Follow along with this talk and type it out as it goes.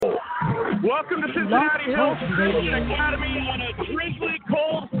Welcome to Cincinnati Hills Christian Academy on a drizzly,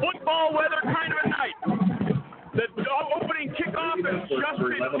 cold, football weather kind of a night. The opening kickoff has just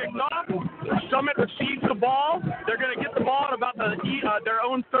been kicked off. Summit receives the ball. They're going to get the ball at about their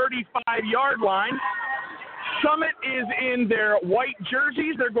own 35-yard line. Summit is in their white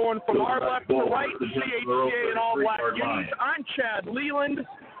jerseys. They're going from our left to right, the CHCA in all black unis. I'm Chad Leland.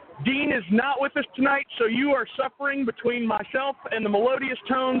 Dean is not with us tonight, so you are suffering between myself and the melodious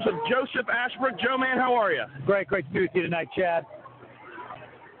tones of Joseph Ashbrook. Joe, man, how are you? Great to be with you tonight, Chad.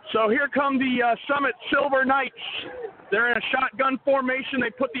 So here come the Summit Silver Knights. They're in a shotgun formation.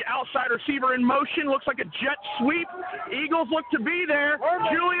 They put the outside receiver in motion. Looks like a jet sweep. Eagles look to be there.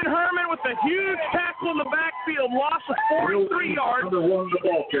 Julian Herman with a huge tackle in the backfield. Loss of 43 yards.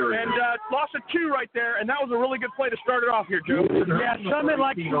 And loss of 2 right there. And that was a really good play to start it off here, Joe. Yeah, Summit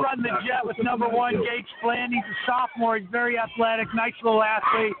likes to run the jet with number 1, Gage Flynn. He's a sophomore. He's very athletic, nice little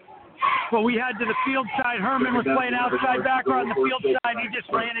athlete. But we had to the field side. Herman was playing outside backer on the field side. He just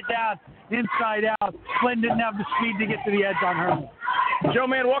ran it down inside out. Flynn didn't have the speed to get to the edge on Herman. Joe,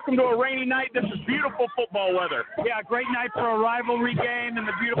 man, welcome to a rainy night. This is beautiful football weather. Yeah, great night for a rivalry game in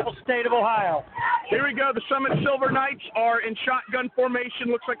the beautiful state of Ohio. Here we go. The Summit Silver Knights are in shotgun formation.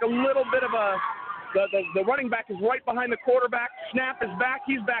 Looks like a little bit of a the running back is right behind the quarterback. Snap is back.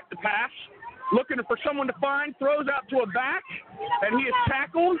 He's back to pass. Looking for someone to find, throws out to a back, and he is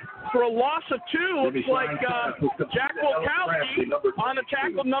tackled for a loss of 2. Looks like Jack Wilkowski on the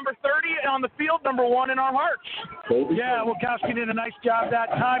tackle, number 30, and on the field, number 1 in our hearts. Yeah, Wilkowski did a nice job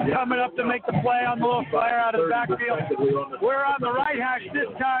that time coming up to make the play on the little flare out of the backfield. We're on the right hash this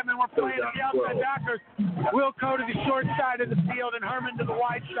time, and we're playing the outside backers. Wilco to the short side of the field, and Herman to the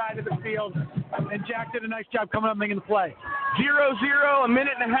wide side of the field. And Jack did a nice job coming up making the play. 0-0, a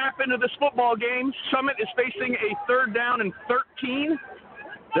minute and a half into this football game. Summit is facing a 3rd down and 13.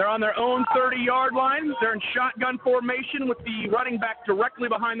 They're on their own 30-yard line. They're in shotgun formation with the running back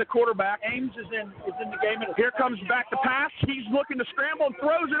directly behind the quarterback. Ames is in the game. Here comes back the pass. He's looking to scramble and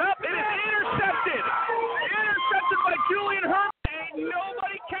throws it up. It is intercepted. Intercepted by Julian Herman. Ain't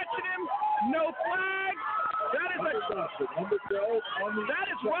nobody catching him. No flag. That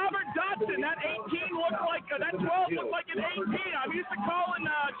is Robert Dodson. That 18 looked like that 12 looked like an 18. I'm used to calling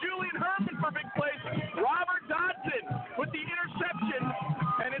Julian Herman for big plays. Robert Dodson with the interception,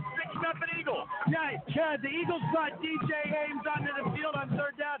 and it's 6-0 Eagles. Yeah, Chad, the Eagles brought DJ Ames onto the field on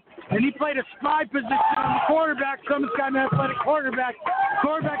 3rd down, and he played a spy position on the quarterback. Someone's got an athletic quarterback.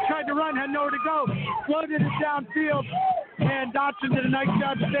 Quarterback tried to run, had nowhere to go, floated it downfield, and Dodson did a nice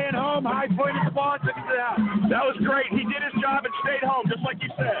job staying home, high-pointed the ball, took it to the house. That was great. He did his job and stayed home, just like you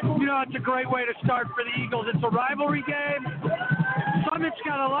said. You know, it's a great way to start for the Eagles. It's a rivalry game. Summit's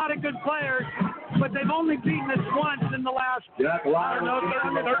got a lot of good players, but they've only beaten us once in the last, 13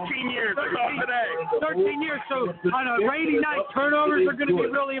 years. 13 years. So on a rainy night, turnovers are going to be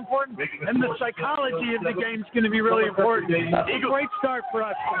really important, and the psychology of the game is going to be really important. It's a great start for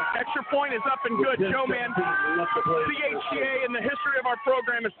us. Extra point is up and good. Joe, man, CHCA in the history of our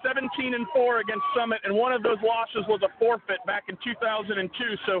program is 17-4 against Summit, and one of those losses was a forfeit back in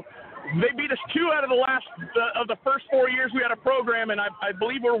 2002. So they beat us 2 out of the first 4 years we had a program, and I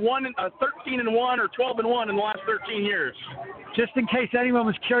believe we're 13-1 or 12-1 in the last 13 years. Just in case anyone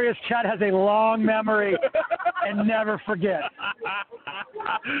was curious, Chad has a long memory and never forgets.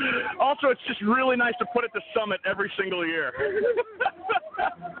 Also, it's just really nice to put it to Summit every single year.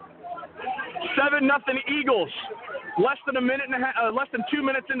 7-0 Eagles. Less than 2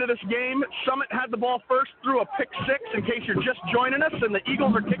 minutes into this game, Summit had the ball first through a pick 6. In case you're just joining us, and the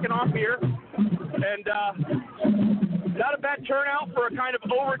Eagles are kicking off here, and not a bad turnout for a kind of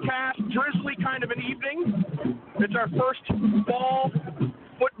overcast, drizzly kind of an evening. It's our first fall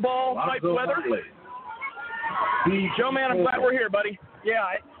football type weather. Joe, man, I'm glad we're here, buddy. Yeah,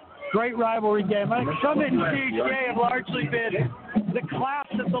 great rivalry game. I think Summit and CHCA have largely been the class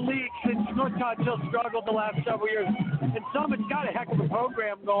of the league since North Cottonville struggled the last several years. And Summit's got a heck of a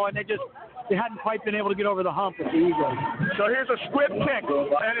program going. They hadn't quite been able to get over the hump with the Eagles. So here's a squib kick,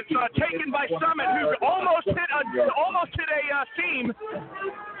 and it's taken by Summit, who almost hit a seam.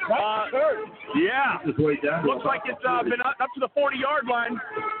 Yeah. Looks like it's been up to the 40-yard line.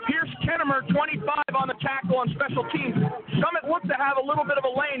 Pierce Kennemer, 25 on the tackle on special teams. Summit looked to have a little bit of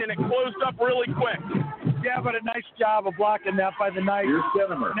a lane, and it closed up really quick. Yeah, but a nice job of blocking that by the Knights.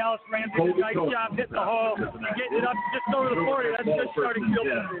 Nellis Ramsey did a nice job hitting the hole and getting it up just over the 40. That's good starting field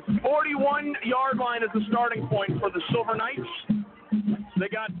position. 41-yard line is the starting point for the Silver Knights. They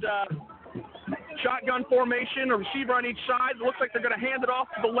got shotgun formation, a receiver on each side. It looks like they're going to hand it off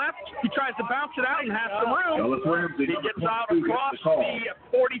to the left. He tries to bounce it out and has some room. He gets out across the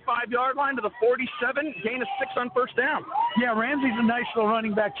 45 5-yard line to the 47, gain of 6 on first down. Yeah, Ramsey's a nice little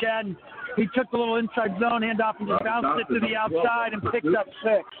running back, Chad. And he took the little inside zone handoff and just bounced it to the outside and picked up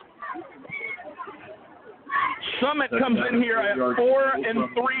 6. Summit comes in here at 4-3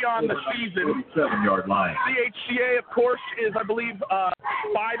 on the season. 7-yard line. CHCA, of course, is, I believe,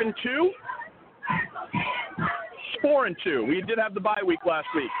 5-2. 4-2. We did have the bye week last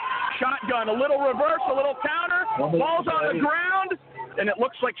week. Shotgun, a little reverse, a little counter. Ball's on the ground, and it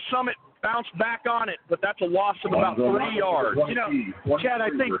looks like Summit bounced back on it, but that's a loss of about 3 yards. You know, Chad, I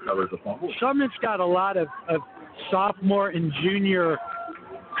think Summit's got a lot of sophomore and junior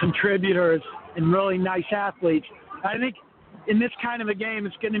contributors and really nice athletes. I think in this kind of a game,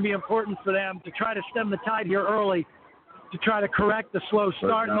 it's going to be important for them to try to stem the tide here early, to try to correct the slow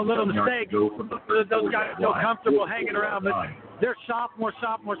start and the little mistakes so that those guys feel comfortable hanging around. But they're sophomore,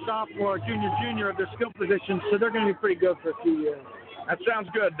 junior of their skill positions, so they're going to be pretty good for a few years. That sounds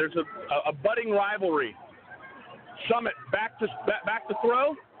good. There's a budding rivalry. Summit back to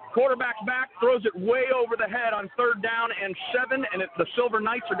throw. Quarterback's back, throws it way over the head on 3rd down and 7, and the Silver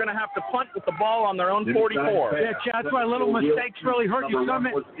Knights are going to have to punt with the ball on their own 44. Yeah, Chad, that's why little mistakes really hurt you.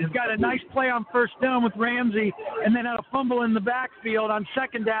 Summit got a nice play on 1st down with Ramsey, and then had a fumble in the backfield on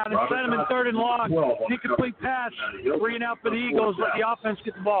 2nd down and set him in 3rd and long. Incomplete pass, 3 and out for the Eagles. Let the offense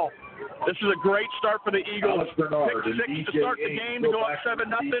get the ball. This is a great start for the Eagles. Pick 6 to start the game to go up 7-0,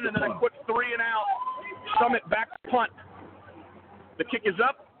 and then a quick 3 and out. Summit back to punt. The kick is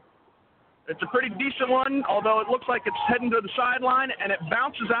up. It's a pretty decent one, although it looks like it's heading to the sideline, and it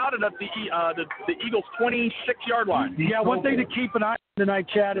bounces out at the Eagles' 26-yard line. Yeah, one thing to keep an eye on tonight,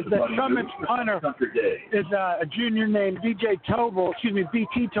 Chad, is that Summit's punter is a junior named BT Tobel,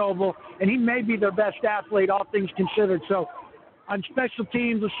 and he may be their best athlete, all things considered. So on special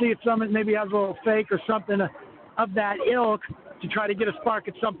teams, we'll see if Summit maybe has a little fake or something of that ilk to try to get a spark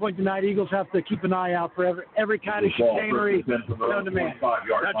at some point tonight. Eagles have to keep an eye out for every kind of chicanery known to man. Now,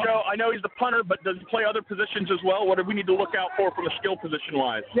 Joe, I know he's the punter, but does he play other positions as well? What do we need to look out for from a skill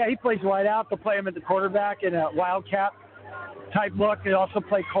position-wise? Yeah, he plays wide out. They'll play him at the quarterback in a wildcat type look. They also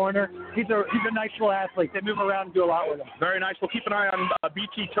play corner. He's a nice little athlete. They move around and do a lot with him. Very nice. We'll keep an eye on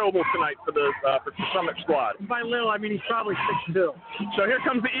BT Tobel tonight for the Summit squad. By little, I mean he's probably 6'2". So here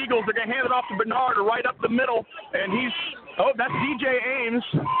comes the Eagles. They're going to hand it off to Bernard right up the middle, and that's DJ Ames,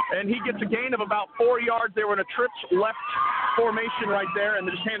 and he gets a gain of about 4 yards. They were in a trips left formation right there, and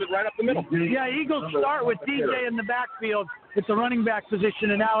they just hand it right up the middle. Yeah, Eagles start with DJ in the backfield. It's a running back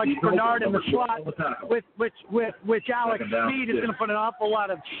position, and Alex Bernard in the slot, which Alex Speed is going to put an awful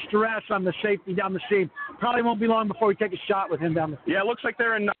lot of stress on the safety down the seam. Probably won't be long before we take a shot with him down the field. Yeah, it looks like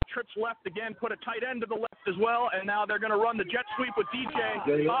they're in trips left again, put a tight end to the left as well, and now they're going to run the jet sweep with DJ.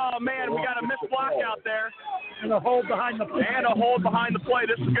 Oh, man, we got a missed block out there. And a hold behind the play.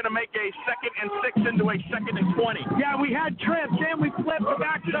 This is going to make a 2nd and 6 into a 2nd and 20. Yeah, we had trips, and we flipped the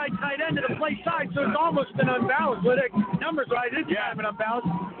backside tight end to the play side, so it's almost an unbalanced. But numbers right, it's kind of an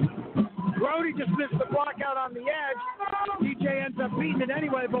unbalanced. Brody just missed the block out on the edge. DJ ends up beating it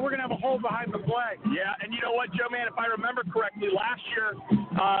anyway, but we're going to have a hole behind the play. Yeah, and you know what, Joe, man, if I remember correctly, last year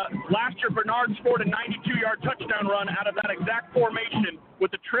Bernard scored a 92-yard touchdown run out of that exact formation with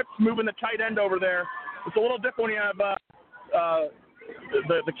the trips moving the tight end over there. It's a little different when you have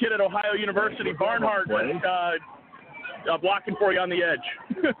the kid at Ohio University, Barnhart, blocking for you on the edge.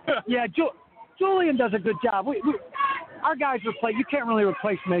 Yeah, Julian does a good job. Our guys replace. You can't really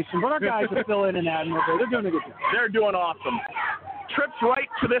replace Mason, but our guys are fill in and admirable. They're doing a good job. They're doing awesome. Trips right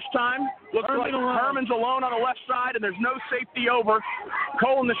to this time. Looks like Herman's alone on the left side, and there's no safety over.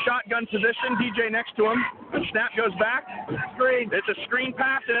 Cole in the shotgun position. DJ next to him. The snap goes back. Screen. It's a screen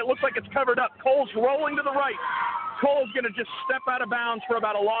pass, and it looks like it's covered up. Cole's rolling to the right. Cole's going to just step out of bounds for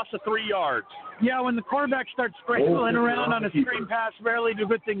about a loss of 3 yards. Yeah, when the quarterback starts sprinkling around on a screen pass, rarely do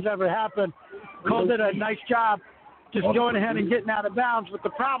good things ever happen. Cole did a nice job just going ahead and getting out of bounds. But the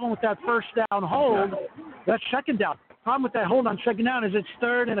problem with that 1st down hold, that's 2nd down. Problem with that hold on 2nd down is it's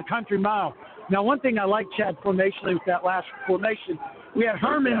 3rd and a country mile. Now, one thing I like, Chad, formationally with that last formation, we have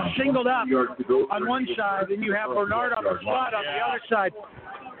Herman singled up on one side, and you have Bernard on the slot on the other side.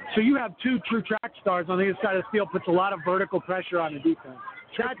 So you have 2 true track stars on the other side of the field, puts a lot of vertical pressure on the defense.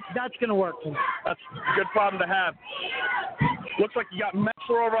 That's going to work. That's a good problem to have. Looks like you got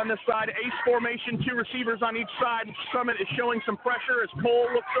Metzler over on this side. Ace formation, 2 receivers on each side. Summit is showing some pressure as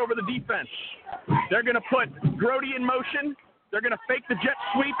Cole looks over the defense. They're going to put Grody in motion. They're going to fake the jet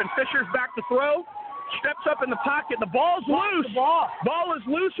sweep, and Fisher's back to throw. Steps up in the pocket. The ball's loose. Ball is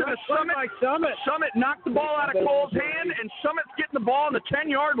loose, and Summit knocked the ball out of Cole's hand, and Summit's getting the ball on the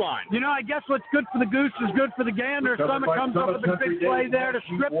 10-yard line. You know, I guess what's good for the goose is good for the gander. Summit comes up with a big play there to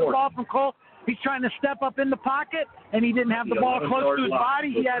strip the ball from Cole. He's trying to step up in the pocket, and he didn't have the ball close to his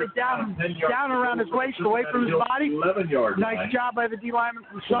body. He had it down around his waist, away from his body. Nice job by the D lineman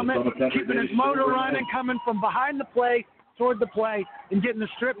from Summit, keeping his motor running, coming from behind the play toward the play, and getting the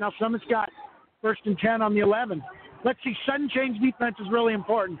strip. Now Summit's got 1st and 10 on the 11. Let's see, sudden change defense is really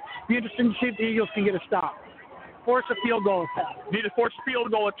important. Be interesting to see if the Eagles can get a stop. Force a field goal attempt. Need to force a field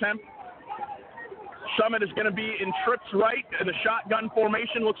goal attempt. Summit is going to be in trips right, and the shotgun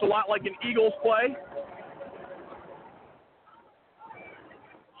formation looks a lot like an Eagles play.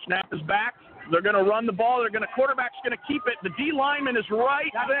 Snap is back. They're going to run the ball. Quarterback's going to keep it. The D lineman is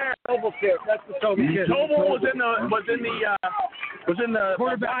right there. Tobel kick. That's the Tobel kick. Tobel was in the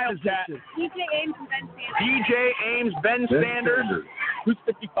quarterback Wildcat. DJ Ames, Ben Sanders. Who's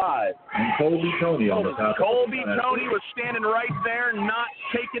 55? And Colby Tony on the top. Colby Tony was standing right there, not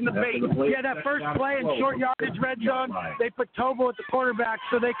taking the bait. Yeah, that first play in short yardage red zone, they put Tobel at the quarterback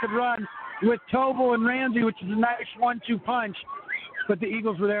so they could run with Tobel and Ramsey, which is a nice 1-2 punch. But the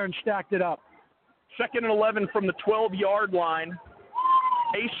Eagles were there and stacked it up. 2nd and 11 from the 12-yard line.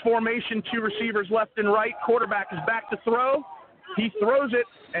 Ace formation, 2 receivers left and right. Quarterback is back to throw. He throws it,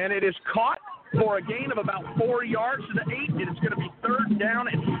 and it is caught for a gain of about 4 yards to the 8. It is going to be 3rd down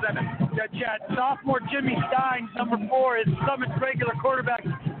and 7. Yeah, Chad, sophomore Jimmy Stein, number 4, is Summit's regular quarterback,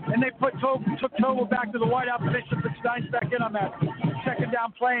 and they took Tobel back to the wideout position, put Steins back in on that 2nd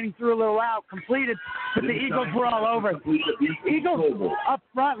down play, and he threw a little out, completed, but the Eagles were all over. Eagles up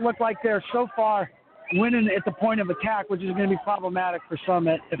front look like they're so far winning at the point of attack, which is going to be problematic for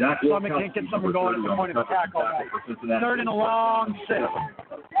Summit. If Summit can't get someone going at the point of attack all right. 3rd and a long 6.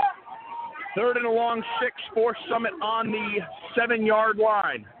 3rd and a long 6 for Summit on the 7-yard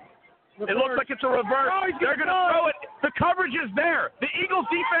line. It looks like it's a reverse. They're going to throw it. The coverage is there. The Eagles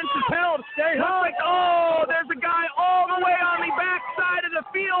defense is held. There's a guy all the way on the backside of the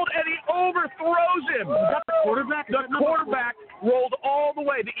field, and he overthrows him. The quarterback rolled all the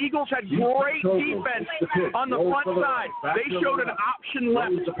way. The Eagles had great defense on the front side. They showed an option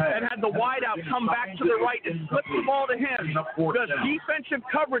left and had the wideout come back to the right and flip the ball to him. The defensive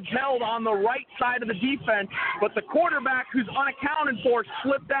coverage held on the right side of the defense, but the quarterback, who's unaccounted for,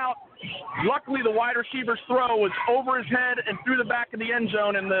 slipped out. Luckily, the wide receiver's throw was over his head and through the back of the end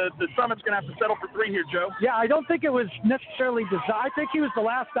zone, and the Summit's going to have to settle for 3 here, Joe. Yeah, I don't think it was necessarily designed. I think he was the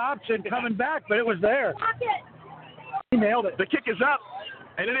last option coming back, but it was there. He nailed it. The kick is up,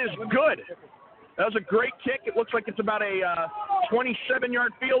 and it is good. That was a great kick. It looks like it's about a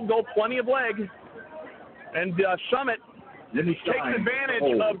 27-yard field goal, plenty of leg. And Summit takes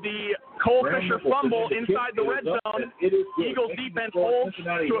advantage of the Cole Fisher fumble inside the red zone. Eagles defense holds to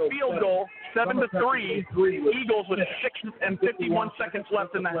a field goal, 7-3. Eagles with 6 and 51 seconds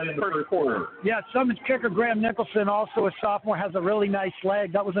left in that first quarter. Yeah, Summit's kicker, Graham Nicholson, also a sophomore, has a really nice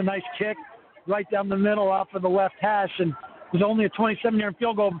leg. That was a nice kick right down the middle off of the left hash, and it was only a 27-yard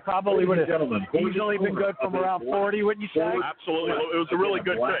field goal, but probably would have easily been good from around 40, wouldn't you say? Absolutely. It was a really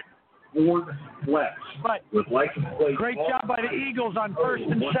good kick. Ford Flex. But with license plate. Great job by the Eagles on 1st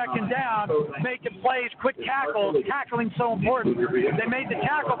and 2nd down, making plays, quick tackles. Tackling so important. They made the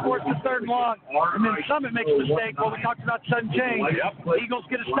tackle, forced the 3rd and long, and then Summit makes a mistake. Well, we talked about sudden change. Eagles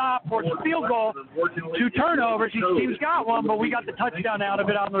get a stop, force a field goal, 2 turnovers. Each team's got one, but we got the touchdown out of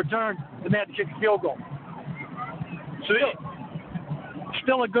it on the return, and they had to kick a field goal. So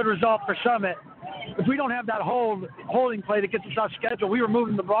still a good result for Summit. If we don't have that holding play that gets us off schedule, we were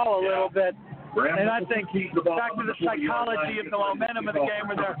moving the ball a little bit. And I think back to the psychology of the momentum of the game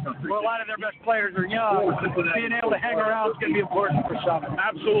where a lot of their best players are young, being able to hang around is going to be important for Summit.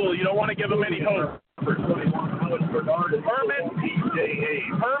 Absolutely. You don't want to give them any hope. Herman,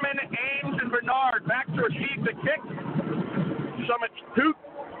 Ames, and Bernard back to receive the kick. Summit's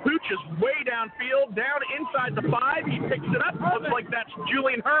Pooch is way downfield, down inside the 5. He picks it up. Looks like that's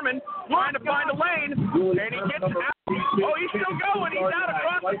Julian Herman trying to find a lane, and he gets out. Oh, he's still going. He's out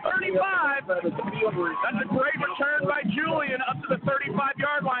across the 35. That's a great return by Julian up to the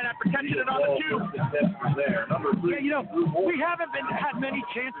 35-yard line after catching it on the 2. Yeah, we haven't had many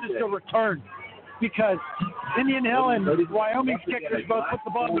chances to return because Indian Hill and Wyoming's kickers both put the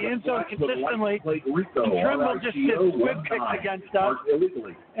ball in the end zone consistently. And Trimble just gets good kicks against us,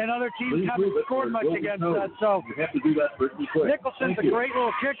 and other teams haven't scored much against us. So Nicholson's a great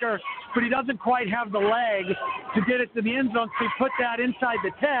little kicker, but he doesn't quite have the leg to get it to the end zone. So he put that inside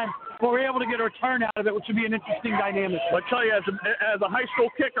the 10, but we're able to get a return out of it, which would be an interesting dynamic. I'll tell you, as a high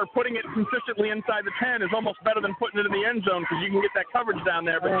school kicker, putting it consistently inside the 10 is almost better than putting it in the end zone because you can get that coverage down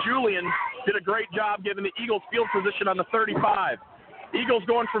there. But Julian did a great job giving the Eagles field position on the 35. Eagles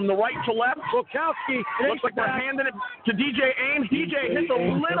going from the right to left. Wilkowski Looks like they're handing it to DJ Ames. DJ hits a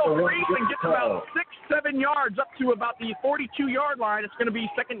little crease and gets about 6-7 yards up to about the 42-yard line. It's going to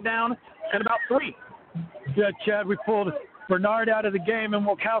be second down and about 3. Yeah, Chad, we pulled Bernard out of the game, and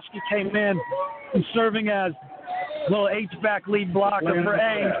Wilkowski came in and serving as a little H-back lead blocker for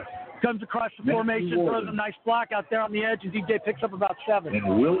Ames. Comes across the formation, throws a nice block out there on the edge, and DJ picks up about 7.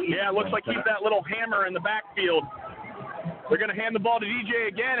 Yeah, it looks like he's that little hammer in the backfield. They're going to hand the ball to DJ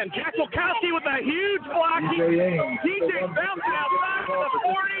again, and Jack Wilkowski with a huge block. DJ bouncing outside to the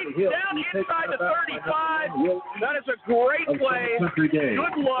 40, down inside the 35. That is a great play.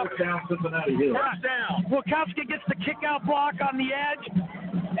 Good look. First down. Wilkowski gets the kick-out block on the edge.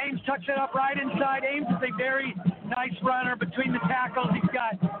 Ames tucks it up right inside. Ames is a very nice runner between the tackles. He's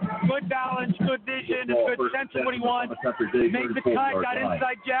got good balance, good vision, and good sense of what he wants. Made the cut, got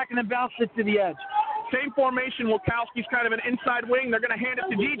inside Jack, and then bounced it to the edge. Same formation. Wilkowski's kind of an inside wing. They're going to hand it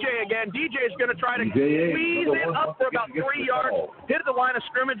to DJ again. DJ's going to try to squeeze it up for about 3 yards. Hit the line of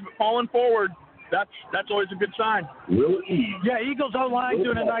scrimmage, but falling forward. That's always a good sign. Yeah, Eagles O-line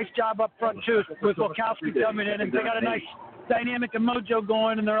doing a nice job up front, too, with Wilkowski coming in. And they got a nice dynamic and mojo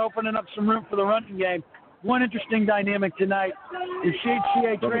going, and they're opening up some room for the running game. One interesting dynamic tonight is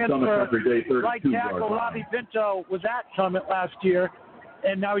CHCA transfer right tackle Robbie Pinto was at Summit last year,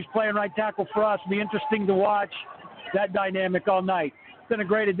 and now he's playing right tackle for us. It'll be interesting to watch that dynamic all night. It's been a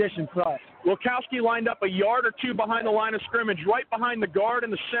great addition for us. Wilkowski lined up a yard or two behind the line of scrimmage, right behind the guard in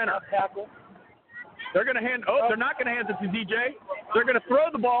the center. They're going to they're not going to hand it to DJ. They're going to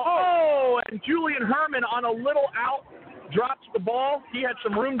throw the ball. And Julian Herman on a little out drops the ball. He had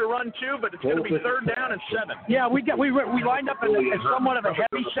some room to run too, but it's going to be third down and 7. Yeah, we lined up in somewhat of a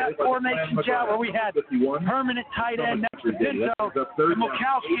heavy set formation, Chad, where we had Herman at tight end next to Pinto, and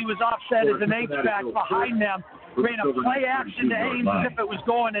Wilkowski was offset as an H-back behind them. Ran a play action to Ames as if it was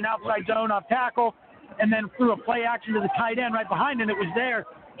going an outside zone off tackle, and then threw a play action to the tight end right behind him. It was there.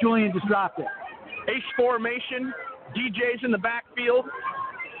 Julian just dropped it. Ace formation. DJ's in the backfield.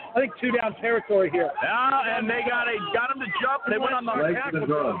 I think 2-down territory here. And they got him to jump. They went on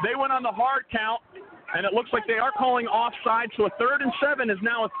the hard count, and it looks like they are calling offside. So a 3rd and 7 is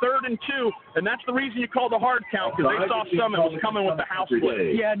now a 3rd and 2, and that's the reason you call the hard count, because they saw Summit was coming with the house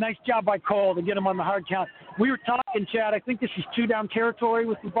play. Yeah, nice job by Cole to get him on the hard count. We were talking, Chad, I think this is 2-down territory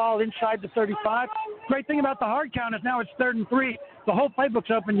with the ball inside the 35. Great thing about the hard count is now it's 3rd and 3. The whole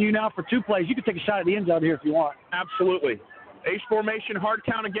playbook's open to you now for 2 plays. You can take a shot at the end zone here if you want. Absolutely. Ace formation, hard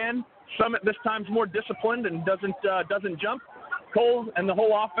count again. Summit this time's more disciplined and doesn't jump. Cole and the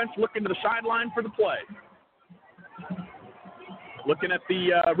whole offense looking to the sideline for the play. Looking at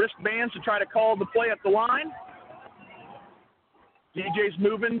the wristbands to try to call the play at the line. DJ's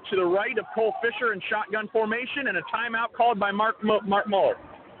moving to the right of Cole Fisher in shotgun formation, and a timeout called by Mark Muller.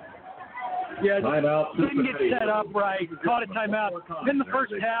 Yeah, didn't get set up right. Caught a timeout. In the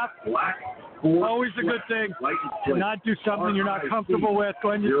first half, always a good thing to not do something you're not comfortable with.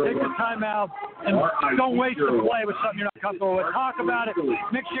 Go ahead and just take the timeout and don't waste the play with something you're not comfortable with. Talk about it.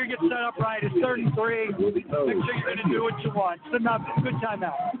 Make sure you get set up right. It's 3rd and 3. Make sure you're going to do what you want. It's a good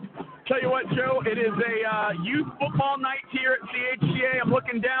timeout. Tell you what, Joe, it is a youth football night here at CHCA. I'm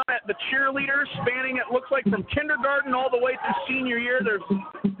looking down at the cheerleaders spanning, it looks like, from kindergarten all the way through senior year. There's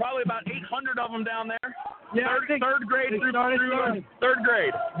probably about 800 of them down there. Yeah, third grade through 3rd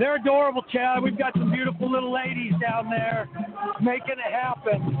grade. They're adorable, Chad. We've got some beautiful little ladies down there making it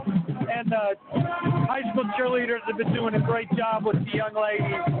happen. And high school cheerleaders have been doing a great job with the young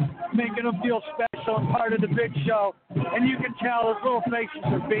ladies, making them feel special and part of the big show. And you can tell those little faces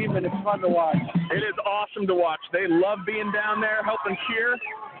are beaming. It's fun to watch. It is awesome to watch. They love being down there helping cheer.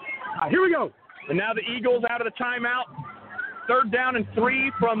 Here we go. And now the Eagles out of the timeout. 3rd down and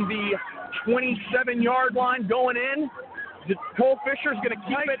 3 from the 27-yard line going in. Cole Fisher's going to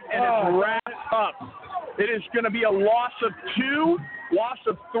keep it, and it's wrapped up. It is going to be a loss of 2, loss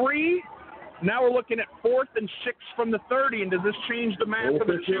of 3. Now we're looking at 4th and 6 from the 30, and does this change the math of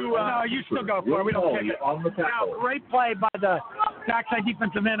the 2? No, you still go for it. We don't take it. Now, great play by the backside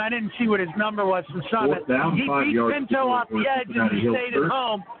defensive end. I didn't see what his number was from Summit. He beat Pinto off the edge, and he stayed at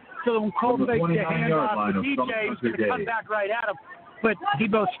home. So when Cole faked the handoff to DJ, he was going to come back right at him. But he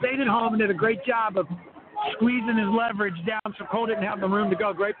both stayed at home and did a great job of squeezing his leverage down so Cole didn't have the room to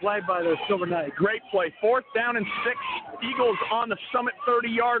go. Great play by the Silver Knights. Great play. 4th down and 6. Eagles on the Summit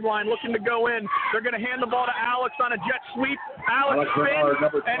 30-yard line looking to go in. They're going to hand the ball to Alex on a jet sweep. Alex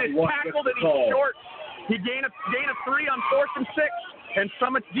spins and is tackled and he's short. He gained a 3 on 4th and 6. And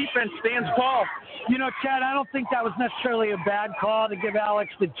Summit's defense stands tall. You know, Chad, I don't think that was necessarily a bad call to give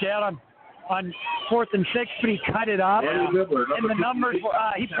Alex the jet on 4th and 6, but he cut it up. And the numbers,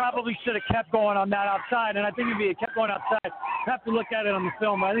 he probably should have kept going on that outside. And I think if he had kept going outside, I have to look at it on the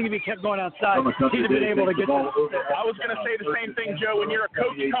film. I think if he kept going outside, he'd have been able to get to it. I was going to say the same thing, Joe. When you're a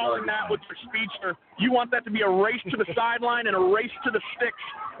coach calling that with your speedster, you want that to be a race to the sideline and a race to the sticks.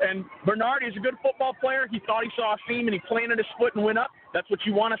 And Bernard is a good football player. He thought he saw a seam, and he planted his foot and went up. That's what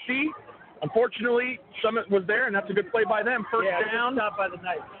you want to see. Unfortunately, Summit was there, and that's a good play by them. First down, by the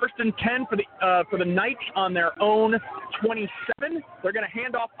Knights. 1st and 10 for the Knights on their own 27. They're going to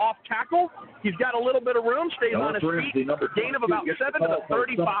hand off tackle. He's got a little bit of room, stays on his feet. Gain of about 7 to the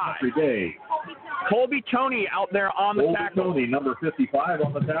 35. Colby Tony out there on the tackle. Tony, number 55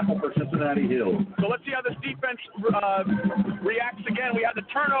 on the tackle for Cincinnati Hills. So let's see how this defense reacts again. We had the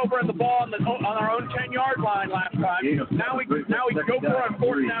turnover and the ball on our own 10-yard line last time. Now we go for a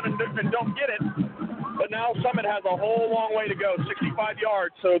 4th down and don't get it. But now Summit has a whole long way to go, 65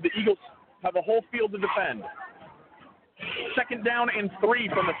 yards. So the Eagles have a whole field to defend. 2nd down and 3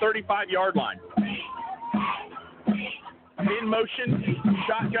 from the 35-yard line. In motion,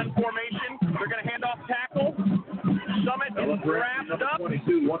 shotgun formation. They're going to hand off tackle. Summit is wrapped up.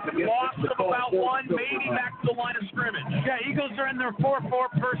 Loss of about 1, maybe back to the line of scrimmage. Yeah, Eagles are in their 4-4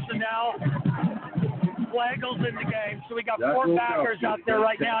 personnel. Flagels in the game, so we got 4 backers out there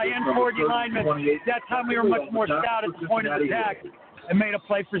right now and 40 linemen. That time we were much more stout at the point of attack and made a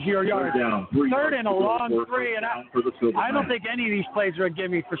play for 0 yards. 3rd and a long 3, and I don't think any of these plays are a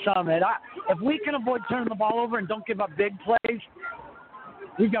gimme for Summit. If we can avoid turning the ball over and don't give up big plays,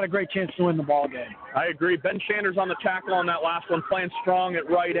 we've got a great chance to win the ball game. I agree. Ben Sanders on the tackle on that last one, playing strong at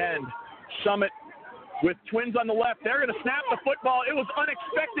right end. Summit with twins on the left. They're going to snap the football. It was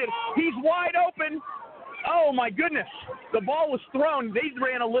unexpected. He's wide open. Oh, my goodness. The ball was thrown. They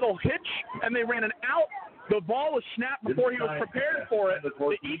ran a little hitch, and they ran an out. The ball was snapped before he was prepared for it.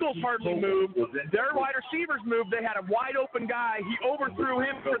 The Eagles hardly moved. Their wide receivers moved. They had a wide-open guy. He overthrew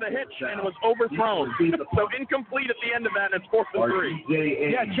him for the hitch and was overthrown. So incomplete at the end of that, and it's 4th and 3.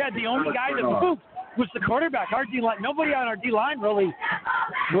 Yeah, Chad, the only guy that moved was the quarterback. Our D-line, nobody on our D-line really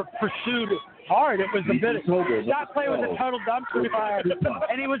pursued hard. It was a bit of that play was a total dumpster fire,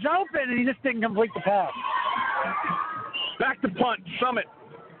 and he was open, and he just didn't complete the pass. Back to punt. Summit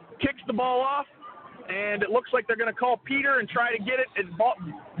kicks the ball off, and it looks like they're going to call Peter and try to get it. It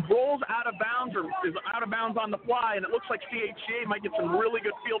rolls out of bounds or is out of bounds on the fly, and it looks like CHCA might get some really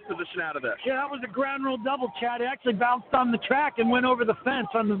good field position out of this. Yeah, that was a ground rule double, Chad. It actually bounced on the track and went over the fence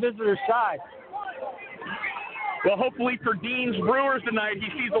on the visitor's side. Well, hopefully for Dean's Brewers tonight, he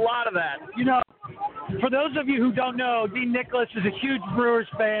sees a lot of that. You know, for those of you who don't know, Dean Nicholas is a huge Brewers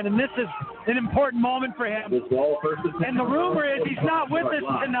fan, and this is an important moment for him. And the rumor is he's not with us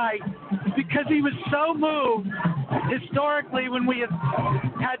tonight because he was so moved historically when we have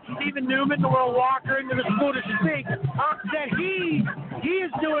had Stephen Newman, the World Walker, into the school to speak, that he is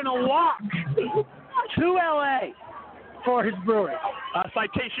doing a walk to L.A. for his Brewers.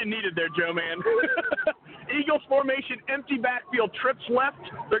 Citation needed there, Joe, man. Eagles formation, empty backfield, trips left.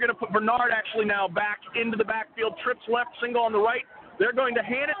 They're going to put Bernard actually now back into the backfield, trips left, single on the right. They're going to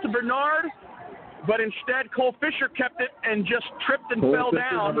hand it to Bernard, but instead Cole Fisher kept it and just tripped and fell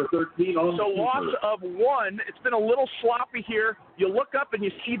down. So loss of 1. It's been a little sloppy here. You look up and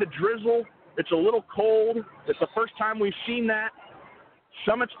you see the drizzle. It's a little cold. It's the first time we've seen that.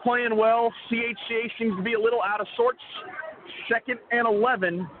 Summit's playing well. CHCA seems to be a little out of sorts. 2nd and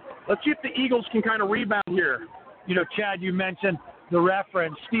 11. Let's see if the Eagles can kind of rebound here. You know, Chad, you mentioned the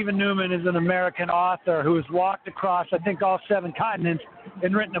reference. Stephen Newman is an American author who has walked across, I think, all 7 continents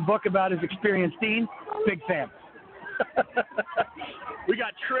and written a book about his experience. Dean, big fan. We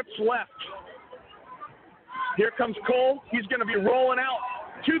got trips left. Here comes Cole. He's going to be rolling out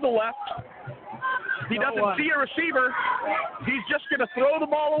to the left. He doesn't see a receiver. He's just going to throw the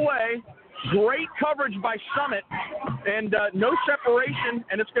ball away. Great coverage by Summit, and no separation,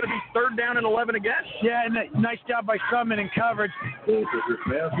 and it's going to be 3rd down and 11 again. Yeah, and nice job by Summit in coverage.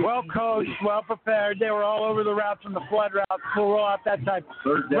 Well coached, well prepared. They were all over the routes from the flood route. We'll roll out that type.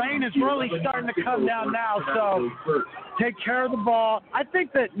 Rain is really starting to come down now, so take care of the ball. I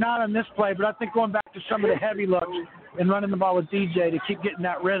think that not on this play, but I think going back to some of the heavy looks, and running the ball with DJ to keep getting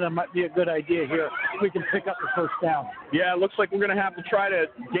that rhythm might be a good idea here. We can pick up the first down. Yeah, it looks like we're going to have to try to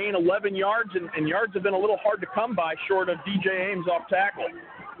gain 11 yards, and yards have been a little hard to come by short of DJ Ames off tackle.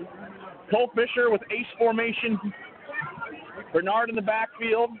 Cole Fisher with ace formation. Bernard in the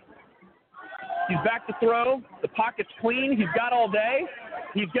backfield. He's back to throw. The pocket's clean. He's got all day.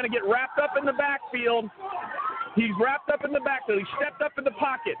 He's going to get wrapped up in the backfield. He's wrapped up in the backfield. He stepped up in the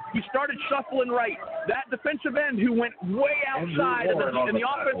pocket. He started shuffling right. That defensive end who went way outside and the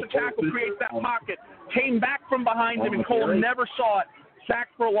offensive tackle creates that pocket, came back from behind him, and Cole never saw it.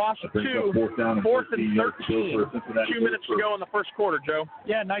 Sacked for a loss of 2, 4th and 13. 2 minutes to go in the first quarter, Joe.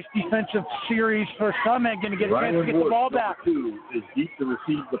 Yeah, nice defensive series for Summit. Going to get a chance to get the ball back. 2 is deep to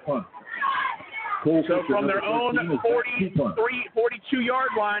receive the punt. So from their own 42-yard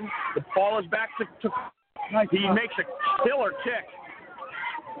line, the ball is back to he makes a killer kick.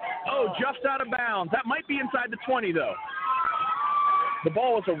 Oh, just out of bounds. That might be inside the 20, though. The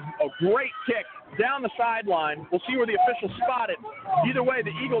ball was a great kick down the sideline. We'll see where the officials spot it. Either way,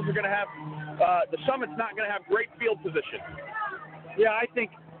 the Eagles are going to have the Summit's not going to have great field position. Yeah, I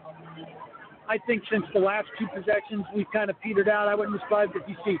think since the last 2 possessions, we've kind of petered out. I wouldn't be surprised if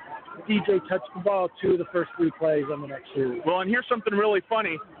you see DJ touch the ball 2 of the first 3 plays on the next series. Well, and here's something really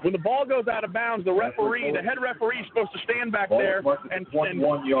funny. When the ball goes out of bounds, the head referee is supposed to stand back there and tell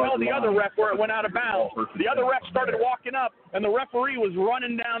the other ref where it went out of bounds. The other ref started walking up, and the referee was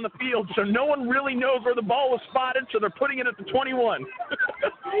running down the field, so no one really knows where the ball was spotted, so they're putting it at the 21.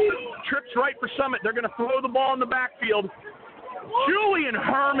 Trips right for Summit. They're going to throw the ball in the backfield. Julian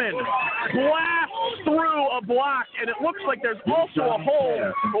Herman blasts through a block, and it looks like there's also a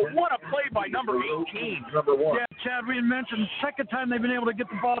hole, but what a play by number 18. Yeah, Chad, we mentioned the second time they've been able to get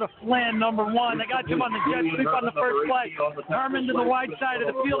the ball to Flynn, number 1. They got him on the jet sweep on the first play. Herman to the wide side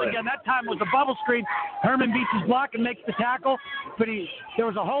of the field again. That time was a bubble screen. Herman beats his block and makes the tackle, but there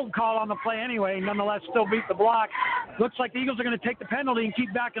was a hold call on the play anyway. Nonetheless, still beat the block. Looks like the Eagles are going to take the penalty and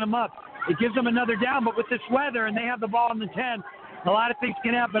keep backing them up. It gives them another down, but with this weather and they have the ball on the 10, a lot of things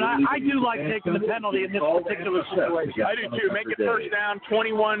can happen. I do like taking the penalty in this particular situation. I do too. Make it first down,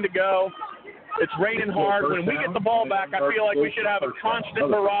 21 to go. It's raining hard. When we get the ball back, I feel like we should have a constant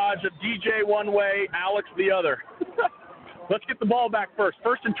barrage of DJ one way, Alex the other. Let's get the ball back first.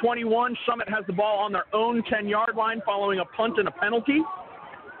 First and 21. Summit has the ball on their own 10-yard line following a punt and a penalty.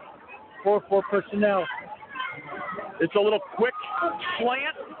 4-4 personnel. It's a little quick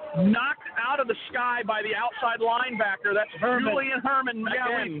slant, knocked out of the sky by the outside linebacker. That's Julian Herman.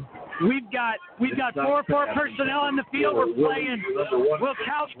 Yeah, we've got 4-4 personnel in the field. We're playing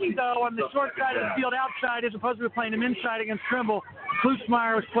Wilkowski, though, on the short side of the field outside, as opposed to playing him inside against Trimble.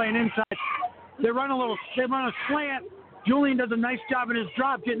 Klusmeyer was playing inside. They run a slant. Julian does a nice job in his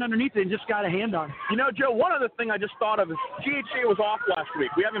drop getting underneath it and just got a hand on it. You know, Joe, one other thing I just thought of is CHCA was off last week.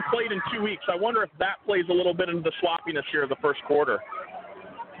 We haven't played in 2 weeks. I wonder if that plays a little bit into the sloppiness here of the first quarter.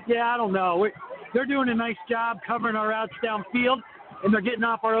 Yeah, I don't know. They're doing a nice job covering our routes downfield, and they're getting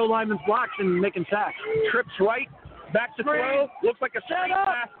off our O-linemen's blocks and making sacks. Trips right, back to throw. Looks like a screen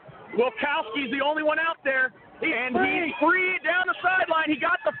pass. Wilkowski's the only one out there. And he's free down the sideline. He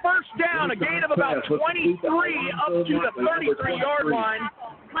got the first down, a gain of about 23 up to the 33-yard line.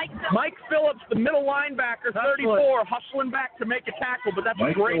 Mike Phillips, the middle linebacker, 34, hustling back to make a tackle, but that's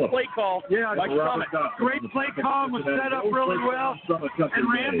a great play call by Summit. Great play call, was set up really well. And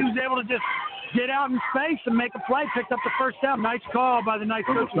Rams was able to just get out in space and make a play, picked up the first down. Nice call by the nice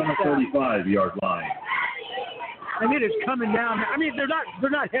coaching staff. 35-yard line. I mean, it's coming down. I mean, they're not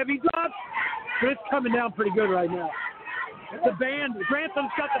heavy drops, but it's coming down pretty good right now. The band,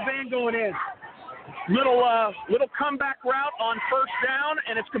 Grantham's got the band going in. Little comeback route on first down,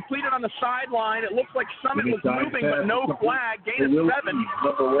 and it's completed on the sideline. It looks like Summit was moving, but no flag. Gain of 7,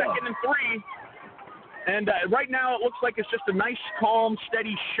 second and 3. And right now it looks like it's just a nice, calm,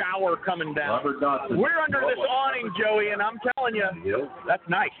 steady shower coming down. We're under this awning, Joey, and I'm telling you, that's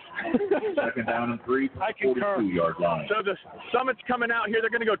nice. Second down and 3, 42-yard line. So the Summit's coming out here. They're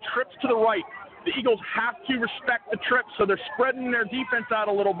going to go trips to the right. The Eagles have to respect the trips, so they're spreading their defense out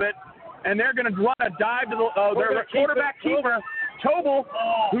a little bit, and they're going to run a dive to their quarterback keeper, Tobel,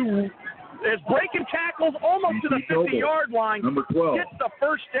 who is breaking tackles almost to the 50-yard line. Number 12. Gets the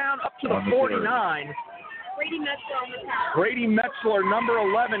first down up to the 49. Brady Metzler, number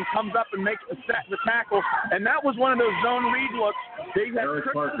 11, comes up and makes the tackle, and that was one of those zone read looks. They had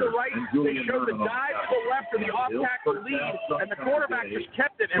trips to the right, they showed the dive to the left or the off-tackle lead, and the quarterback just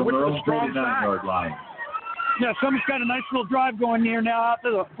kept it and went to the strong side. Yeah, Summit's got a nice little drive going here now out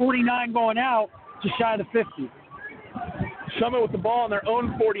to the 49 going out, just shy of the 50. Summit with the ball on their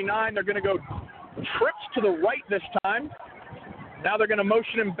own 49. They're going to go trips to the right this time. Now they're going to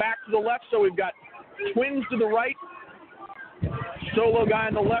motion him back to the left, so we've got twins to the right. Solo guy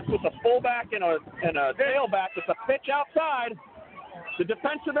on the left with a fullback and a tailback. It's a pitch outside. The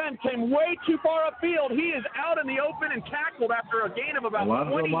defensive end came way too far upfield. He is out in the open and tackled after a gain of about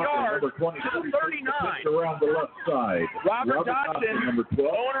 20 yards to the 39. Around the left side. Robert Dodson,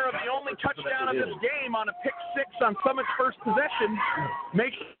 owner of the only touchdown of this game on a pick six on Summit's first possession,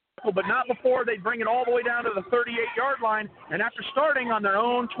 makes but not before they bring it all the way down to the 38-yard line. And after starting on their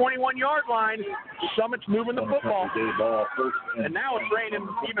own 21-yard line, Summit's moving the football. And now it's raining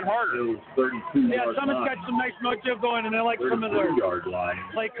even harder. Yeah, Summit's got some nice mojo going, and they like some of their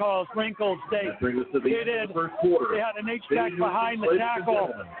play calls, wrinkles. They had an H-back behind the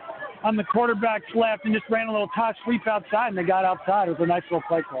tackle on the quarterback's left and just ran a little toss sweep outside, and they got outside. It was a nice little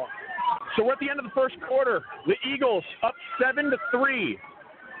play call. So we're at the end of the first quarter. The Eagles up 7-3.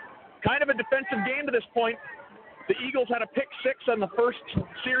 Kind of a defensive game to this point. The Eagles had a pick six on the first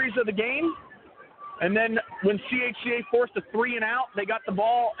series of the game. And then when CHCA forced a 3-and-out, they got the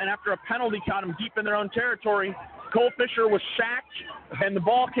ball, and after a penalty caught them deep in their own territory. Cole Fisher was sacked, and the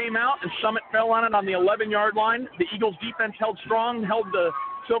ball came out, and Summit fell on it on the 11-yard line. The Eagles' defense held strong, held the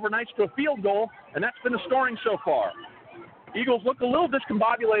Silver Knights to a field goal, and that's been the scoring so far. Eagles look a little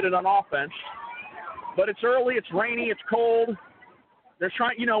discombobulated on offense, but it's early, it's rainy, it's cold. They're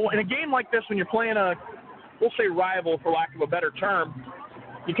trying, in a game like this when you're playing we'll say rival for lack of a better term,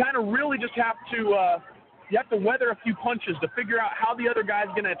 you kind of really just have to weather a few punches to figure out how the other guy's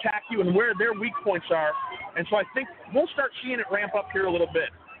going to attack you and where their weak points are. And so I think we'll start seeing it ramp up here a little bit.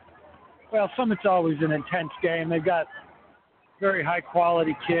 Well, Summit's always an intense game. They've got very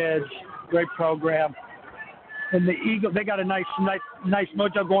high-quality kids, great program. And the Eagles, they got a nice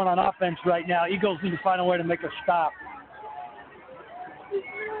mojo going on offense right now. Eagles need to find a way to make a stop.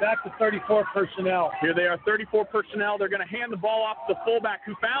 Back to 34 personnel. Here they are, 34 personnel. They're going to hand the ball off to the fullback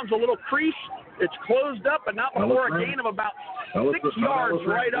who found a little crease. It's closed up, but not before a gain of about 6 yards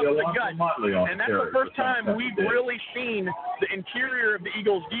right up the gut. And that's the first time we've really seen the interior of the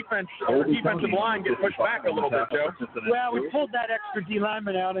Eagles' defense or defensive line get pushed back a little bit, Joe. Well, we pulled that extra D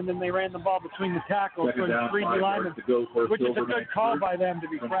lineman out, and then they ran the ball between the tackles. So it's 3 D linemen, which is a good call by them, to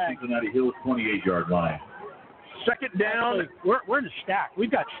be frank. Cincinnati Hills 28-yard line. Second down. We're in a stack. We've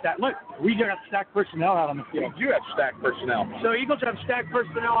got stack. Look, we got stacked personnel out on the field. You have stacked personnel. So Eagles have stacked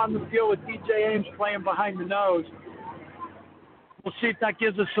personnel on the field with DJ Ames playing behind the nose. We'll see if that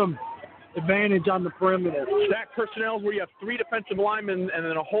gives us some advantage on the perimeter. Stacked personnel is where you have 3 defensive linemen and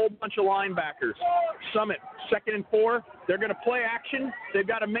then a whole bunch of linebackers. Summit, 2nd and 4. They're going to play action. They've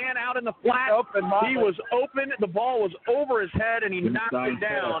got a man out in the flat. He was open. The ball was over his head, and he knocked it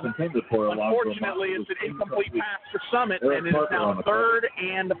down. Unfortunately, it's an incomplete pass for Summit, and it is now 3rd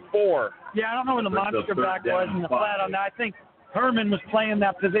and 4. Yeah, I don't know when the monster back was in the flat on that. I think Herman was playing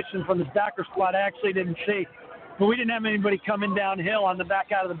that position from his backer squad. I actually didn't see. But we didn't have anybody coming downhill on the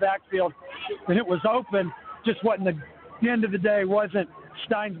back out of the backfield. And it was open. Just wasn't the end of the day wasn't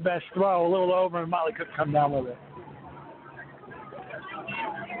Stein's best throw. A little over, and Motley couldn't come down with it.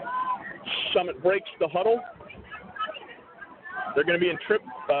 Summit breaks the huddle. They're going to be in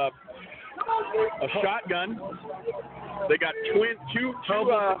a shotgun. They got two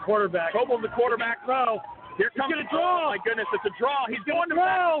quarterback. Tobel the quarterback throw. Here comes a draw. Oh, my goodness, it's a draw. He's going to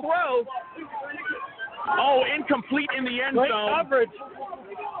throw. Oh, incomplete in the end zone. Coverage.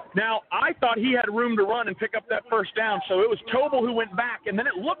 Now, I thought he had room to run and pick up that first down, so it was Tobel who went back, and then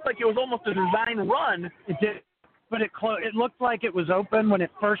it looked like it was almost a design run. It did, but it looked like it was open when it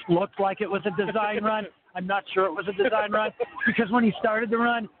first looked like it was a design run. I'm not sure it was a design run because when he started the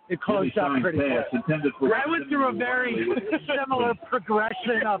run, it closed up pretty quick. I went through a very similar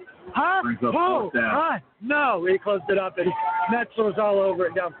progression of, run. No, he closed it up, and Metz was all over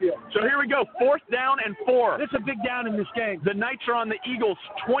it downfield. So here we go, 4th down and 4. It's a big down in this game. The Knights are on the Eagles'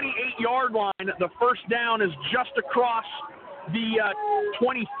 28-yard line. The first down is just across the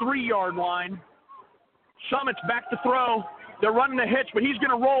 23-yard line. Summit's back to throw. They're running a hitch, but he's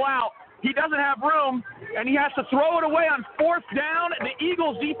going to roll out. He doesn't have room, and he has to throw it away on 4th down. The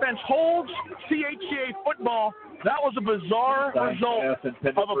Eagles' defense holds CHCA football. That was a bizarre result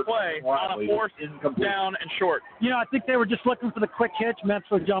of a play on a 4th down and short. I think they were just looking for the quick hitch.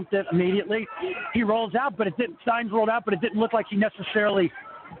 Metzler jumped it immediately. He rolls out, but it didn't. Steins rolled out, but it didn't look like he necessarily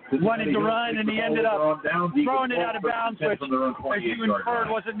wanted to run, and he ended up throwing it out of bounds, which, as you inferred,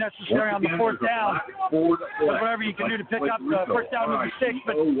 wasn't necessary on the 4th down. Whatever you can do to pick up the first down would be 6.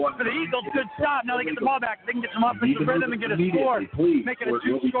 But for the Eagles, good stop. Now they get the ball back. They can get some offensive rhythm and get a score. Make it a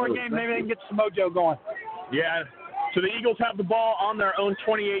 2-score game. Maybe they can get some mojo going. Yeah. So the Eagles have the ball on their own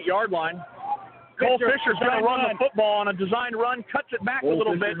 28-yard line. Cole Fisher's going to run the football on a design run, cuts it back a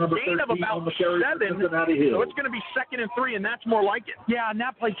little bit, gain of about 7, so it's going to be 2nd and 3, and that's more like it. Yeah, and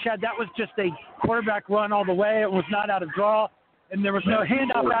that play, Chad, that was just a quarterback run all the way. It was not out of draw, and there was no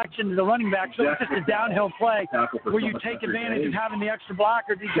handoff action to the running back, so it was just a downhill play where you take advantage of having the extra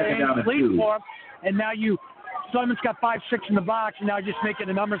blocker, DJ Ames lead for him, and now Simon's got 5-6 in the box, and now just make it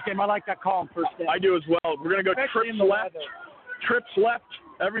a numbers game. I like that call on first down. I do as well. We're going to go trips left. Trips left.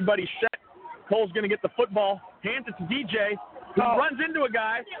 Everybody's set. Cole's going to get the football. Hands it to DJ. He runs into a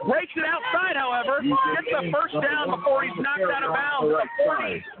guy, breaks it outside, however, gets the first down before he's knocked out of bounds.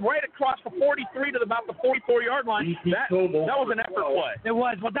 Right across the 43 to about the 44-yard line. That was an effort play. It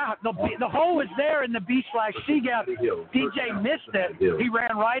was. Well, the hole was there in the B/C gap. DJ missed it. He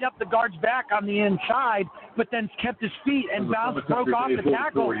ran right up the guard's back on the inside, but then kept his feet and broke off the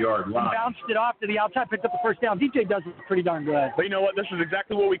tackle and bounced it off to the outside, picked up the first down. DJ does it pretty darn good. But you know what? This is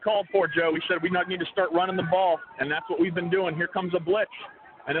exactly what we called for, Joe. We said we need to start running the ball, and that's what we've been doing. Here comes a blitz,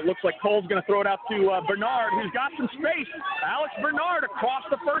 and it looks like Cole's going to throw it out to Bernard, who's got some space. Alex Bernard across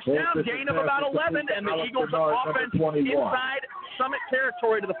the first down, gain of about 11, and the Eagles offense inside Summit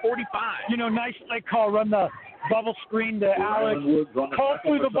territory to the 45. You know, nice play call, run the bubble screen to Alex. Cole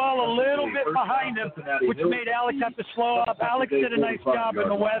threw the ball a little bit behind him, which made Alex have to slow up. Alex did a nice job in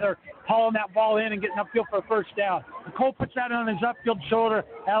the weather, hauling that ball in and getting upfield for a first down. When Cole puts that on his upfield shoulder,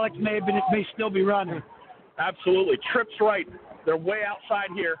 Alex may still be running. Absolutely. Trips right. They're way outside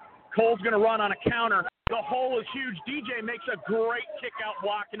here. Cole's going to run on a counter. The hole is huge. DJ makes a great kick-out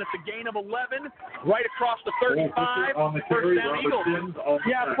block, and it's a gain of 11 right across the 35. First down, Eagles.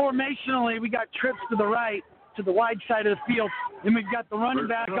 Yeah, formationally, we got trips to the right, to the wide side of the field, and we've got the running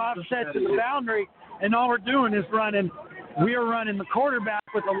back offset to the boundary, and all we're doing is we're running the quarterback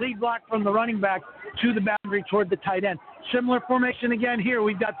with a lead block from the running back to the boundary toward the tight end. Similar formation again here.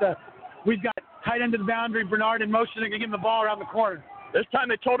 We've got tight end to the boundary, Bernard in motion, they're going to give him the ball around the corner. This time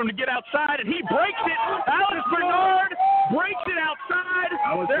they told him to get outside, and he breaks it. Alex Bernard breaks it outside.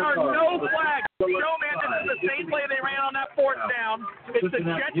 There are no flags. No, man, this is the same play they ran on that 4th down. It's the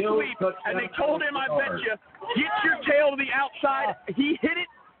jet sweep, and they told him, I bet you, get your tail to the outside. He hit it,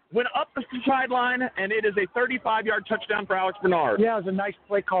 went up the sideline, and it is a 35-yard touchdown for Alex Bernard. Yeah, it was a nice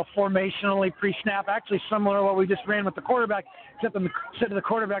play call formationally pre-snap, actually similar to what we just ran with the quarterback, except instead of the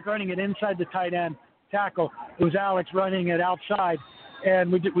quarterback running it inside the tight end tackle, it was Alex running it outside.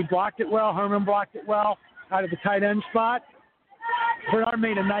 And we blocked it well. Herman blocked it well out of the tight end spot. Bernard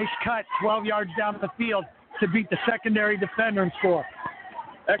made a nice cut 12 yards down the field to beat the secondary defender and score.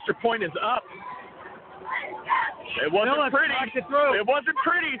 Extra point is up. It wasn't pretty. It wasn't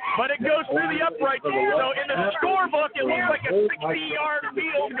pretty, but it goes through the upright. So in the scorebook, it looks like a 60-yard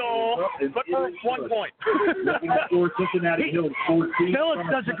field goal, but for 1 point. Phillips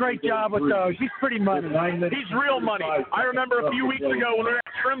does a great job with those. He's pretty money. He's real money. I remember a few weeks ago when we were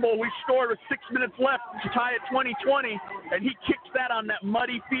at Trimble, we scored with 6 minutes left to tie it 20-20, and he kicks that on that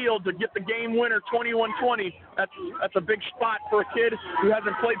muddy field to get the game winner 21-20. That's a big spot for a kid who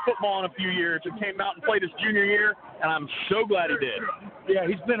hasn't played football in a few years and came out and played his junior year, and I'm so glad he did. Yeah,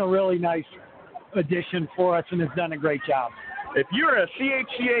 he's been a really nice addition for us and has done a great job. If you're a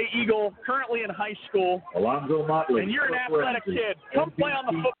CHCA Eagle currently in high school and you're an athletic kid, come play on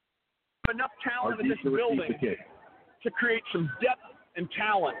the football. Enough talent in this building to create some depth and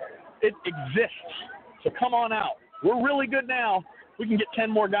talent. It exists. So come on out. We're really good now. We can get 10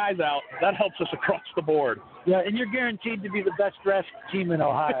 more guys out. That helps us across the board. Yeah, and you're guaranteed to be the best dressed team in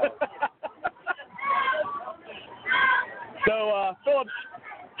Ohio. So Phillips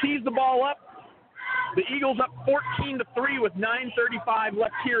tees the ball up. The Eagles up 14-3 with 9:35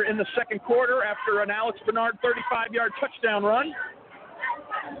 left here in the second quarter after an Alex Bernard 35-yard touchdown run.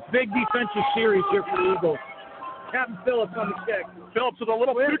 Big defensive series here for the Eagles. Captain Phillips on the kick. Phillips with a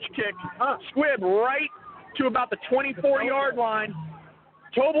little pooch kick. Squib right to about the 24-yard line.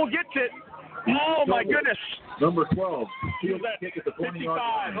 Tobel gets it. Oh, my goodness. Number 12. Field kick at the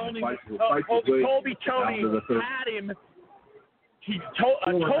 55. Colby Tony had him.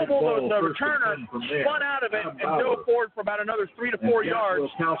 Tobel, the returner, spun out of it and dove forward for about another 3 to 4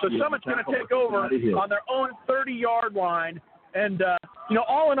 yards. So Summit's going to take over on their own 30-yard line. And,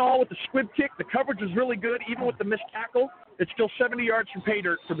 all in all, with the squib kick, the coverage is really good. Even with the missed tackle, it's still 70 yards from pay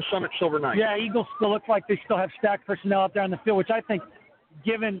dirt for the Summit Silver Knights. Yeah, Eagles still look like they still have stacked personnel out there on the field, which I think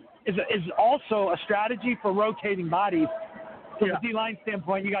is also a strategy for rotating bodies. From a D-line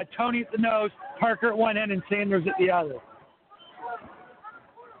standpoint, you got Tony at the nose, Parker at one end, and Sanders at the other.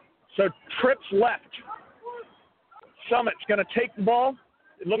 So trips left. Summit's going to take the ball.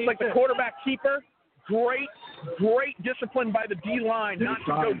 It looks like the quarterback keeper. Great Great discipline by the D-line not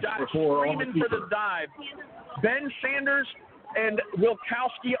to go dive, screaming for the dive. Ben Sanders and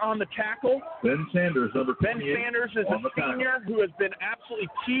Wilkowski on the tackle. Ben Sanders, number 28. Ben Sanders is a senior who has been absolutely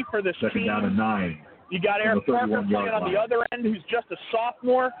key for this Second team. down and 9. You got Eric Parker playing on the other end, who's just a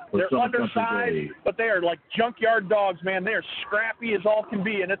sophomore. They're undersized, but they are like junkyard dogs, man. They are scrappy as all can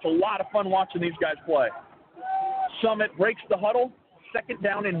be, and it's a lot of fun watching these guys play. Summit breaks the huddle. Second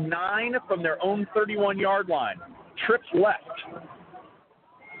down and 9 from their own 31-yard line. Trips left.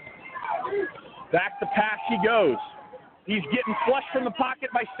 Back to pass he goes. He's getting flushed from the pocket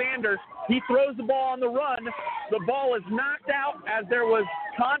by Sanders. He throws the ball on the run. The ball is knocked out as there was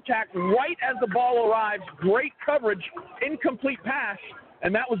contact right as the ball arrives. Great coverage, incomplete pass,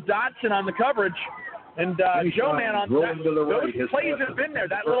 and that was Dodson on the coverage. And Joe Man on that. Those plays have been there.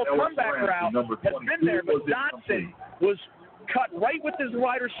 That little comeback route has been there, but Dodson was cut right with his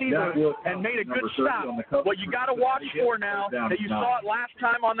wide receiver and made a good stop. What you got to watch for now, that you saw it last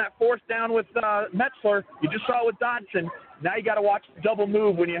time on that fourth down with Metzler, you just saw it with Dodson. Now you got to watch the double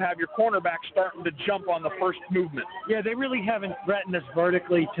move when you have your cornerback starting to jump on the first movement. Yeah, they really haven't threatened us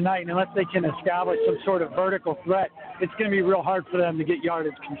vertically tonight, and unless they can establish some sort of vertical threat, it's going to be real hard for them to get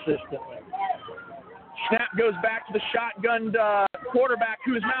yardage consistently. Snap goes back to the shotgunned quarterback,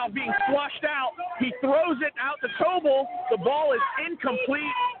 who is now being flushed out. He throws it out to Tobel. The ball is incomplete.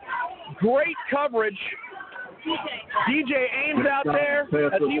 Great coverage. DJ Ames out there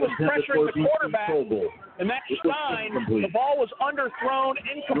as he was pressuring the quarterback. And that's Stein. The ball was underthrown,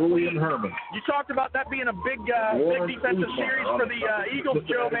 incomplete. Julian Herman. You talked about that being a big defensive series for the Eagles,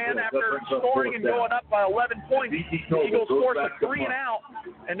 Joe, man. After scoring and going up by 11 points, the Eagles forced a 3 and out,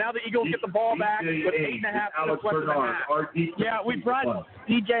 and now the Eagles get the ball back with 8.5 minutes left in the half. Yeah, we brought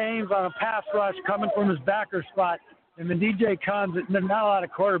DJ Ames on a pass rush coming from his backer spot, and when DJ comes, there's not a lot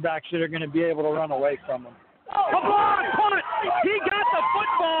of quarterbacks that are going to be able to run away from him. Come on, punt! He got the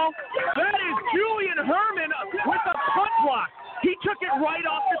football. That is Julian Herman with a punt block. He took it right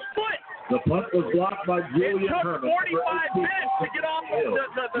off his foot. The punt was blocked by Julian Herman. It took 45 minutes to get off.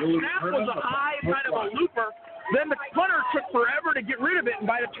 The snap was a high, kind of a looper. Then the punter took forever to get rid of it, and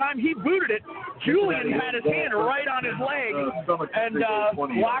by the time he booted it, Julian had his hand right on his leg and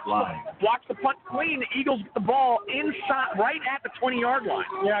blocks the punt clean. The Eagles get the ball inside, right at the 20-yard line.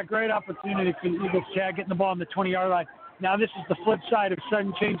 Yeah, great opportunity for the Eagles, Chad, getting the ball on the 20-yard line. Now, this is the flip side of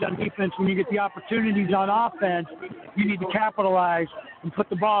sudden change on defense. When you get the opportunities on offense, you need to capitalize and put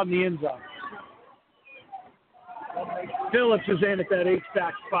the ball in the end zone. Phillips is in at that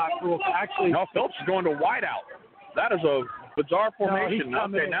H-back spot. Actually, no, Phillips is going to wide out. That is a bizarre formation.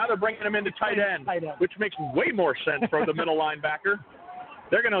 Okay, now they're bringing him into tight end, which makes way more sense for the middle linebacker.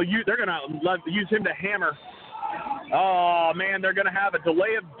 They're going to use him to hammer. Oh man, they're going to have a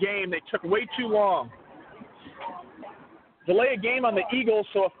delay of game. They took way too long. Delay of game on the Eagles,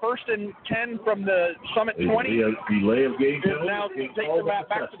 so a 1st and 10 from the Summit 20. Delay of game. Now take the back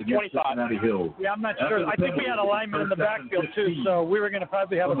to the 25. Yeah, I'm not sure. I think we had a lineman in the backfield too, so we were going to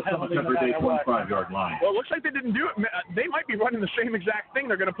probably have a penalty. 25-yard line. Well, it looks like they didn't do it. They might be running the same exact thing.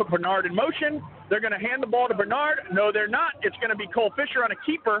 They're going to put Bernard in motion. They're going to hand the ball to Bernard. No, they're not. It's going to be Cole Fisher on a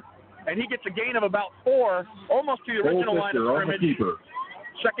keeper, and he gets a gain of about 4, almost to the original line of scrimmage.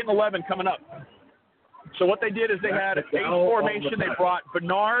 2nd and 11 coming up. So what they did is they had a formation. They brought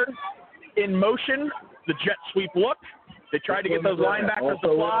Bernard in motion, the jet sweep look. They tried to get those linebackers to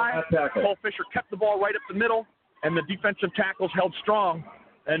fly. Cole Fisher kept the ball right up the middle, and the defensive tackles held strong.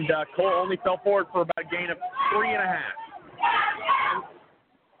 And Cole only fell forward for about a gain of 3.5.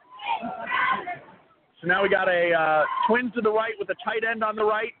 So now we got a twins to the right with a tight end on the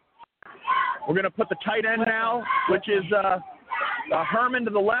right. We're going to put the tight end now, which is Herman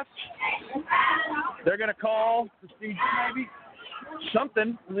to the left. They're going to call procedure, maybe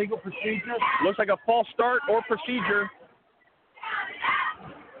something, illegal procedure. Looks like a false start or procedure.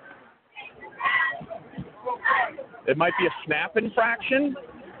 It might be a snap infraction.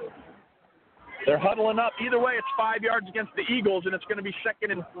 They're huddling up. Either way, it's 5 yards against the Eagles, and it's going to be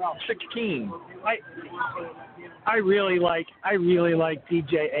 2nd and 16. I really like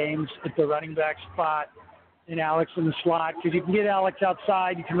DJ Ames at the running back spot and Alex in the slot, because you can get Alex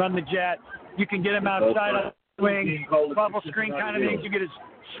outside, you can run the jet, you can get him outside on the wing, bubble screen kind of things. You get his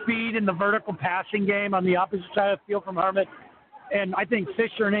speed in the vertical passing game on the opposite side of the field from Hermit. And I think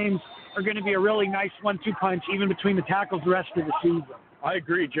Fisher and Ames are going to be a really nice 1-2 punch even between the tackles the rest of the season. I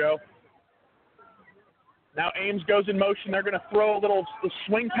agree, Joe. Now Ames goes in motion. They're going to throw a little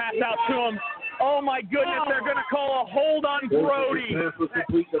swing pass out to him. Oh, my goodness, they're going to call a hold on Brody.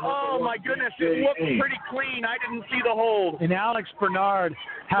 Oh, my goodness, it looked pretty clean. I didn't see the hold. And Alex Bernard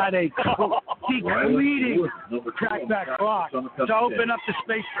had a leading crackback block to open up the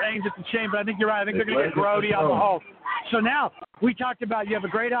space for Ames at the chain, but I think you're right. I think they're going to get Brody on the hold. So now we talked about you have a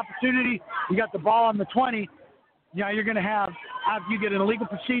great opportunity. You got the ball on the 20. Now you're going to have you get an illegal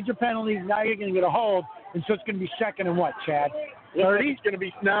procedure penalty. Now you're going to get a hold. And so it's going to be second and what, Chad? 30? It's going to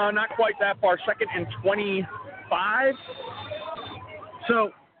be, no, not quite that far. Second and 25.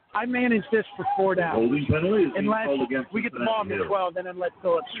 So I managed this for 4 downs. Holding penalty is unless we get the ball on the 12, and then let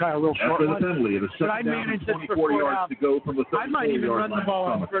Phillips try a real short one. But I managed this for 4 yards to go from the I might even run the ball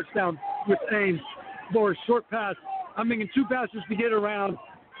on the first down with Ames for a short pass. I'm making 2 passes to get around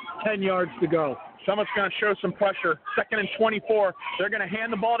 10 yards to go. Summit's going to show some pressure. Second and 24. They're going to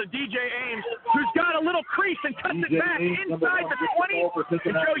hand the ball to DJ Ames, who's got a little crease and cuts it back inside the 20.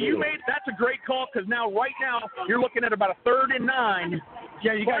 And Joe, that's a great call because right now you're looking at about a 3rd and 9.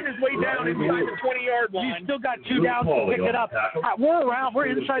 Yeah, you got his way down inside the 20-yard line. You still got 2 downs to pick it up. We're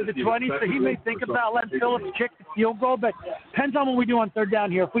inside the 20, so he may think about letting Phillips kick the field goal, but depends on what we do on 3rd down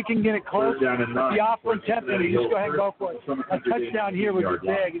here. If we can get it close, the offense tempting, you just go ahead and go for it. A touchdown here would be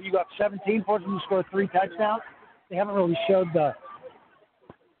big. If you got 17 for them to score 3 touchdowns, they haven't really showed the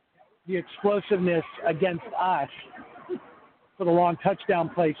explosiveness against us for the long touchdown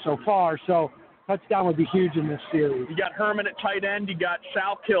plays so far. So touchdown would be huge in this series. You got Herman at tight end. You got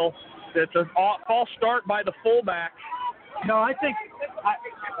Salkill. It's a false start by the fullback. No, I think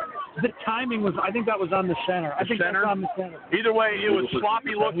the timing was. I think that was on the center. I think that's on the center. Either way, it was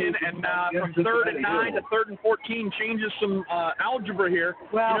sloppy looking, and from 3rd and 9 to 3rd and 14 changes some algebra here.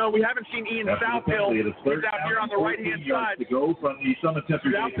 Well, we haven't seen Ian Salkill. He's out here on the right-hand side. To go from the Summit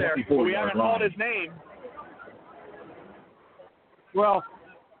He's out there. We haven't called his name. Well,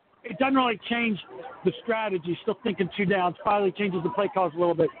 it doesn't really change the strategy. Still thinking 2 downs. Finally changes the play calls a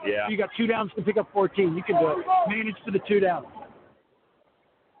little bit. Yeah. You got 2 downs to pick up 14. You can do it. Manage to the 2 downs.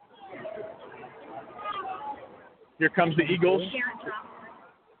 Here comes the Eagles.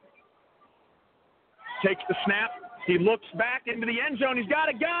 Takes the snap. He looks back into the end zone. He's got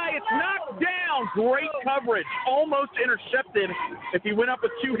a guy. It's knocked down. Great coverage. Almost intercepted. If he went up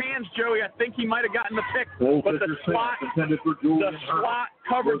with 2 hands, Joey, I think he might have gotten the pick. But the slot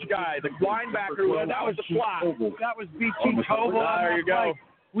coverage guy, the linebacker, that was the slot. That was BT Toble. There you go.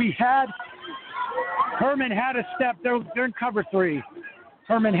 Herman had a step. They're in cover 3.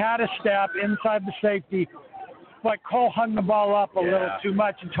 Herman had a step inside the safety, but Cole hung the ball up a little too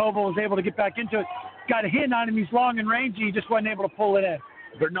much, and Toble was able to get back into it. Got a hit on him. He's long and rangy. He just wasn't able to pull it in.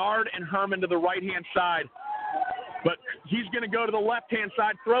 Bernard and Herman to the right-hand side. But he's going to go to the left-hand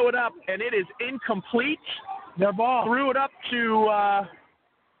side, throw it up, and it is incomplete. Their ball. Threw it up to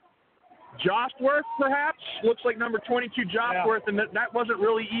Jostworth, perhaps. Looks like number 22, Jostworth, and that wasn't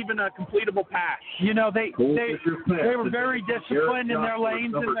really even a completable pass. You know, they were very disciplined in their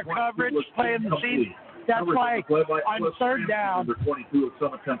lanes and their coverage, playing the scene. That's why on 3rd down, number 22 of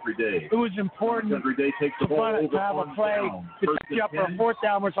Summit Country Day. It was important Country Day takes the ball over to have a play to pick you up for a 4th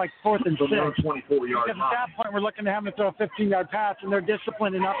down, was like 4th and 6. Because at that point, we're looking to have them throw a 15-yard pass, and they're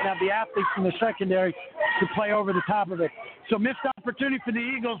disciplined enough and have the athletes in the secondary to play over the top of it. So missed opportunity for the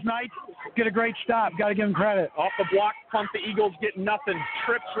Eagles. Knights get a great stop. Got to give them credit. Off the block punt, the Eagles get nothing.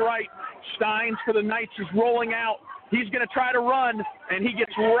 Trips right. Steins for the Knights is rolling out. He's going to try to run, and he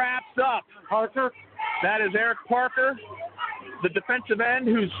gets wrapped up. Parker. That is Eric Parker, the defensive end,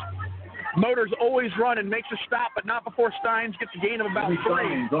 whose motor's always running, makes a stop, but not before Steins gets a gain of about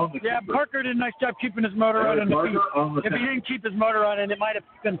 3. Yeah, Parker did a nice job keeping his motor running. If he didn't keep his motor running, it might have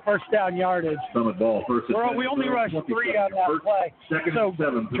been 1st down yardage. We only rushed 3 on that play. So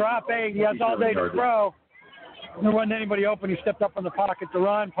drop 8. He has all day to throw. There wasn't anybody open. He stepped up in the pocket to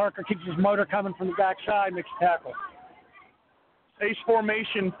run. Parker keeps his motor coming from the backside, makes a tackle. Ace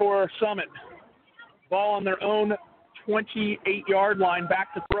formation for Summit. Ball on their own 28-yard line.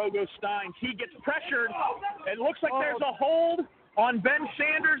 Back to throw goes Steins. He gets pressured. It looks like there's a hold on Ben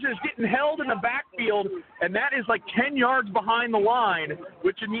Sanders, is getting held in the backfield, and that is like 10 yards behind the line,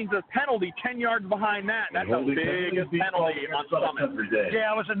 which means a penalty 10 yards behind that. That's a big penalty on Summit.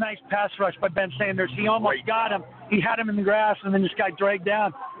 Yeah, it was a nice pass rush by Ben Sanders. He almost got him. He had him in the grass, and then this guy dragged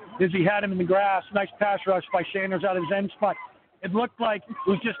down as he had him in the grass. Nice pass rush by Sanders out of his end spot. It looked like it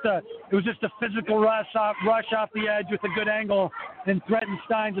was just a physical rush off the edge with a good angle, and threatened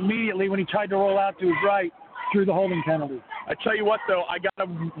Steins immediately when he tried to roll out to his right through the holding penalty. I tell you what, though, I got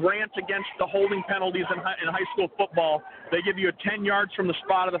to rant against the holding penalties in high school football. They give you a 10 yards from the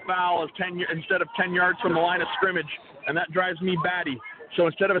spot of the foul instead of 10 yards from the line of scrimmage, and that drives me batty. So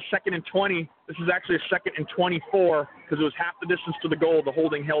instead of a 2nd and 20, this is actually a 2nd and 24 because it was half the distance to the goal. The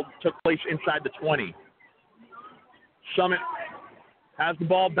holding took place inside the 20. Summit has the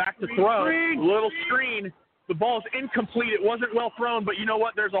ball back to throw. Little screen. The ball's incomplete. It wasn't well thrown, but you know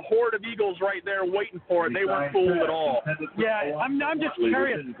what? There's a horde of Eagles right there waiting for it. They weren't fooled at all. Yeah, I'm just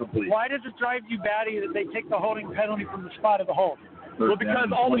curious. Why does it drive you batty that they take the holding penalty from the spot of the hold? Well, because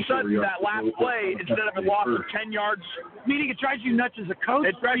all of a sudden that last play, instead of a loss of 10 yards, meaning it drives you nuts as a coach.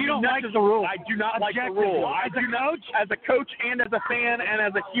 It drives you you don't nuts like the rule. I do not like the rule. As a coach and as a fan and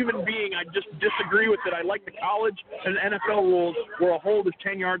as a human being, I just disagree with it. I like the college and NFL rules where a hold is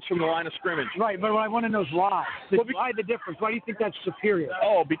 10 yards from the line of scrimmage. Right, but what I want to know is why. Why the difference? Why do you think that's superior?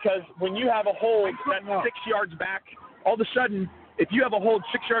 Oh, because when you have a hold that's 6 yards back, all of a sudden, if you have a hold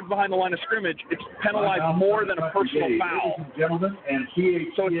 6 yards behind the line of scrimmage, it's penalized more than a personal foul.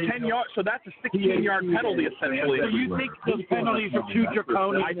 So it's 10 yards. So that's a 16-yard penalty essentially. So you think those penalties are too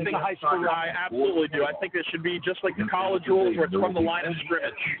draconian? I think high school. I absolutely do. I think it should be just like the college rules, where it's from the line of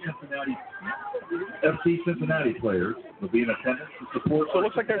scrimmage. FC Cincinnati players will be in attendance to support. So it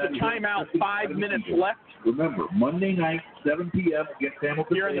looks like there's a timeout. 5 minutes left. Remember, Monday night, 7 p.m. against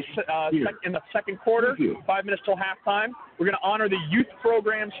Hamilton. Here in the second quarter, 5 minutes till halftime. We're going to honor the youth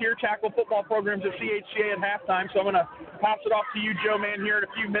programs here, tackle football programs at CHCA at halftime. So I'm going to pass it off to you, Joe, man, here in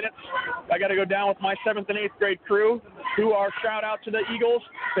a few minutes. I got to go down with my 7th and 8th grade crew, who are shout out to the Eagles.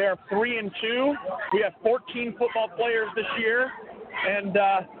 They are 3-2. We have 14 football players this year, and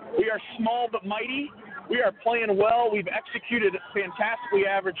we are small but mighty. We are playing well. We've executed fantastically.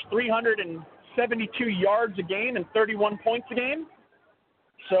 Averaged 372 yards a game and 31 points a game.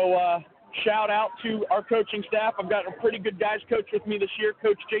 So shout out to our coaching staff. I've got a pretty good guys coach with me this year,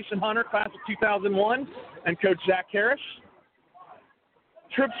 Coach Jason Hunter, class of 2001, and Coach Zach Harris.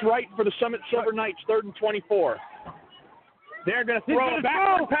 Trips right for the Summit Silver Knights, 3rd and 24. They're going to throw a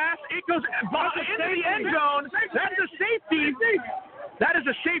backward pass. It goes into the end zone. That's a safety. That is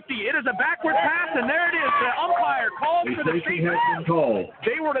a safety. It is a backward pass, and there it is. The umpire called for the safety.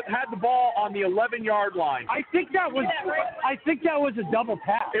 They would have had the ball on the 11-yard line. I think that was a double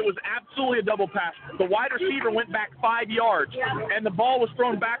pass. It was absolutely a double pass. The wide receiver went back 5 yards, and the ball was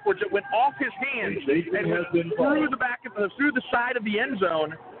thrown backwards. It went off his hands and through the side of the end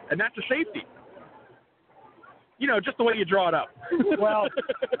zone, and that's a safety. You know, just the way you draw it up. Well,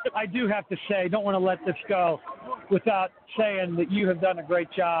 I do have to say, don't want to let this go without saying that you have done a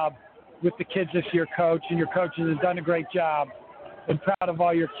great job with the kids this year, Coach, and your coaches have done a great job. I'm proud of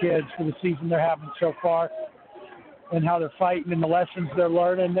all your kids for the season they're having so far and how they're fighting and the lessons they're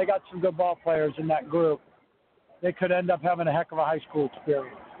learning. They got some good ball players in that group. They could end up having a heck of a high school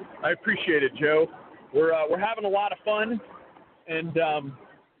experience. I appreciate it, Joe. We're having a lot of fun, and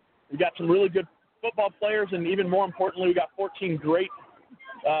we got some really good football players, and even more importantly, we got 14 great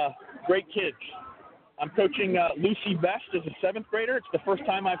kids. I'm coaching Lucy Best as a 7th grader. It's the first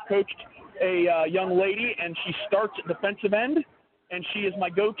time I've coached a young lady, and she starts at defensive end, and she is my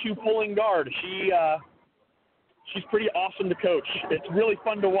go-to pulling guard. She's pretty awesome to coach. It's really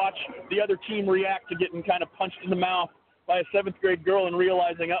fun to watch the other team react to getting kind of punched in the mouth by a 7th grade girl and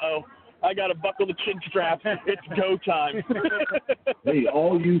realizing, uh-oh, I got to buckle the chin strap. It's go time. Hey,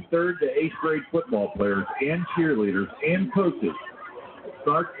 all you 3rd to 8th grade football players and cheerleaders and coaches,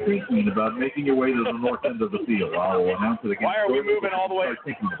 start thinking about making your way to the north end of the field. I will announce it again. Why are we moving all the way? Start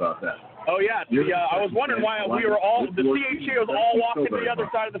thinking about that. Oh, yeah. I was wondering why we were all, the CHCA was all walking to the other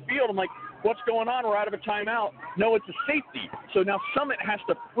side of the field. I'm like, what's going on? We're out of a timeout. No, it's a safety. So now Summit has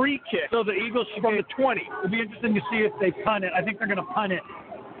to free kick. So the Eagles from the 20. It'll be interesting to see if they punt it. I think they're going to punt it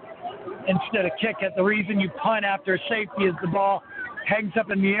instead of kick it. The reason you punt after a safety is the ball hangs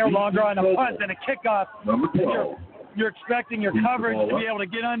up in the air longer on a punt than a kickoff. You're expecting your coverage to be able to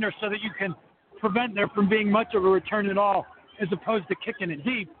get under so that you can prevent there from being much of a return at all, as opposed to kicking it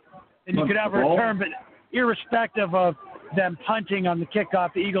deep. And you could have a return, but irrespective of them punting on the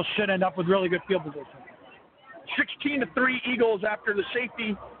kickoff, the Eagles should end up with really good field position. 16-3 Eagles after the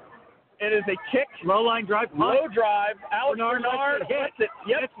safety. It is a kick. Low line drive. Low drive. Alex Bernard hits it.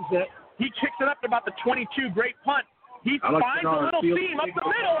 Yep. It. He kicks it up to about the 22. Great punt. He finds a little seam up the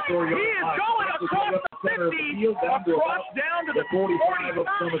middle. He is going across the 50, across down to the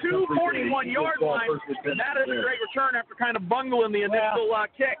 41-yard line. And that is a great return after kind of bungling the initial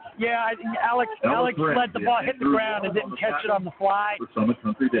kick. Yeah, Alex let the ball hit the ground and didn't catch it on the fly. And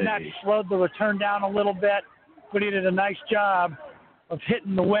that slowed the return down a little bit, but he did a nice job of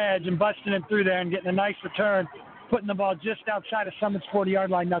hitting the wedge and busting it through there and getting a nice return, putting the ball just outside of Summit's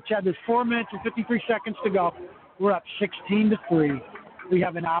 40-yard line. Now, Chad, there's 4 minutes and 53 seconds to go. We're up 16-3. We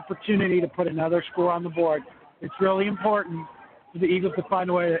have an opportunity to put another score on the board. It's really important for the Eagles to find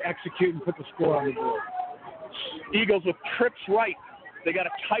a way to execute and put the score on the board. Eagles with trips right. They got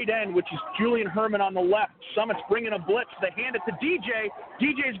a tight end, which is Julian Herman on the left. Summit's bringing a blitz. They hand it to DJ.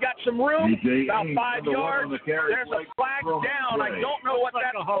 DJ's got some room, about 5 yards. There's a flag down. I don't know what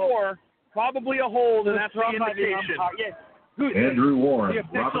that's for. Probably a hold, and that's the indication. Andrew Warren,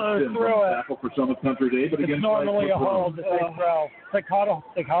 Robert Sims on tackle for Summit Country Day, but against normally a hold if they throw. They caught a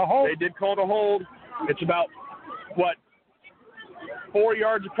hold? They did call it a hold. It's about, 4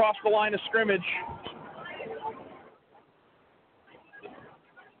 yards across the line of scrimmage.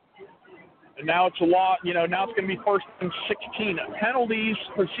 And now it's a lot, now it's going to be 1st and 16. Penalties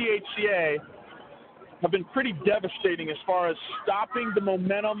for CHCA have been pretty devastating as far as stopping the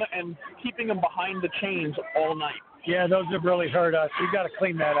momentum and keeping them behind the chains all night. Yeah, those have really hurt us. We've got to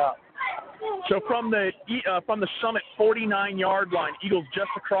clean that up. So from the Summit 49-yard line, Eagles just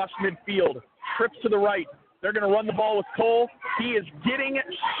across midfield, trips to the right. They're going to run the ball with Cole. He is getting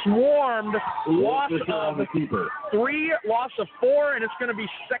swarmed. Loss of 3, loss of 4, and it's going to be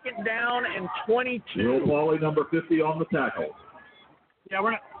 2nd down and 22. Will Pauly, number 50, on the tackle. Yeah,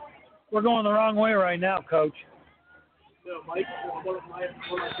 we're going the wrong way right now, Coach.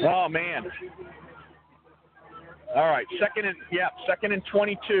 Oh, man. All right, 2nd and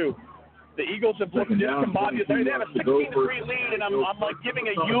 22. The Eagles have looked discombobulated. They have a 16-3 lead, and I'm like giving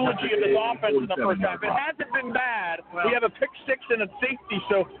a eulogy of this offense in the first half. It hasn't been bad. We have a pick 6 and a safety,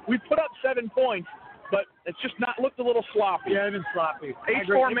 so we put up 7 points, but it's just not looked a little sloppy. Yeah, it's been sloppy. H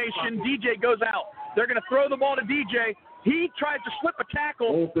formation, DJ goes out. They're going to throw the ball to DJ. He tries to slip a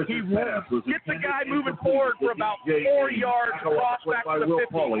tackle. He gets the guy moving forward for about 4 yards, across back to the 50.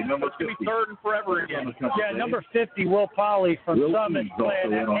 It's going to be 3rd and forever again. Yeah, number 50, Will Pauly from Summit,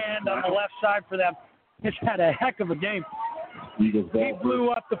 playing that hand on the left side for them. He's had a heck of a game. He blew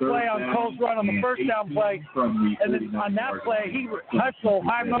up the play on Cole's run on the first down play. And then on that play, he hustled,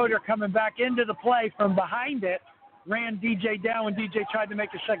 high motor coming back into the play from behind it, ran DJ down when DJ tried to make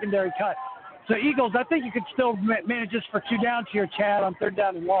a secondary cut. So, Eagles, I think you could still manage this for 2 downs here, Chad, on 3rd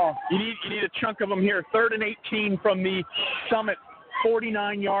down and long. You need a chunk of them here. 3rd and 18 from the Summit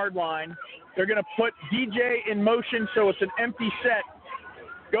 49-yard line. They're going to put DJ in motion, so it's an empty set.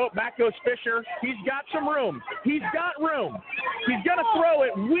 Back goes Fisher. He's got some room. He's got room. He's going to throw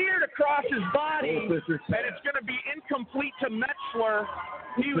it weird across his body, and it's going to be incomplete to Metzler.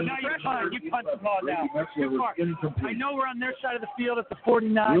 You punt the ball down. I know we're on their side of the field at the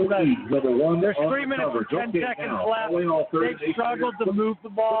 49, but they're screaming it with 10 seconds left. They've struggled to move the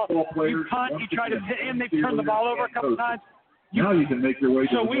ball. You punt, you try to hit him. They've turned the ball over a couple times. Now you can make your way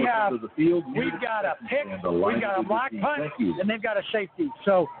to the field. We've got a pick, we've got a block punt, and they've got a safety.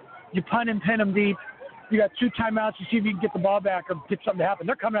 So you punt and pin them deep. You got 2 timeouts to see if you can get the ball back or get something to happen.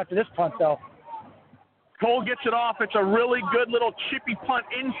 They're coming after this punt, though. Cole gets it off. It's a really good little chippy punt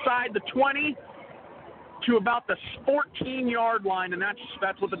inside the 20 to about the 14-yard line, and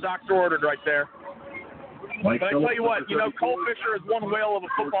that's what the doctor ordered right there. But I tell you what, Cole Fisher is one whale of a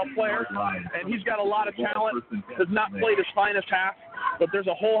football player, and he's got a lot of talent. Has not played his finest half, but there's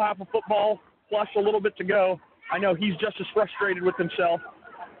a whole half of football plus a little bit to go. I know he's just as frustrated with himself.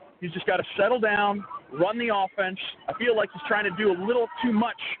 He's just got to settle down, run the offense. I feel like he's trying to do a little too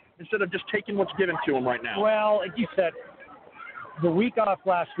much instead of just taking what's given to him right now. Well, like you said, the week off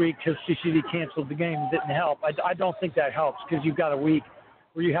last week because CCD canceled the game didn't help. I don't think that helps because you've got a week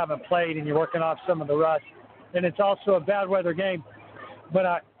where you haven't played and you're working off some of the rust. And it's also a bad weather game.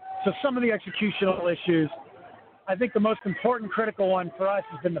 But so some of the executional issues, I think the most important critical one for us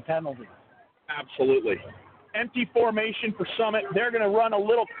has been the penalty. Absolutely. Empty formation for Summit. They're going to run a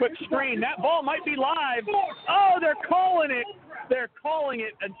little quick screen. That ball might be live. Oh, they're calling it. They're calling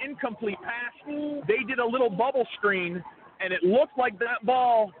it an incomplete pass. They did a little bubble screen, and it looked like that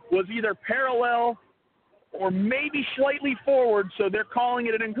ball was either parallel or maybe slightly forward, so they're calling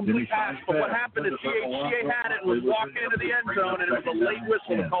it an incomplete pass. But what happened is CHCA had it, was walking into the end zone, and it was a late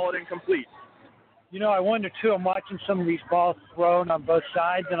whistle to call it incomplete. I wonder, too, I'm watching some of these balls thrown on both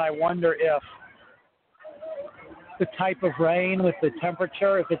sides, and I wonder if the type of rain with the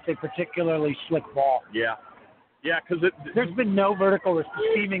temperature, if it's a particularly slick ball. Yeah. Yeah, because there's been no vertical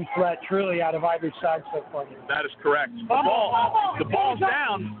receiving threat truly out of either side so far. That is correct. The ball's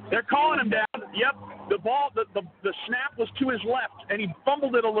down. They're calling him down. Yep. The ball, the snap was to his left, and he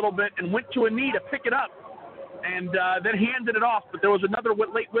fumbled it a little bit and went to a knee to pick it up, and then handed it off. But there was another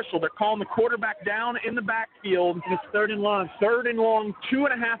late whistle. They're calling the quarterback down in the backfield. And it's 3rd and long. 3rd and long.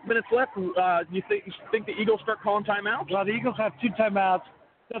 2.5 minutes left. You think the Eagles start calling timeouts? Well, the Eagles have 2 timeouts.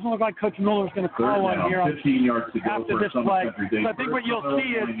 Doesn't look like Coach Miller's going to call one here after this play. So I think what you'll see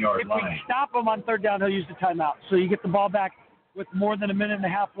is if we stop him on 3rd down, he'll use the timeout. So you get the ball back with more than a minute and a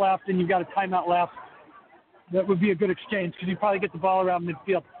half left and you've got a timeout left, that would be a good exchange because you probably get the ball around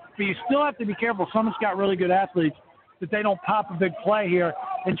midfield. But you still have to be careful. Summit's got really good athletes that they don't pop a big play here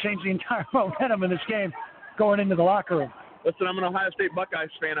and change the entire momentum in this game going into the locker room. Listen, I'm an Ohio State Buckeyes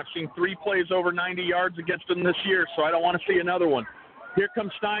fan. I've seen 3 plays over 90 yards against them this year, so I don't want to see another one. Here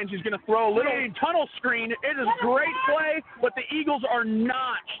comes Steins. He's going to throw a little tunnel screen. It is a great play, but the Eagles are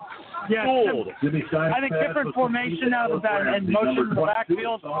not fooled. I think different formation out of that and motion in the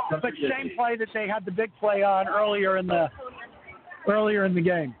backfield, but same play that they had the big play on earlier in the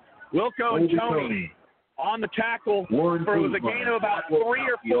game. Wilco and Tony on the tackle for it was a gain of about 3 or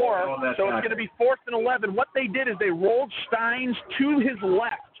 4, so it's going to be 4th and 11. What they did is they rolled Steins to his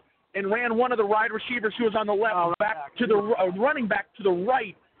left and ran one of the wide receivers who was on the left back to the running back to the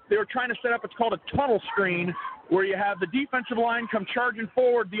right. They were trying to set up, it's called a tunnel screen, where you have the defensive line come charging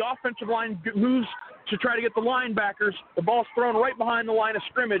forward. The offensive line moves to try to get the linebackers. The ball's thrown right behind the line of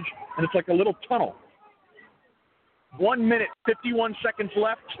scrimmage, and it's like a little tunnel. 1 minute, 51 seconds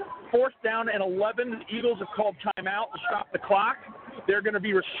left. 4th down and 11. The Eagles have called timeout to stop the clock. They're going to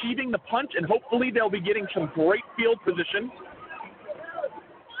be receiving the punt, and hopefully they'll be getting some great field position.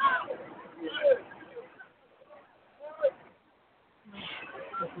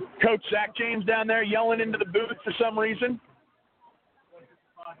 Coach Zach James down there yelling into the booth for some reason.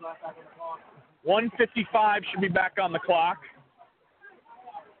 1:55 should be back on the clock.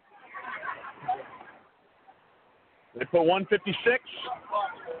 They put 1:56.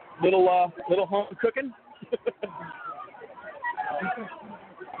 Little home cooking.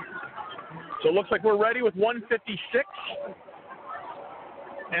 So it looks like we're ready with 1:56.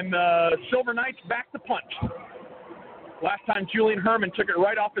 And the Silver Knights back to punt. Last time Julian Herman took it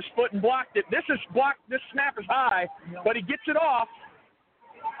right off his foot and blocked it. This snap is high, but he gets it off.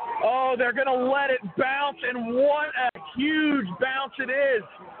 Oh, they're going to let it bounce, and what a huge bounce it is.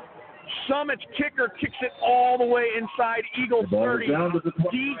 Summit's kicker kicks it all the way inside Eagles 30.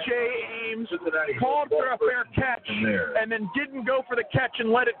 DJ Ames called for a fair catch and then didn't go for the catch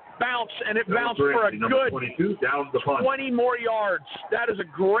and let it bounce, and it bounced for a good 20 more yards. That is a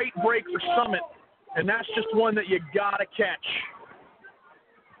great break for Summit, and that's just one that you got to catch.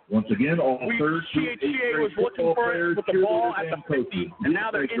 Once again, all third CHCA was looking for it with the ball at the 50, and now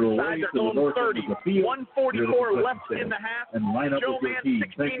they're inside their own 30. 1:44 left in the half. Joe Mann,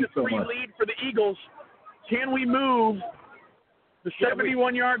 16-3 lead for the Eagles. Can we move the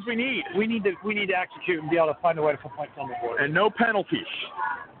 71 yards we need? We need to execute and be able to find a way to put points on the board. And no penalties.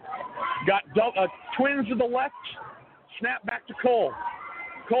 Got Twins to the left. Snap back to Cole.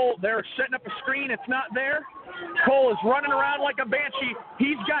 Cole, they're setting up a screen. It's not there. Cole is running around like a banshee.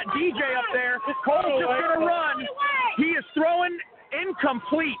 He's got DJ up there. Cole's just going to run. He is throwing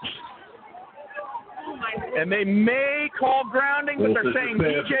incomplete. And they may call grounding, but they're saying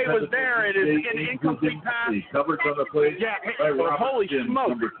DJ was there. It is an incomplete pass. Coverage on the play. Yeah, holy smoke.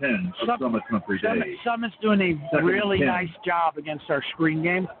 Number 10, Summit Country Day. Summit's doing a really nice job against our screen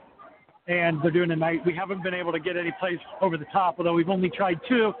game. And they're doing a nice. We haven't been able to get any plays over the top, although we've only tried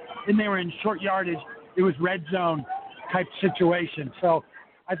 2, and they were in short yardage. It was red zone type situation. So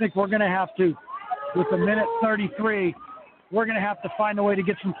I think we're going to have to, with a minute 33, we're going to have to find a way to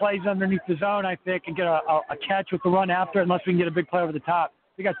get some plays underneath the zone, I think, and get a catch with the run after, unless we can get a big play over the top.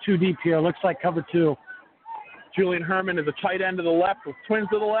 We got 2 deep here. Looks like cover 2. Julian Herman is a tight end to the left with Twins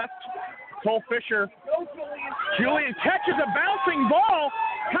to the left. Cole Fisher. Julian catches a bouncing ball.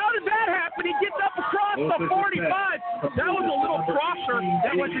 How did that happen? He gets up across the 45. That was a little crosser.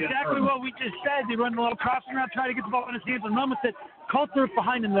 That was exactly what we just said. They run a little crossing around, trying to get the ball in his hands and run with it. Coulter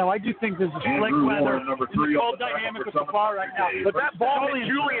behind him, though. I do think there's a slick weather. The whole dynamic of the ball right now. But that ball hit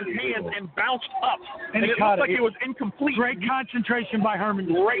Julian's hands and bounced up. And it looked like it was incomplete. Great concentration by Herman.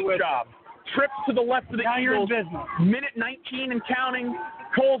 Great job. Trips to the left of the Eagles. Minute 19 and counting.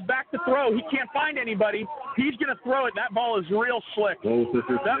 Cole's back to throw. He can't find anybody. He's going to throw it. That ball is real slick.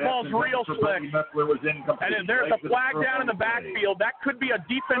 That ball's real slick. And then there's a flag down in the backfield. That could be a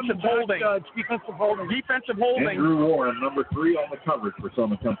defensive holding. Defensive holding. Andrew Warren, number 3 on the coverage for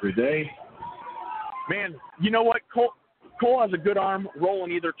Summit Country Day. Man, you know what? Cole has a good arm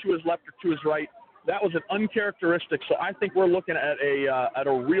rolling either to his left or to his right. That was an uncharacteristic, so I think we're looking at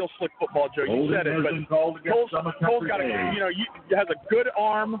a real slick football, Joe. You said it, but Cole's got has a good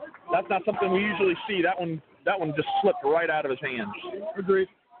arm. That's not something we usually see. That one just slipped right out of his hands. Agreed.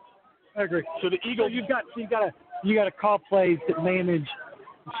 I agree. So the Eagles, you got to call plays that manage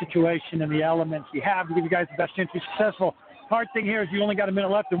the situation and the elements you have to give you guys the best chance to be successful. Hard thing here is you only got a minute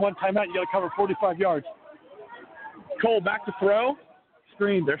left and 1 timeout. You got to cover 45 yards. Cole back to throw.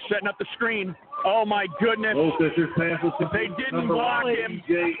 Screen. They're setting up the screen. Oh, my goodness. Both Fisher passes to They didn't number block 1, him.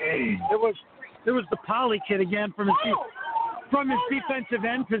 DJ Ames. It was the Poly kid again from his defensive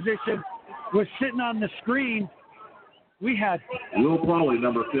end position, was sitting on the screen. We had Will Poly,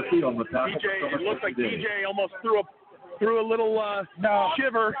 number 50, on the tackle. DJ, it looked like DJ almost threw a little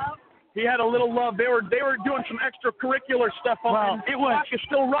shiver. He had a little love. They were doing some extracurricular stuff on him. It was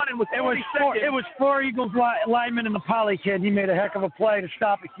still running with 40 seconds. It was 4 Eagles linemen and the Poly kid. He made a heck of a play to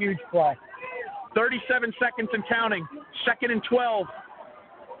stop a huge play. 37 seconds and counting. 2nd and 12.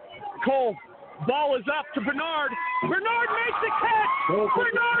 Cole, ball is up to Bernard. Bernard makes the catch.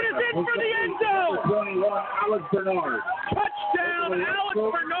 Bernard is in for the end zone. 21, Alex Bernard. Touchdown, Alex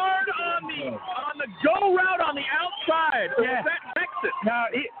Bernard on the go route on the outside. Or was that Texas? Now,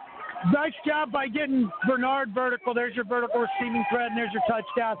 nice job by getting Bernard vertical. There's your vertical receiving threat, and there's your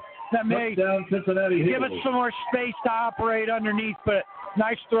touchdown. That may Cincinnati give us some more space to operate underneath, but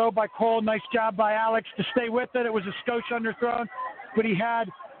nice throw by Cole. Nice job by Alex to stay with it. It was a skosh underthrown, but he had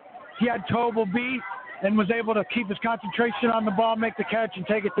Tobel beat and was able to keep his concentration on the ball, make the catch, and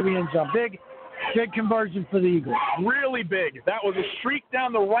take it to the end zone. Big conversion for the Eagles. Really big. That was a streak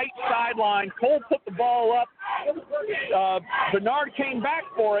down the right sideline. Cole put the ball up. Bernard came back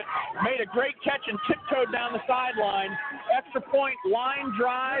for it, made a great catch and tiptoed down the sideline. Extra point line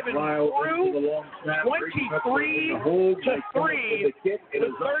drive and through 23-3 with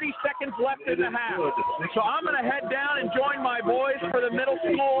 30 seconds left in the half. So I'm going to head down and join my boys for the middle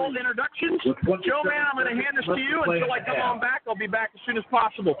school introductions. Joe, man, I'm going to hand this to you until I come on back. I'll be back as soon as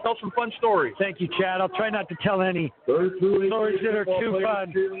possible. Tell some fun stories. Thank you, Chad. I'll try not to tell any stories that are too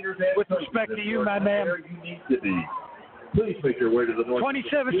fun. With respect to you, my man. Please make your way to the north.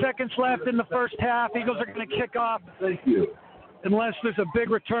 27 seconds left in the first half. Eagles are going to kick off. Thank you. Unless there's a big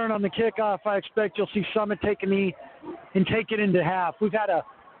return on the kickoff, I expect you'll see Summit take a knee and take it into half. We've had a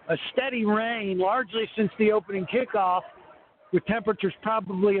steady rain largely since the opening kickoff, with temperatures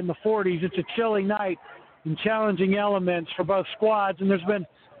probably in the 40s. It's a chilly night and challenging elements for both squads, and there's been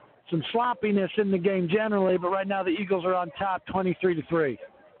some sloppiness in the game generally, but right now the Eagles are on top 23-3.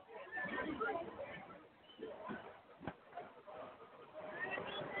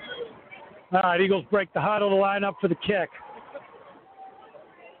 All right, Eagles break the huddle to line up for the kick.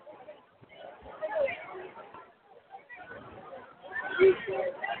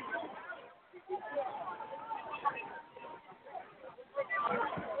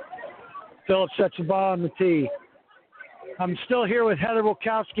 Phillips sets the ball on the tee. I'm still here with Heather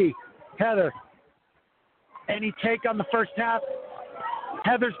Wilkowski. Heather, any take on the first half?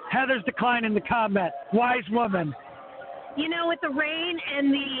 Heather's declining the comment. Wise woman. You know, with the rain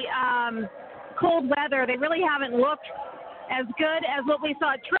and the cold weather, they really haven't looked as good as what we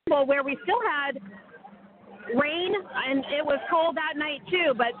saw at Trimble, where we still had rain and it was cold that night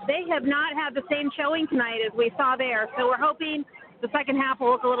too, but they have not had the same showing tonight as we saw there. So we're hoping the second half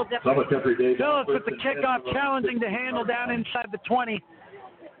will look a little different. Phillips with the kickoff, challenging to handle down inside the 20.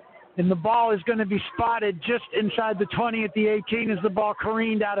 And the ball is going to be spotted just inside the 20 at the 18 as the ball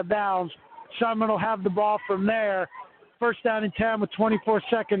careened out of bounds. Summit will have the ball from there. First down and 10 with 24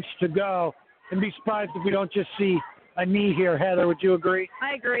 seconds to go. And be surprised if we don't just see a knee here. Heather, would you agree?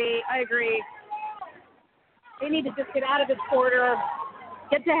 I agree. They need to just get out of this quarter,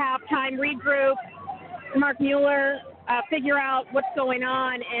 get to halftime, regroup. Mark Mueller, figure out what's going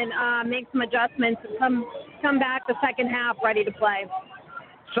on and make some adjustments and come back the second half ready to play.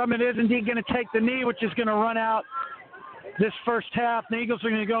 Summit is indeed going to take the knee, which is going to run out this first half. The Eagles are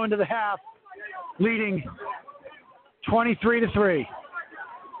going to go into the half leading 23-3.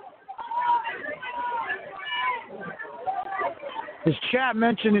 As Chad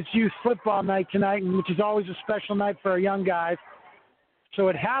mentioned, it's youth football night tonight, which is always a special night for our young guys. So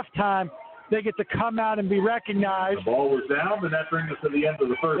at halftime, they get to come out and be recognized. The ball was down, and that brings us to the end of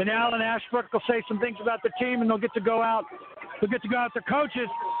the first. And Alan Ashbrook will say some things about the team, and they'll get to go out. They'll get to go out to coaches.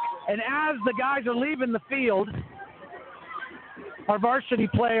 And as the guys are leaving the field, our varsity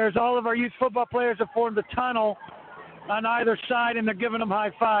players, all of our youth football players have formed a tunnel on either side, and they're giving them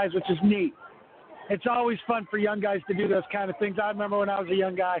high fives, which is neat. It's always fun for young guys to do those kind of things. I remember when I was a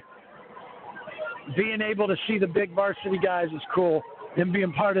young guy, being able to see the big varsity guys is cool, and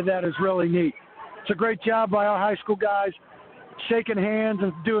being part of that is really neat. It's a great job by our high school guys, shaking hands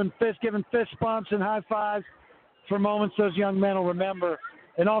and giving fist bumps and high fives for moments those young men will remember,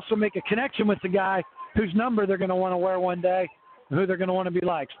 and also make a connection with the guy whose number they're going to want to wear one day, and who they're going to want to be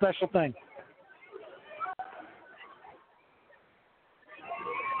like. Special thing.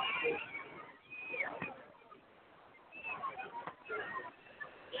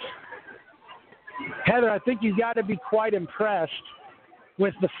 Heather, I think you've got to be quite impressed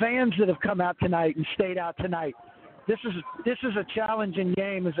with the fans that have come out tonight and stayed out tonight. This is a challenging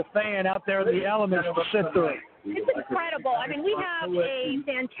game as a fan out there in the elements to sit through. It's incredible. I mean, we have a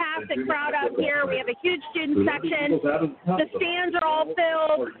fantastic crowd out here. We have a huge student section. The stands are all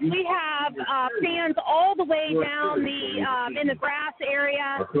filled. We have fans all the way down in the grass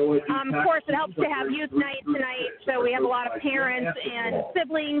area. Of course, it helps to have youth night tonight, so we have a lot of parents and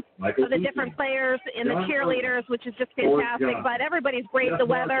siblings of the different players and the cheerleaders, which is just fantastic. But everybody's braved the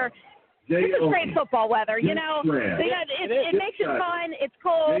weather. This is great football weather, you know. It makes it fun. It's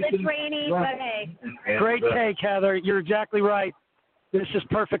cold. It's rainy, but hey. Great take, Heather. You're exactly right. This is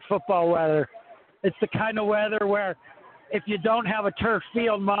perfect football weather. It's the kind of weather where if you don't have a turf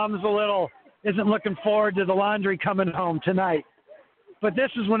field, mom's isn't looking forward to the laundry coming home tonight. But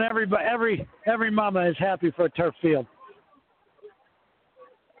this is when every mama is happy for a turf field.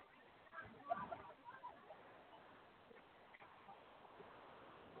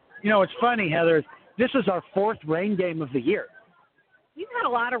 You know, it's funny, Heather. This is our 4th rain game of the year. We've had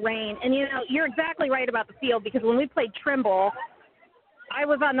a lot of rain, and, you know, you're exactly right about the field because when we played Trimble, I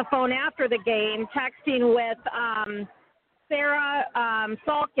was on the phone after the game texting with Sarah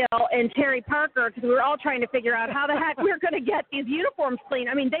Saltgill and Terry Parker because we were all trying to figure out how the heck we were going to get these uniforms clean.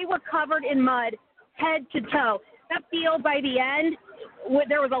 I mean, they were covered in mud head to toe. That field by the end,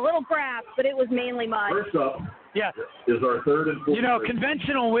 there was a little grass, but it was mainly mud. First up. Yeah. Is our 3rd and 4th. You know,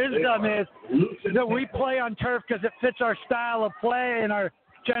 conventional wisdom is that we play on turf because it fits our style of play and our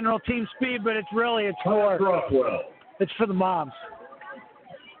general team speed, but it's for the moms.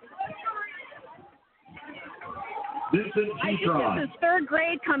 Vincent I think this is 3rd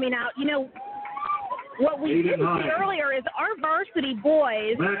grade coming out. You know, what we didn't see earlier is our varsity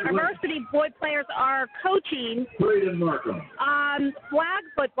boy players are coaching flag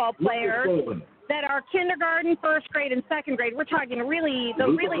football players that are kindergarten, 1st grade, and 2nd grade. We're talking the really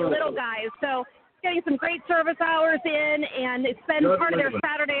little guys. So getting some great service hours in, and it's been part of their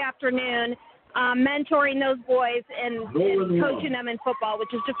Saturday afternoon, mentoring those boys and coaching them in football,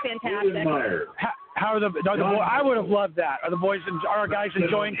 which is just fantastic. How are I would have loved that. Are our guys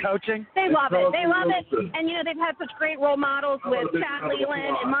enjoying coaching? They love it. And, you know, they've had such great role models with Chad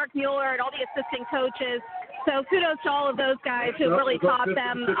Leland and Mark Mueller and all the assistant coaches. So kudos to all of those guys who really taught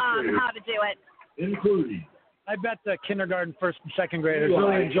them how to do it. Including. I bet the kindergarten, 1st, and 2nd graders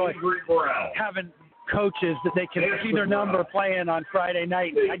really enjoy having coaches that they can see their number playing on Friday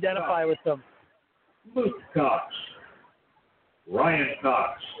night and identify with them. Luke Cox. Ryan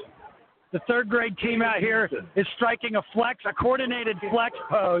Cox. The 3rd grade team out here is striking a coordinated flex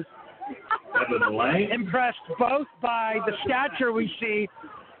pose. Impressed both by the stature we see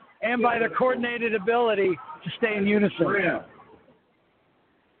and by their coordinated ability to stay in unison.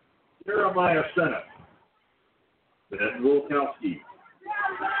 Jeremiah Senate, Ben Wilkowski,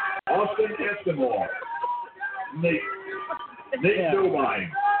 Austin Eskimov, Nate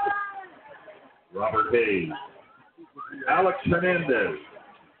Dobine, Robert Hayes, Alex Hernandez,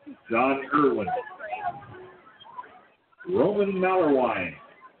 John Irwin, Roman Mallerwine,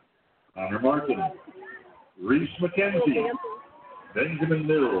 Connor Martin, Reese McKenzie, Benjamin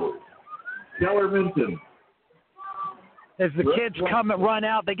Mills, Keller Minton. As the kids run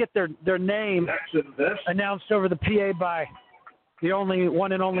out, they get their name announced over the PA by the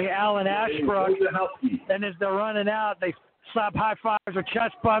one and only Alan Ashbrook. And as they're running out, they slap high fives or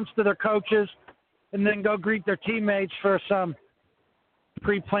chest bumps to their coaches and then go greet their teammates for some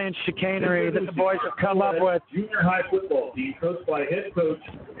pre-planned chicanery that the boys have come up with. Junior high football team coached by head coach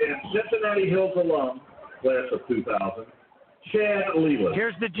and Cincinnati Hills alum, class of 2000. Chad Leland.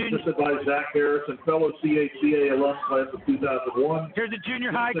 Here's the junior. Assisted by Zach Harris and fellow CHCA alum, class of 2001. Here's the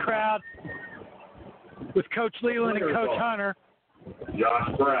junior high crowd with Coach Leland and Coach Hunter.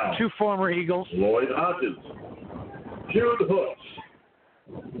 Josh Brown. 2 former Eagles. Lloyd Hodges. Jude Hooks.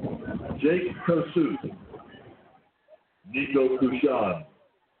 Jake Kosut. Nico Kushan.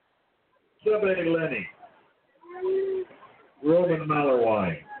 Sebe Lenny. Roman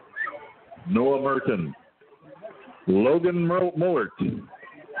Mallerwine. Noah Merton. Logan Mullert,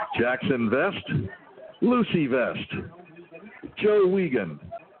 Jackson Vest, Lucy Vest, Joe Wiegand,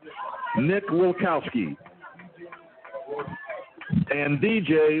 Nick Wilkowski, and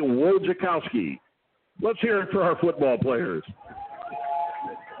DJ Wojciechowski. Let's hear it for our football players.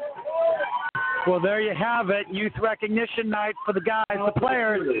 Well, there you have it. Youth recognition night for the guys, the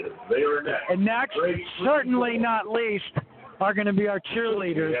players. They are next. And next, certainly not least, are going to be our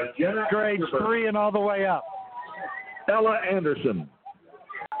cheerleaders, grades 3 and all the way up. Ella Anderson,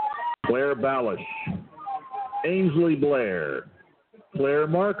 Claire Ballish, Ainsley Blair, Claire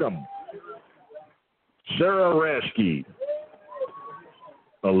Markham, Sarah Raschke,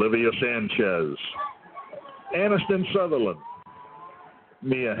 Olivia Sanchez, Aniston Sutherland,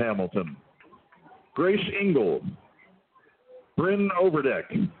 Mia Hamilton, Grace Engel, Bryn Overdeck,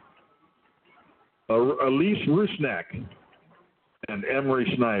 Elise Rusnak, and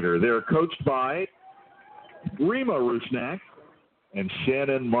Emery Snyder. They're coached by Rima Rusnak and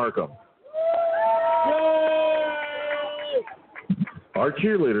Shannon Markham. Our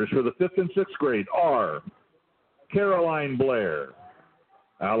cheerleaders for the 5th and 6th grade are Caroline Blair,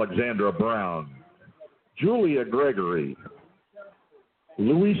 Alexandra Brown, Julia Gregory,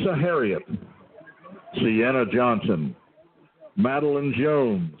 Louisa Harriet, Sienna Johnson, Madeline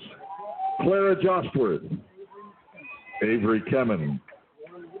Jones, Clara Jostworth, Avery Kemen,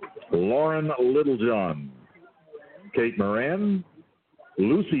 Lauren Littlejohn, Kate Moran,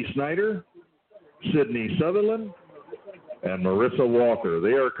 Lucy Snyder, Sydney Sutherland, and Marissa Walker.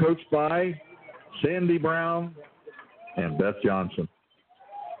 They are coached by Sandy Brown and Beth Johnson.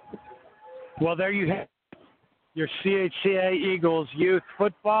 Well, there you have your CHCA Eagles youth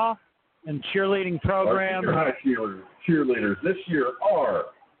football and cheerleading program. Our junior high cheerleaders this year are,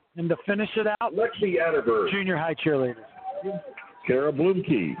 and to finish it out, Lexi Atterberg, junior high cheerleaders. Kara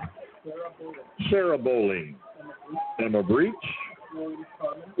Bloomkey, Sarah Bowling, Emma Breach,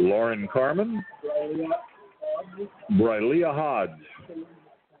 Lauren Carmen, Brilea Hodge,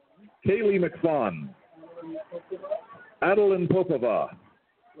 Kaylee McFawn, Adeline Popova,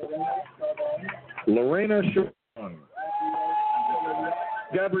 Lorena Sharon,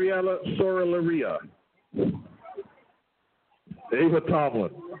 Gabriela Soralaria, Ava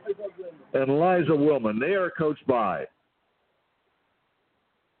Tomlin, and Liza Willman. They are coached by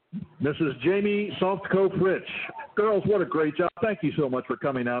Mrs. Jamie Softco-Fritsch. Girls, what a great job. Thank you so much for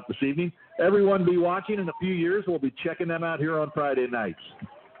coming out this evening. Everyone be watching. In a few years, we'll be checking them out here on Friday nights.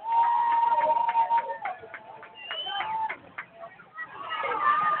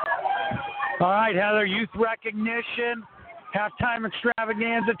 All right, Heather, youth recognition. Halftime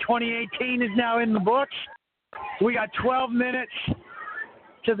extravaganza 2018 is now in the books. We got 12 minutes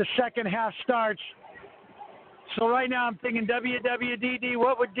to the second half starts. So right now I'm thinking WWDD,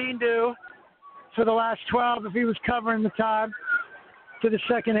 what would Dean do for the last 12 if he was covering the time to the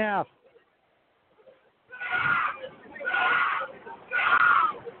second half?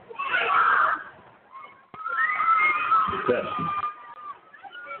 Yes.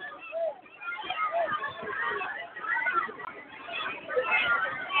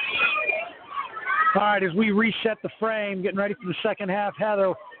 All right, as we reset the frame, getting ready for the second half,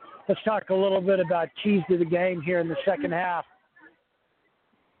 Heather, let's talk a little bit about keys to the game here in the second half.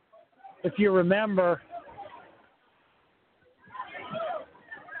 If you remember,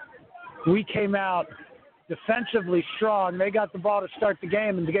 we came out defensively strong. They got the ball to start the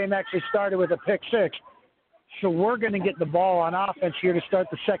game, and the game actually started with a pick six. So we're going to get the ball on offense here to start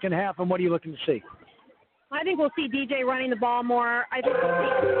the second half, and what are you looking to see? I think we'll see DJ running the ball more. I think we'll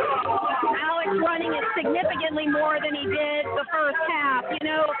see Alex running it significantly more than he did the first half. You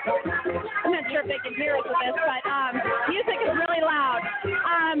know, I'm not sure if they can hear us with this, but music is really loud.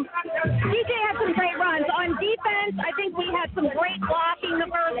 DJ had some great runs. On defense, I think we had some great blocking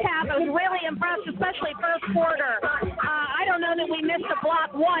the first half. I was really impressed, especially first quarter. I don't know that we missed a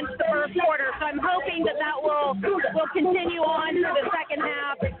block once the first quarter, so I'm hoping that will continue on through the second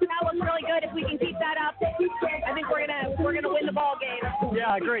half. That was really good. If we can keep that up, I think we're gonna win the ball game.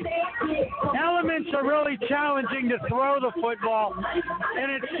 Yeah, I agree. Elements are really challenging to throw the football,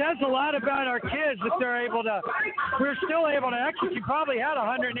 and it says a lot about our kids that we're still able to execute. Probably had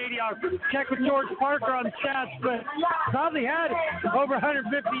 180 yards. Check with George Parker on stats, but probably had over 150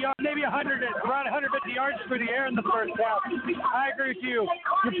 yards, maybe around 150 yards through the air in the first half. I agree with you.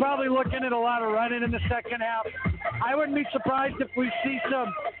 You're probably looking at a lot of running in the second half. I wouldn't be surprised if we see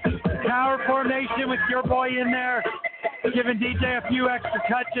some power formation with your boy in there, giving DJ a few extra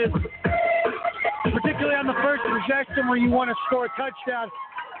touches, particularly on the first possession where you want to score a touchdown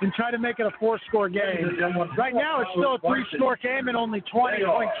and try to make it a 4-score game. Right now it's still a 3-score game and only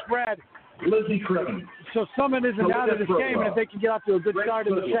 20-point spread. Lizzie Crimmins. So Summit isn't out of this game, and if they can get off to a good start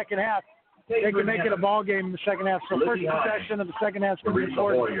in the second half, they can make it a ball game in the second half. So first possession of the second half is going to be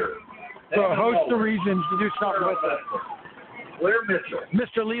important for a host of reasons to do something with it. Blair Mitchell.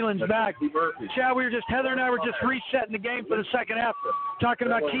 Mr. Leland's back. Chad, Heather and I were just resetting the game for the second half, talking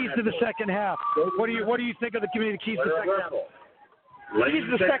about keys to the second half. What do you think of the community keys to the second half? Keys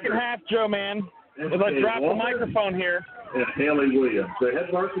to the second half, Joe, man. Let's drop the microphone here. And Haley Williams. The head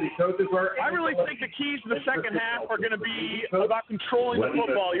varsity coaches are. I really think the keys to the second half are going to be about controlling the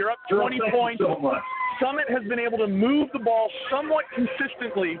football. You're up 20 points. Summit has been able to move the ball somewhat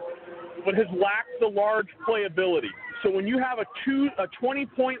consistently, but has lacked the large playability. So when you have a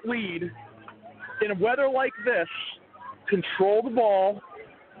 20-point lead in weather like this, control the ball,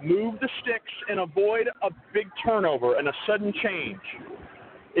 move the sticks, and avoid a big turnover and a sudden change.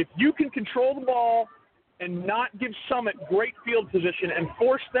 If you can control the ball and not give Summit great field position and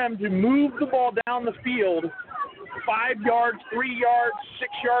force them to move the ball down the field 5 yards, 3 yards,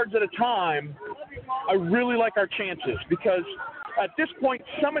 6 yards at a time, I really like our chances, because at this point,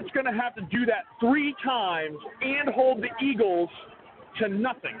 Summit's going to have to do that 3 times and hold the Eagles to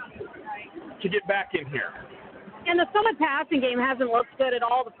nothing to get back in here. And the Summit passing game hasn't looked good at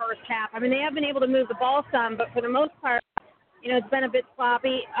all the first half. I mean, they have been able to move the ball some, but for the most part, it's been a bit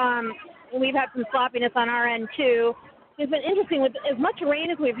sloppy. We've had some sloppiness on our end, too. It's been interesting. With as much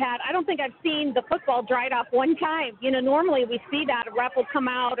rain as we've had, I don't think I've seen the football dried up one time. Normally we see that. A rep will come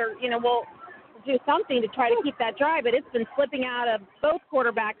out or, we'll do something to try to keep that dry, but it's been slipping out of both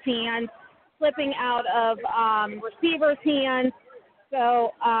quarterbacks' hands, slipping out of receivers' hands.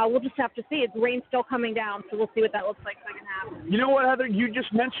 So we'll just have to see. The rain's still coming down, so we'll see what that looks like second half. You know what, Heather? You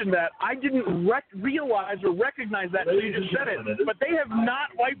just mentioned that. I didn't realize or recognize that until you just said it. But they have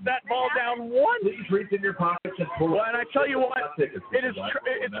not wiped that ball down once. Please reach in your pockets and pull. Well, and I tell you what,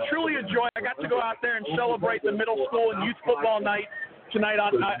 it's truly a joy. I got to go out there and celebrate the middle school and youth football night tonight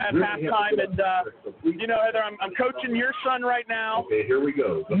at halftime. And, Heather, I'm coaching your son right now. Okay, here we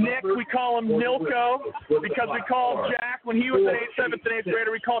go. Nick, we call him Nilko because we called Jack when he was an 7th and 8th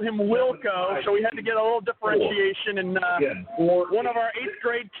grader. We called him Wilco, so we had to get a little differentiation. And one of our 8th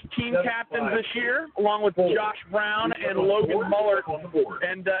grade team captains this year, along with Josh Brown and Logan Muller.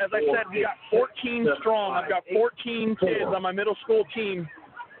 And as I said, we got 14 strong. I've got 14 kids on my middle school team.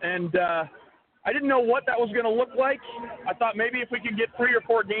 And I didn't know what that was going to look like. I thought maybe if we could get 3 or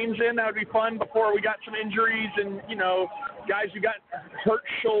 4 games in, that would be fun before we got some injuries and, guys who got hurt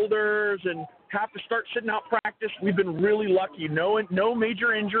shoulders and have to start sitting out practice. We've been really lucky. No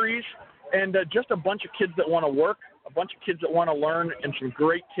major injuries and just a bunch of kids that want to work, a bunch of kids that want to learn, and some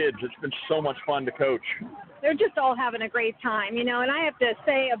great kids. It's been so much fun to coach. They're just all having a great time, and I have to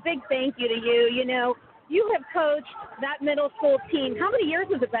say a big thank you to you. You have coached that middle school team. How many years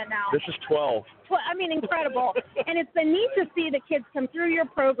has it been now? This is 12. Incredible. And it's been neat to see the kids come through your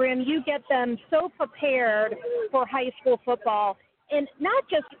program. You get them so prepared for high school football, and not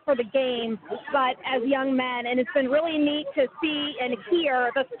just for the game, but as young men. And it's been really neat to see and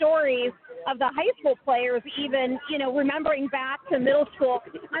hear the stories of the high school players, even, remembering back to middle school.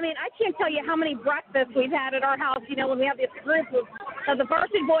 I mean, I can't tell you how many breakfasts we've had at our house, when we have this group of the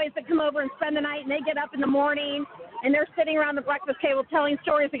varsity boys that come over and spend the night, and they get up in the morning, and they're sitting around the breakfast table telling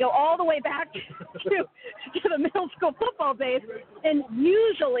stories that go all the way back to the middle school football days. And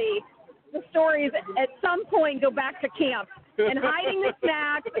usually the stories at some point go back to camp and hiding the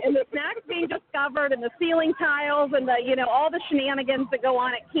snacks and the snacks being discovered and the ceiling tiles and the, all the shenanigans that go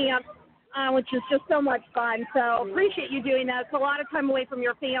on at camp. Which is just so much fun. So appreciate you doing that. It's a lot of time away from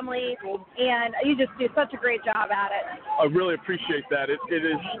your family, and you just do such a great job at it. I really appreciate that. It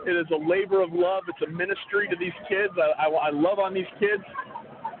is a labor of love. It's a ministry to these kids. I love on these kids.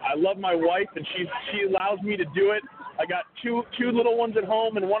 I love my wife, and she allows me to do it. I got two little ones at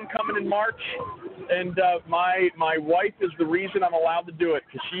home and one coming in March, and my wife is the reason I'm allowed to do it,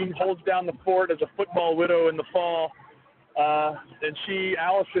 because she holds down the fort as a football widow in the fall. And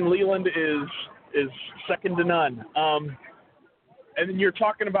Allison Leland, is second to none. And then you're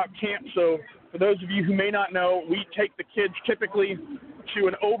talking about camp. So for those of you who may not know, we take the kids typically to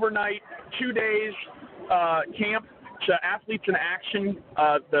an overnight, 2 days camp to Athletes in Action,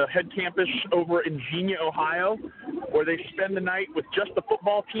 the head campus over in Xenia, Ohio, where they spend the night with just the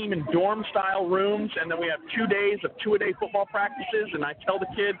football team in dorm-style rooms. And then we have 2 days of 2-a-day football practices. And I tell the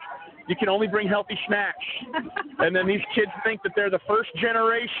kids, you can only bring healthy snacks. And then these kids think that they're the first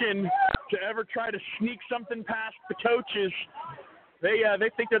generation to ever try to sneak something past the coaches. They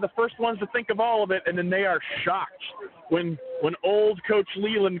think they're the first ones to think of all of it, and then they are shocked when old Coach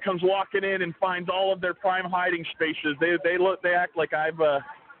Leland comes walking in and finds all of their prime hiding spaces. They act like I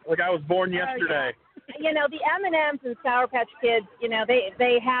was born yesterday. The M&Ms and Sour Patch Kids,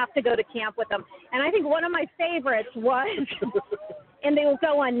 they have to go to camp with them. And I think one of my favorites was, and they will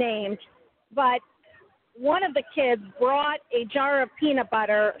go unnamed, but one of the kids brought a jar of peanut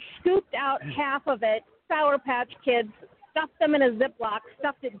butter, scooped out half of it, Sour Patch Kids, stuffed them in a Ziploc,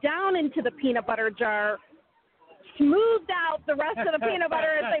 stuffed it down into the peanut butter jar, smoothed out the rest of the peanut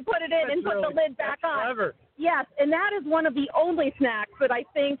butter as they put it in and put the lid back on. Clever. Yes, and that is one of the only snacks that I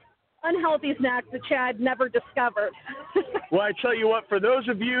think unhealthy snacks that Chad never discovered. Well, I tell you what, for those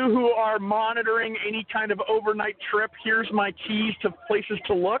of you who are monitoring any kind of overnight trip, here's my keys to places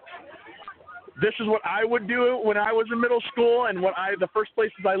to look. this is what I would do when I was in middle school, and the first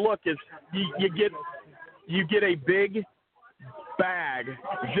places I look is you get a big bag,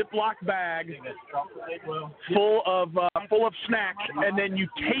 Ziploc bag, full of snacks, and then you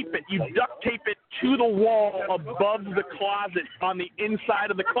duct tape it to the wall above the closet on the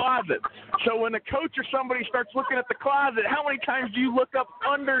inside of the closet. So when a coach or somebody starts looking at the closet, how many times do you look up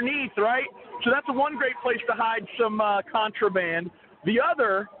underneath, right? So that's one great place to hide some contraband. The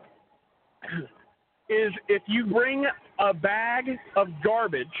other is if you bring a bag of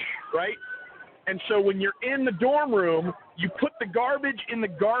garbage, right? And so when you're in the dorm room, you put the garbage in the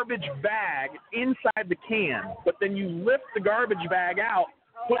garbage bag inside the can, but then you lift the garbage bag out,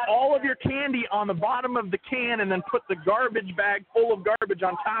 put all of your candy on the bottom of the can, and then put the garbage bag full of garbage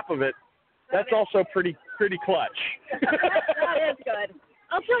on top of it. That's also pretty clutch. That is good.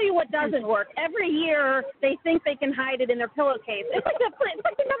 I'll tell you what doesn't work. Every year they think they can hide it in their pillowcase. It's like the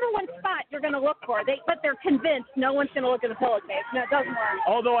number one spot you're going to look for. But they're convinced no one's going to look in the pillowcase. No, it doesn't work.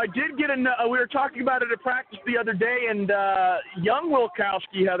 Although I did get we were talking about it at practice the other day, and young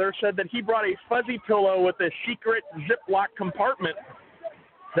Wilkowski, Heather, said that he brought a fuzzy pillow with a secret Ziploc compartment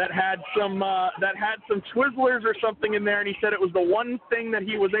that had some Twizzlers or something in there, and he said it was the one thing that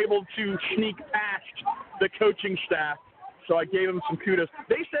he was able to sneak past the coaching staff. So I gave him some kudos.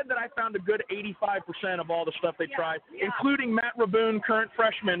 They said that I found a good 85% of all the stuff they tried, including Matt Raboon, current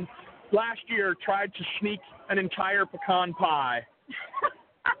freshman, last year tried to sneak an entire pecan pie.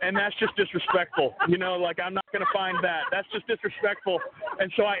 And that's just disrespectful. I'm not going to find that. That's just disrespectful.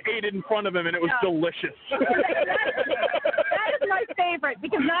 And so I ate it in front of him, and it was delicious. That is my favorite,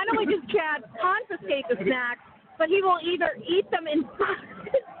 because not only does Chad confiscate the snacks, but he will either eat them in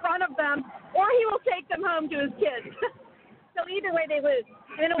front of them, or he will take them home to his kids. So either way, they lose.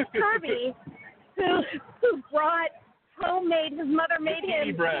 And it was Kirby who brought his mother made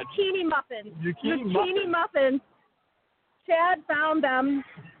him zucchini muffins. Zucchini muffins. Chad found them.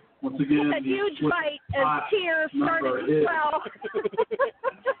 Once again, a huge bite as tears started to swell.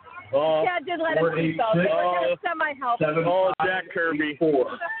 Chad did let him eat those. They were going to semi-help. Jack Kirby.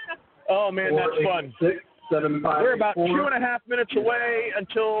 Oh, man, that's fun. 7-5. We're about 2.5 minutes away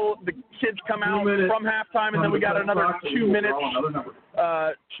until the kids come out from halftime, and then we got another 2 minutes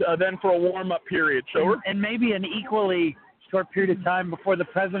then for a warm-up period. So and maybe an equally short period of time before the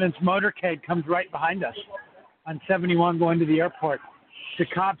president's motorcade comes right behind us on 71 going to the airport. The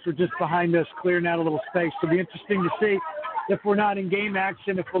cops are just behind us, clearing out a little space. It'll be interesting to see if we're not in game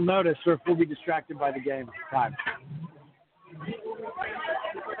action, if we'll notice, or if we'll be distracted by the game time.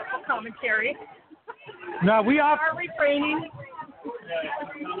 Commentary. No, we are retraining.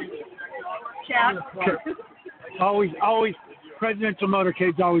 Chad. Always, presidential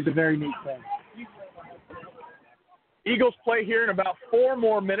motorcade's always a very neat thing. Eagles play here in about 4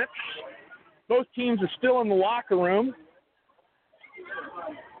 more minutes. Both teams are still in the locker room.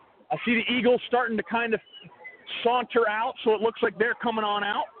 I see the Eagles starting to kind of saunter out, so it looks like they're coming on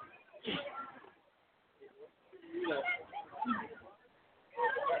out.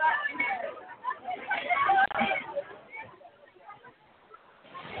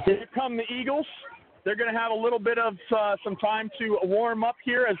 Here come the Eagles. They're going to have a little bit of some time to warm up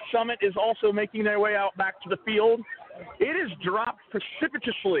here as Summit is also making their way out back to the field. It has dropped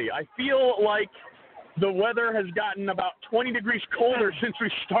precipitously. I feel like the weather has gotten about 20 degrees colder since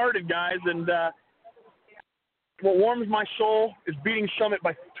we started, guys, and what warms my soul is beating Summit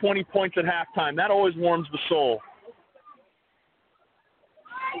by 20 points at halftime. That always warms the soul.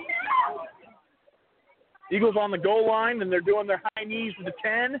 Eagles on the goal line, and they're doing their high knees to the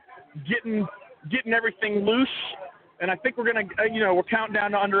 10, getting everything loose. And I think we're going to, we're counting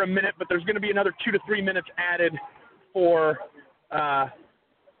down to under a minute, but there's going to be another 2 to 3 minutes added for a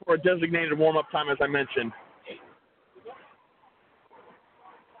designated warm-up time, as I mentioned.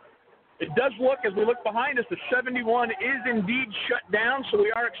 It does look, as we look behind us, the 71 is indeed shut down, so we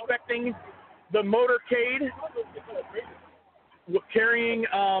are expecting the motorcade carrying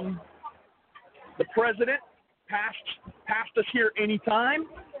the president past us here anytime.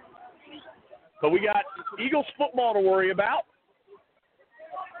 But we got Eagles football to worry about.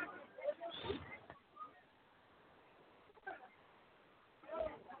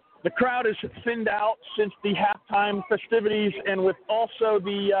 The crowd is thinned out since the halftime festivities, and with also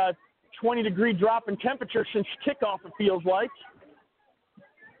the 20-degree drop in temperature since kickoff, it feels like.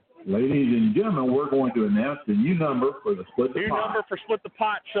 Ladies and gentlemen, we're going to announce the new number for the Split the Pot. New number for Split the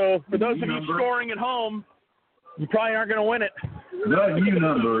Pot. So for those of you scoring at home, you probably aren't going to win it. The new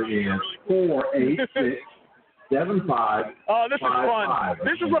number is 486 7-5. Oh, this is fun.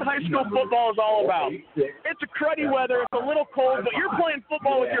 This is what high school football is all about. It's a cruddy weather. It's a little cold, but you're playing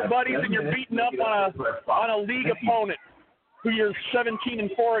football with your buddies and you're beating up on a league opponent who you're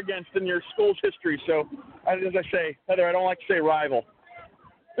 17-4 against in your school's history. So, as I say, Heather, I don't like to say rival.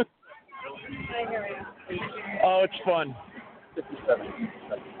 Oh, it's fun.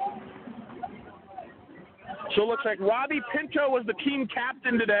 So it looks like Robbie Pinto was the team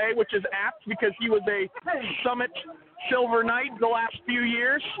captain today, which is apt because he was a Summit Silver Knight the last few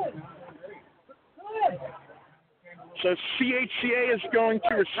years. So CHCA is going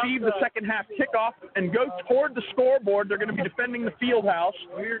to receive the second half kickoff and go toward the scoreboard. They're going to be defending the field house.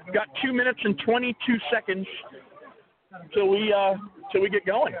 Got 2 minutes and 22 seconds till we get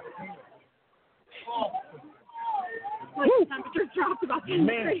going. Woo. Temperature dropped about 10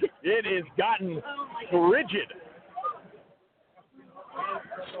 Man, degrees. it has gotten frigid.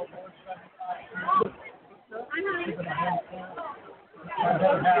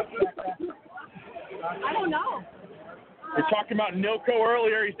 I don't know. We were talking about Nilco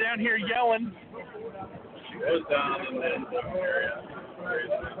earlier. He's down here yelling. She goes down in the area.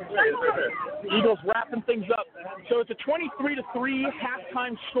 Eagles wrapping things up. So it's a 23-3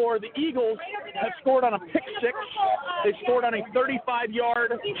 halftime score. The Eagles have scored on a pick six. They scored on a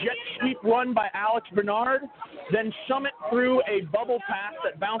 35-yard jet sweep run by Alex Bernard. Then Summit threw a bubble pass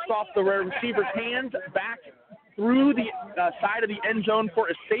that bounced off the receiver's hands back through the side of the end zone for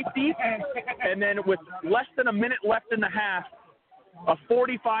a safety. And then with less than a minute left in the half, a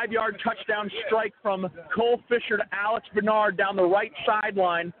 45-yard touchdown strike from Cole Fisher to Alex Bernard down the right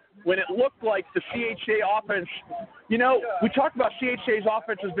sideline when it looked like the CHCA offense, you know, we talked about CHCA's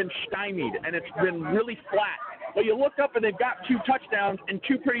offense has been stymied and it's been really flat. But you look up and they've got 2 touchdowns and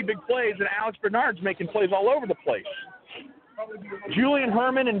 2 pretty big plays, and Alex Bernard's making plays all over the place. Julian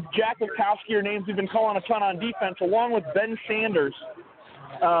Herman and Jack Lukowski are names we've been calling a ton on defense, along with Ben Sanders.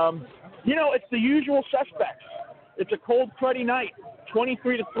 You know, it's the usual suspects. It's a cold, cruddy night.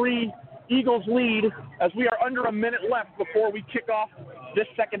 23-3 Eagles lead as we are under a minute left before we kick off this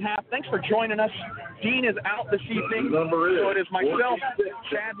second half. Thanks for joining us. Dean is out this evening, so it is myself,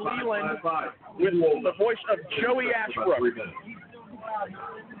 Chad Leland, with the voice of Joey Ashbrook.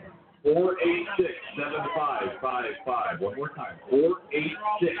 486-7555. One more time.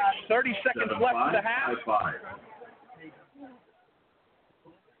 486. 30 seconds left in the half.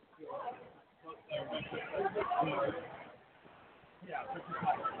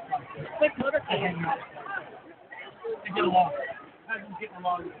 Quick motorcade.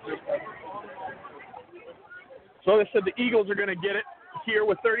 So they said the Eagles are going to get it here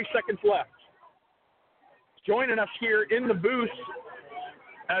with 30 seconds left. Joining us here in the booth,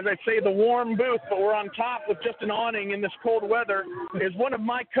 as I say, the warm booth, but we're on top with just an awning in this cold weather, is one of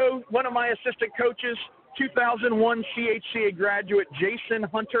my assistant coaches, 2001 CHCA graduate Jason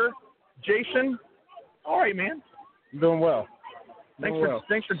Hunter. Jason, all right, man. I'm doing well.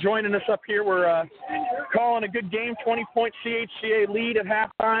 Thanks for joining us up here. We're calling a good game, 20-point CHCA lead at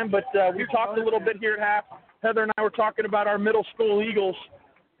halftime, but we talked a little bit here at half. Heather and I were talking about our middle school Eagles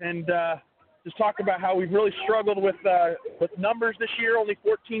and just talking about how we've really struggled with numbers this year, only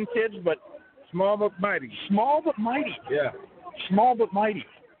 14 kids, but small but mighty. Small but mighty. Yeah. Small but mighty.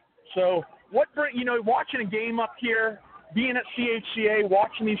 So watching a game up here, being at CHCA,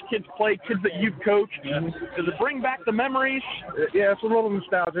 watching these kids play, kids that you've coached, does it bring back the memories? Yeah, it's a little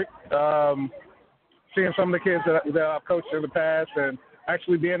nostalgic. Seeing some of the kids that I've coached in the past and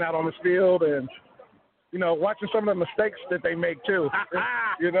actually being out on the field and, you know, watching some of the mistakes that they make too.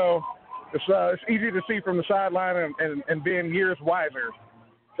 You know, it's easy to see from the sideline and being years wiser.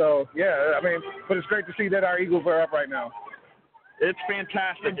 So, yeah, I mean, but it's great to see that our Eagles are up right now. It's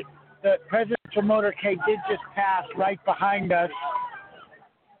fantastic. The presidential motorcade did just pass right behind us.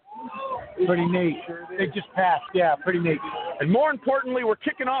 Pretty neat. They just passed. Yeah, pretty neat. And more importantly, we're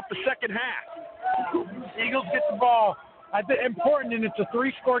kicking off the second half. Eagles get the ball. Important, and it's a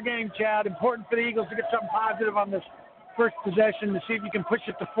 3-score game, Chad. Important for the Eagles to get something positive on this first possession to see if you can push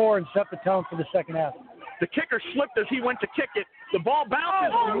it to 4 and set the tone for the second half. The kicker slipped as he went to kick it. The ball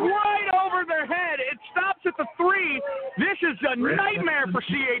bounces right over their head. It stops at the 3. This is a nightmare for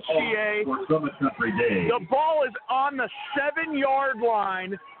CHCA. The ball is on the 7-yard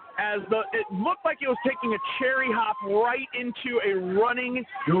line as it looked like it was taking a cherry hop right into a running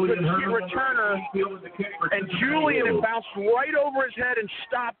returner. And Julian, it bounced right over his head and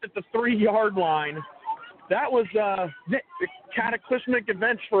stopped at the 3-yard line. That was cataclysmic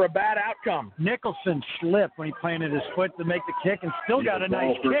events for a bad outcome. Nicholson slipped when he planted his foot to make the kick and still got a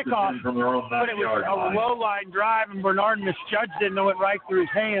nice kickoff. But it was a low-line drive, and Bernard misjudged it and it went right through his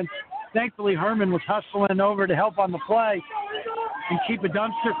hands. Thankfully, Herman was hustling over to help on the play and keep a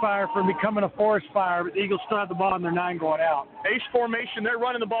dumpster fire from becoming a forest fire. But the Eagles still have the ball and they're 9 going out. Ace formation, they're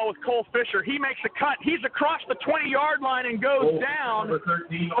running the ball with Cole Fisher. He makes a cut. He's across the 20-yard line and goes down.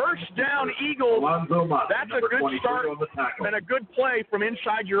 First down, Eagles. That's a good start and a good play from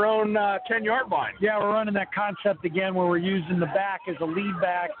inside your own 10-yard line. Yeah, we're running that concept again where we're using the back as a lead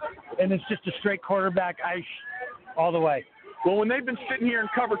back, and it's just a straight quarterback ice all the way. Well, when they've been sitting here in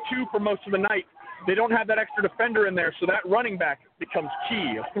cover 2 for most of the night, they don't have that extra defender in there, so that running back becomes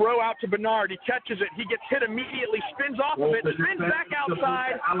key. A throw out to Bernard. He catches it. He gets hit immediately, spins off of it, spins back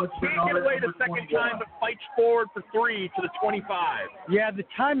outside, can't get away the second time, but fights forward for 3 to the 25. Yeah, the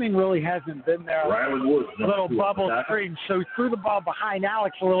timing really hasn't been there. Little bubble screen. So he threw the ball behind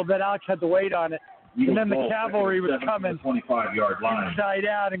Alex a little bit. Alex had the weight on it. And then the cavalry was coming 25-yard line. Inside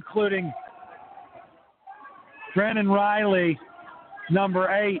out, including Brennan Riley, number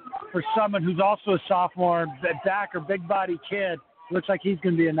 8, for someone who's also a sophomore, back or big body kid. Looks like he's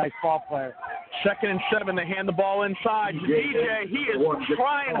going to be a nice ball player. 2nd and 7, they hand the ball inside to DJ. He is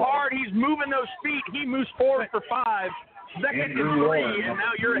trying hard. He's moving those feet. He moves forward for 5. 2nd and 3, and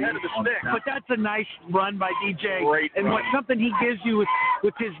now you're ahead of the stick. But that's a nice run by DJ. Great and run. what's something he gives you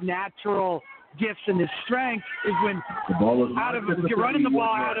with his natural gifts and his strength is when if you're running the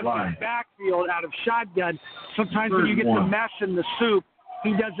ball out of the backfield, out of shotgun, sometimes when you get the mess in the soup,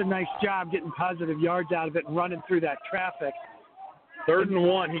 he does a nice job getting positive yards out of it and running through that traffic. 3rd and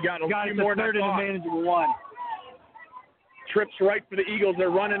 1. He got a few more than 3rd and a manageable 1. Trips right for the Eagles. They're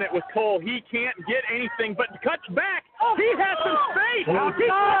running it with Cole. He can't get anything, but cuts back. He has some space. He got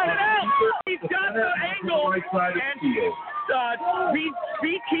it out. He's got the angle. And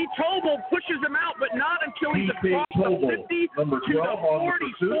BT Tobel pushes him out, but not until he's across the 50 to the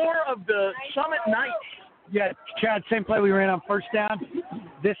 44 of the Summit Knights. Yeah, Chad, same play we ran on 1st down.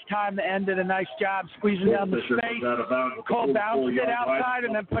 This time the end did a nice job squeezing down the space. Cole bounced it outside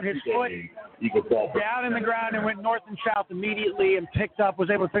and then put his foot down in the ground and went north and south immediately and was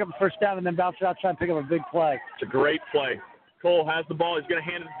able to pick up the 1st down and then bounce it outside and pick up a big play. It's a great play. Cole has the ball. He's going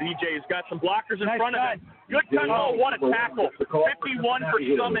to hand it to DJ. He's got some blockers in front of him. Good cut. Oh, what a tackle. 51 for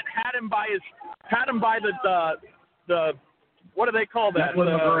Summit. Had him by the what do they call that?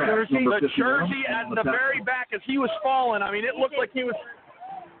 The jersey at the very back as he was falling. I mean, it looked like he was.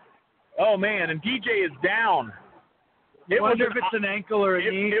 Oh man! And DJ is down. I wonder if it's an ankle or a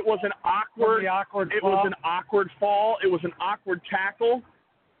knee. It was an awkward. It was an awkward fall. It was an awkward tackle.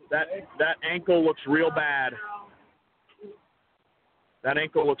 That ankle looks real bad. That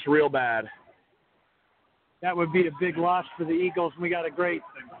ankle looks real bad. That would be a big loss for the Eagles. We got a great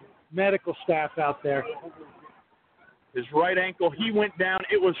medical staff out there. His right ankle, he went down.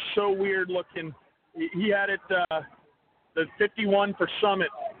 It was so weird looking. He had it, the 51 for Summit,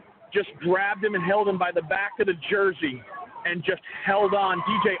 just grabbed him and held him by the back of the jersey and just held on.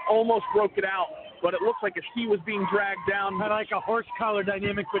 DJ almost broke it out, but it looked like as he was being dragged down. Had like a horse collar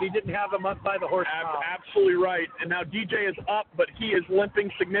dynamic, but he didn't have him up by the horse collar. Absolutely right. And now DJ is up, but he is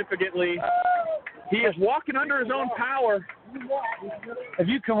limping significantly. He is walking under his own power. If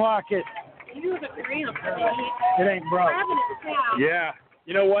you can walk it, it ain't broke. Yeah.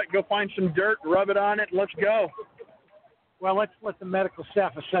 You know what? Go find some dirt, rub it on it, and let's go. Well, let's let the medical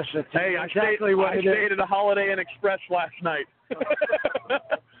staff assess it. Hey, I stayed at a Holiday Inn Express last night.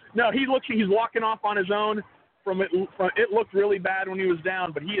 No, he's walking off on his own. It looked really bad when he was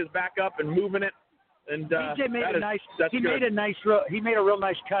down, but he is back up and moving it. And DJ made he made a real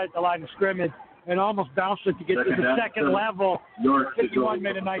nice cut at the line of scrimmage and almost bounced it to get to the second level. 51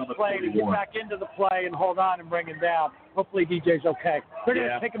 made a nice play to get back into the play and hold on and bring him down. Hopefully DJ's okay. We're going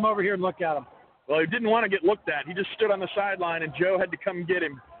to take him over here and look at him. Well, he didn't want to get looked at. He just stood on the sideline, and Joe had to come get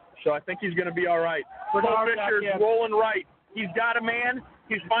him. So I think he's going to be all right. Cole Fisher's rolling right. He's got a man.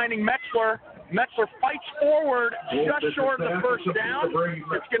 He's finding Metzler. Metzler fights forward just short of the 1st down.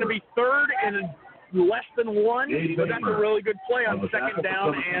 It's going to be 3rd and less than 1, but that's a really good play on 2nd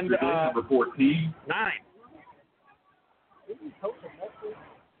down and 9.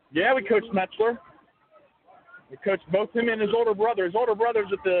 Yeah, we coached Metzler. We coached both him and his older brother. His older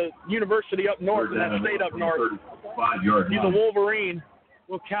brother's at the university up north, in that state up north. He's a Wolverine.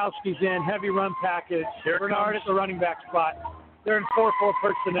 Wilkowski's in, heavy run package. Bernard at the running back spot. They're in 4-4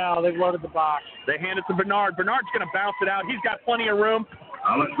 personnel. They've loaded the box. They hand it to Bernard. Bernard's going to bounce it out. He's got plenty of room.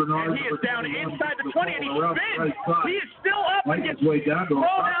 And he is down inside the 20, and he spins. He is still up and gets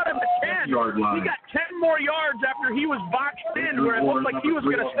thrown out of the 10. He got 10 more yards after he was boxed in, where it looked like he was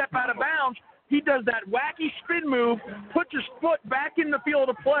going to step out of bounds. he does that wacky spin move, puts his foot back in the field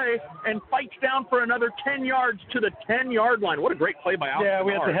of play, and fights down for another 10 yards to the 10-yard line. What a great play by Alex Yeah,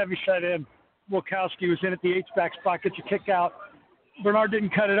 we Bernard. had the heavy set in. Wilkowski was in at the H-back spot, gets a kick out. Bernard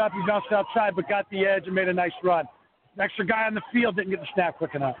didn't cut it up. He bounced outside but got the edge and made a nice run. The extra guy on the field didn't get the snap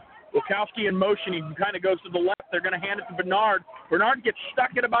quick enough. Wilkowski in motion. He kind of goes to the left. They're going to hand it to Bernard. Bernard gets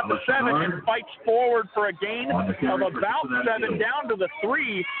stuck at about the 7 and fights forward for a gain of about 7 down to the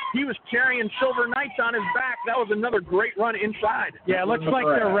 3. He was carrying Silver Knights on his back. That was another great run inside. Yeah, it looks like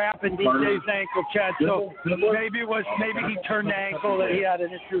they're wrapping DJ's ankle, Chad. So maybe he turned the ankle that he had an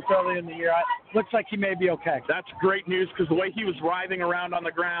issue with early in the year. Looks like he may be okay. That's great news because the way he was writhing around on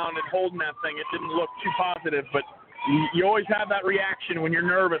the ground and holding that thing, it didn't look too positive, but you always have that reaction when you're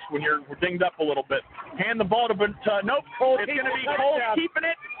nervous, when you're dinged up a little bit. Hand the ball to nope. It's going to be Cole keeping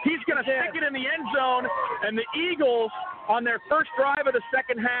it. He's going to stick it in the end zone, and the Eagles, on their first drive of the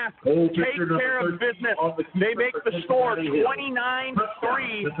second half, take care of business. They make the score 29-3,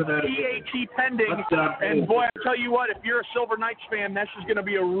 PAT pending. And boy, I tell you what, if you're a Silver Knights fan, this is going to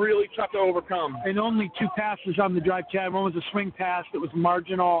be a really tough to overcome. And only 2 passes on the drive, Chad. One was a swing pass that was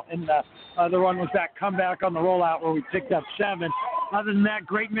marginal, and the other one was that comeback on the rollout where we picked up 7. Other than that,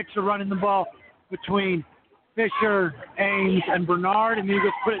 great mix of running the ball between Fisher, Ames, and Bernard, and the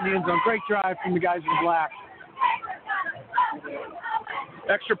Eagles put it in the end zone. Great drive from the guys in black.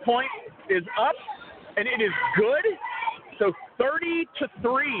 Extra point is up, and it is good. So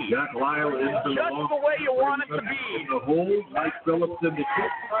 30-3. Jack Lyle is just the way you want it to be. The hold, Mike Phillips in the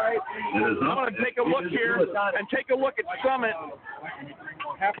kick. I'm going to take a look here and take a look at Summit.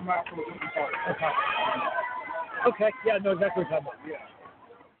 Half a mile from the 55. Okay, yeah, no, exactly what I'm talking about. Yeah.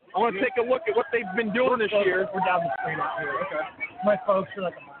 I want to take a look at what they've been doing this year. We're down the street up here. Okay. My folks are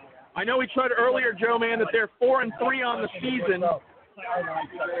like a mile. I know we said earlier, Joe, man, that they're 4-3 on the season. But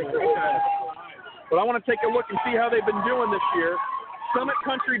I want to take a look and see how they've been doing this year. Summit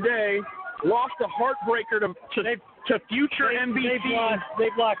Country Day lost a heartbreaker to future MVP.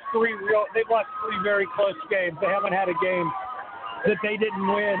 They've lost 3 very close games. They haven't had a game that they didn't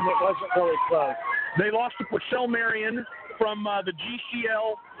win that wasn't really close. They lost to Purcell Marion from the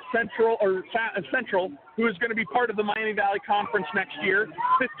GCL Central, who is going to be part of the Miami Valley Conference next year,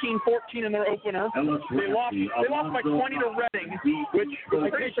 15-14 in their opener. They lost by 20 to Reading, which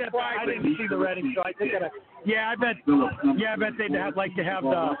was pretty surprising. I didn't see the Reading, so I think I bet they'd like to have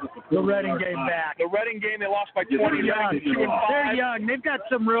the Reading game back. The Reading game they lost by 20. They're young. They've got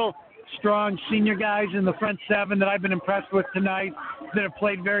some real strong senior guys in the front 7 that I've been impressed with tonight that have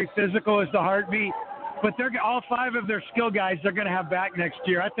played very physical as the heartbeat. But they're all 5 of their skill guys they're going to have back next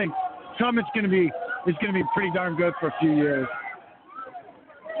year. I think Summit's going to be pretty darn good for a few years.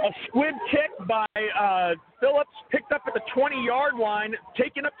 A squib kick by Phillips, picked up at the 20-yard line,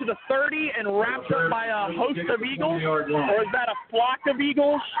 taken up to the 30, and wrapped up by a host of Eagles. Or is that a flock of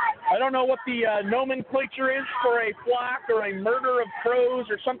Eagles? I don't know what the nomenclature is for a flock or a murder of crows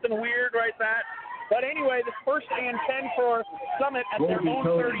or something weird like that. But anyway, this first and 10 for Summit at their own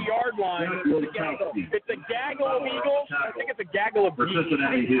 30-yard line. It's a gaggle of Eagles. I think it's a gaggle of bees.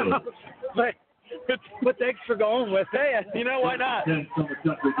 But thanks for going with it. You know, why not?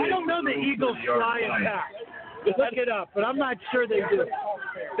 I don't know the Eagles fly and pack. Look it up, but I'm not sure they do.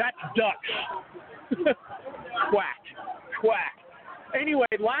 That's ducks. Quack. Anyway,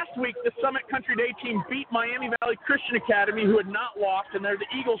 last week, the Summit Country Day team beat Miami Valley Christian Academy, who had not lost, and they're the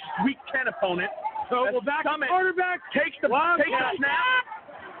Eagles' Week 10 opponent. So back to quarterback. Takes the snap.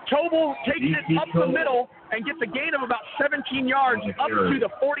 Tobel takes it up the middle and gets a gain of about 17 yards up to the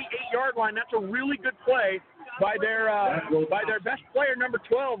 48-yard line. That's a really good play by their best player, number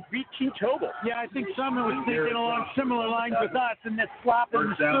 12, BT Tobel. Yeah, I think Summit was thinking along similar lines with us in this slop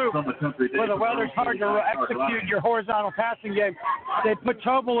in the scoop where the weather's hard to execute your horizontal passing game. They put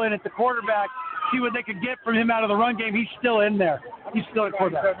Tobel in at the quarterback, see what they could get from him out of the run game. He's still in there. He's still at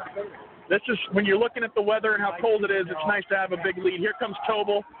quarterback. This is when you're looking at the weather and how cold it is, it's nice to have a big lead. Here comes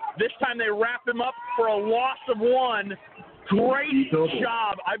Tobel. This time they wrap him up for a loss of 1. Great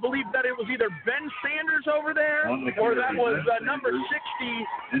job. I believe that it was either Ben Sanders over there or that was number 60.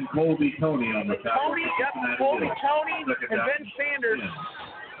 And Colby Tony on the top. Colby Tony and Ben Sanders.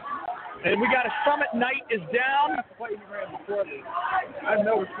 And we got a Summit Knight is down. I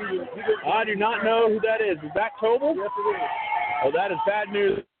do not know who that is. Is that Tobel? Yes, it is. Oh, that is bad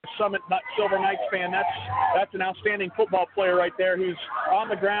news. Summit Silver Knights fan. That's an outstanding football player right there who's on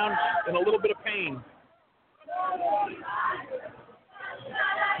the ground in a little bit of pain.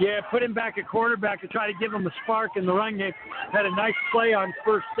 Yeah, put him back at quarterback to try to give him a spark in the run game. Had a nice play on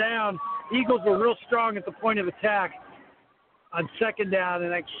first down. Eagles were real strong at the point of attack. on second down,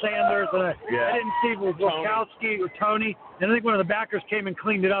 and like Sanders, and I didn't see if it was Wilkowski or Tony, and I think one of the backers came and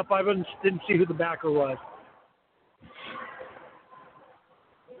cleaned it up. I didn't see who the backer was.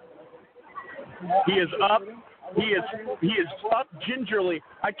 He is up. He is up gingerly.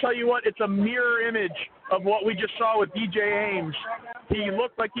 I tell you what, it's a mirror image of what we just saw with DJ Ames. He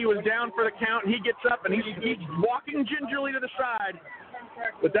looked like he was down for the count. He gets up, and he's walking gingerly to the side.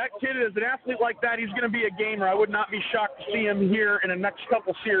 But that kid is an athlete like that. He's going to be a gamer. I would not be shocked to see him here in the next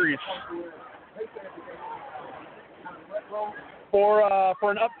couple series. For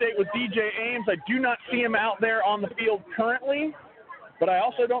an update with DJ Ames, I do not see him out there on the field currently, but I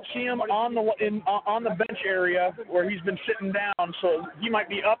also don't see him on the bench area where he's been sitting down. So he might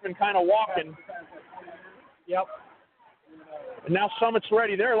be up and kind of walking. Yep. And now Summit's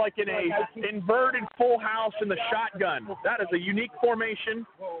ready. They're like in a inverted full house in the shotgun. That is a unique formation.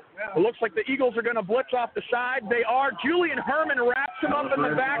 It looks like the Eagles are going to blitz off the side. They are. Julian Herman wraps him up in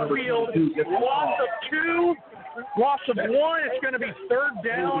the backfield. Loss of 2. Loss of 1, it's going to be third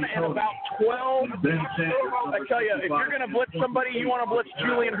down and about 12. I tell you, if you're going to blitz somebody, you want to blitz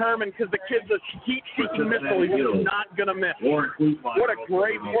Julian Herman because the kid's a heat-seeking missile. He's just not going to miss. What a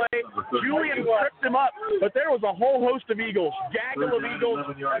great play. Julian tripped him up, but there was a whole host of Eagles. Gaggle of Eagles,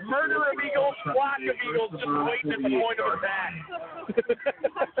 murder of Eagles, flock of Eagles just waiting at the point of attack.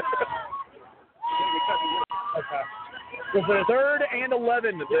 With a 3rd and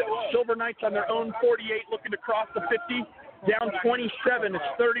 11, the Silver Knights on their own 48 looking to cross the 50, down 27. It's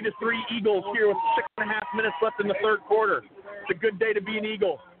 30-3 Eagles here with 6.5 minutes left in the third quarter. It's a good day to be an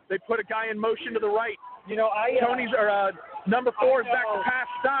Eagle. They put a guy in motion to the right. Tony's number 4 is back to pass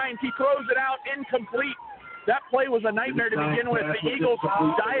Steins. He throws it out, incomplete. That play was a nightmare to begin with. The Eagles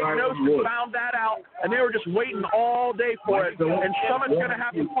diagnosed and found that out, and they were just waiting all day for it. And Summit's going to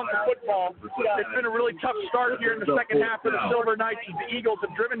have to punt the football. It's been a really tough start here in the second half for the Silver Knights as the Eagles have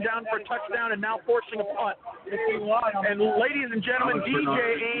driven down for a touchdown and now forcing a punt. And ladies and gentlemen, DJ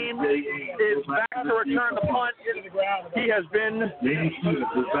Ames is back to return the punt. He has been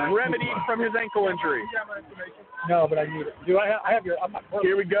remedied from his ankle injury. No, but I need it. I have your? I'm not.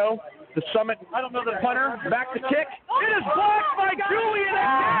 Here we go. The Summit punter back to kick. It is blocked by Julian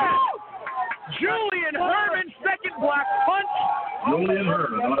again. Julian Herman, second block punt. Julian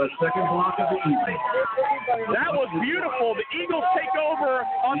Herman on a second block of the evening. That was beautiful. The Eagles take over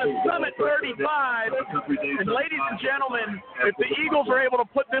on the Summit 35. And ladies and gentlemen, if the Eagles are able to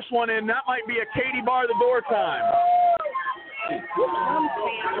put this one in, that might be a Katie bar the door time.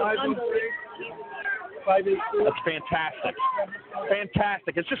 That's fantastic.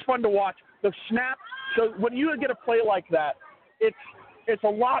 Fantastic. It's just fun to watch. The snap, so when you get a play like that, it's a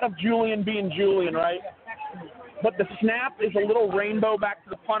lot of Julian being Julian, right? But the snap is a little rainbow back to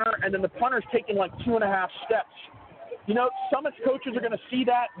the punter, and then the punter's taking like 2.5 steps. You know, Summit's coaches are going to see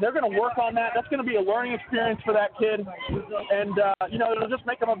that. They're going to work on that. That's going to be a learning experience for that kid. And, it'll just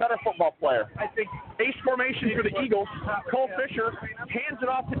make him a better football player. I think ace formation for the Eagles. Cole Fisher hands it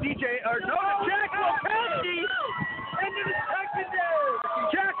off to Jack Wilkowski. Into the secondary.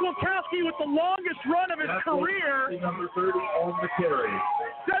 Jack Wilkowski with the longest run of his career. Number 30 on the carry.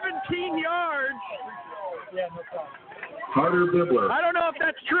 17 yards. Yeah, no problem. Carter Bibler. I don't know if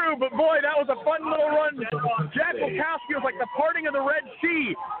that's true, but boy, that was a fun little run. Jack Wilkowski was like the parting of the Red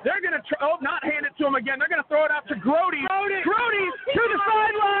Sea. They're going to not hand it to him again. They're going to throw it out to Grody. Grody to the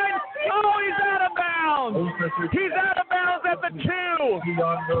sideline. Oh, he's out of bounds. He's out of bounds at the 2.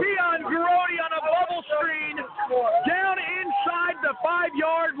 Keon Grody on a bubble screen down inside the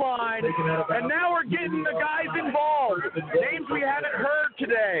 5-yard line. And now we're getting the guys involved. Names we haven't heard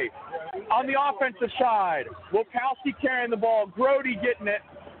today. On the offensive side, Wilkowski carrying the ball, Grody getting it,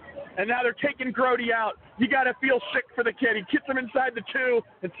 and now they're taking Grody out. You got to feel sick for the kid. He gets him inside the 2,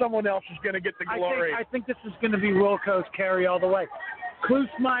 and someone else is going to get the glory. I think this is going to be Wilco's carry all the way.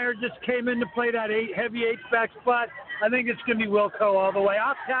 Klusmeyer just came in to play that heavy H-back spot. I think it's going to be Wilco all the way.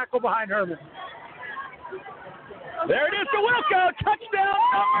 I'll tackle behind Herman. There it is to Wilco. Touchdown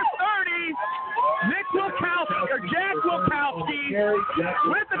number 30. Jack Wilkowski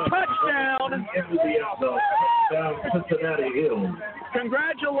with the touchdown.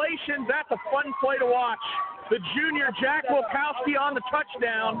 Congratulations. That's a fun play to watch. The junior Jack Wilkowski on the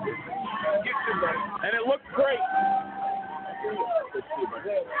touchdown. And it looked great.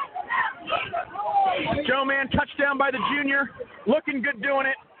 Joe Man, touchdown by the junior. Looking good doing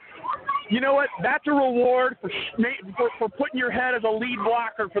it. You know what? That's a reward for putting your head as a lead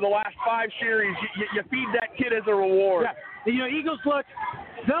blocker for the last 5 series. You feed that kid as a reward. Yeah. You know, Eagles look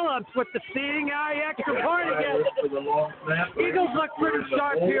Phillips with the seeing eye extra point again. For the long snap. Eagles look pretty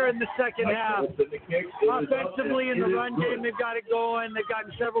sharp here in the second half. Offensively in the run game, they've got it going. They've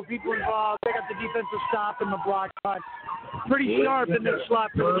gotten several people involved. They got the defensive stop and the block punt. Pretty sharp in their slot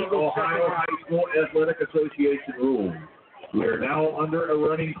for the Eagles. Ohio High School Athletic Association rules. We are now under a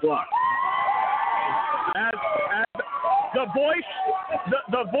running clock. As the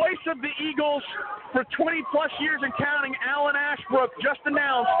voice of the Eagles for 20-plus years and counting, Alan Ashbrook, just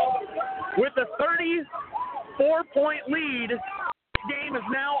announced with a 34-point lead. The game is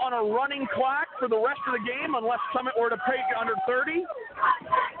now on a running clock for the rest of the game unless Summit were to break under 30,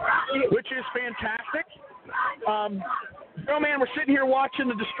 which is fantastic. Man, we're sitting here watching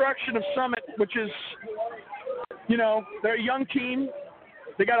the destruction of Summit, which is, they're a young team.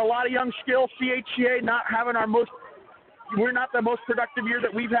 They got a lot of young skill. CHCA not having we're not the most productive year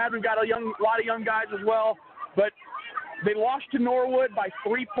that we've had. We've got a lot of young guys as well. But they lost to Norwood by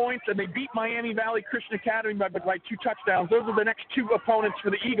 3 points, and they beat Miami Valley Christian Academy by 2 touchdowns. Those are the next 2 opponents for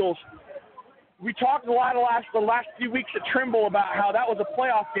the Eagles. We talked a lot the last few weeks at Trimble about how that was a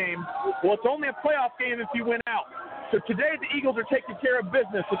playoff game. Well, it's only a playoff game if you win out. So today the Eagles are taking care of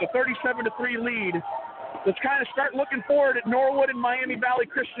business with a 37-3 lead. Let's kind of start looking forward at Norwood and Miami Valley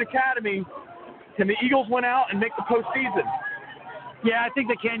Christian Academy. Can the Eagles win out and make the postseason? Yeah, I think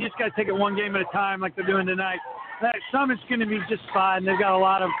they can. Just got to take it one game at a time like they're doing tonight. Summit's going to be just fine. They've got a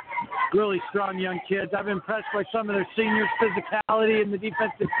lot of really strong young kids. I've been impressed by some of their seniors' physicality in the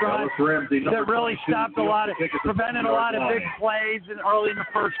defensive front that really prevented a lot of big plays early in the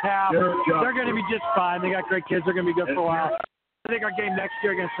first half. They're going to be just fine. They got great kids. They're going to be good for a while. I think our game next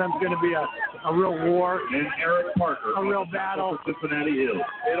year against them is going to be a real war. And Eric Parker. A real battle. Cincinnati Hills.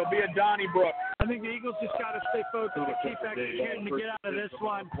 It'll be a Donnybrook. I think the Eagles just got to stay focused and keep executing to get out of this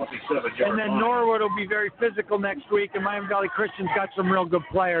one. And then Norwood will be very physical next week, and Miami Valley Christian's got some real good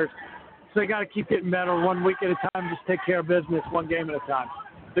players. So they got to keep getting better 1 week at a time, just take care of business one game at a time.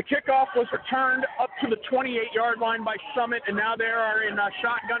 The kickoff was returned up to the 28-yard line by Summit, and now they are in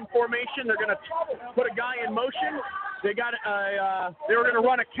shotgun formation. They're going to put a guy in motion. They were going to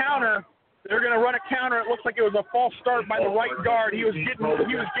run a counter. They're going to run a counter. It looks like it was a false start by the right guard. He was getting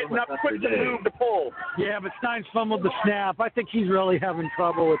up quick to move to pull. Yeah, but Stein's fumbled the snap. I think he's really having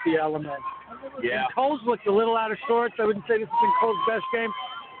trouble with the element. Yeah. And Cole's looked a little out of sorts. I wouldn't say this has been Cole's best game.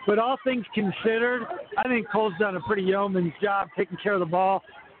 But all things considered, I think Cole's done a pretty yeoman's job taking care of the ball,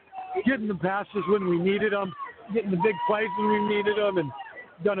 getting the passes when we needed them, getting the big plays when we needed them, and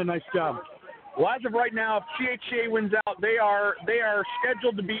done a nice job. Well, as of right now, if CHCA wins out, they are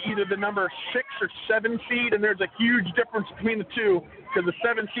scheduled to be either the number 6 or 7 seed, and there's a huge difference between the two because the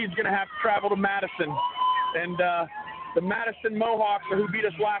 7 seed is going to have to travel to Madison. And the Madison Mohawks are who beat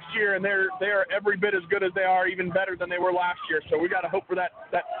us last year, and they are every bit as good as they are, even better than they were last year. So we got to hope for that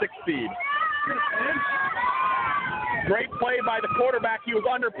 6th seed. Great play by the quarterback. He was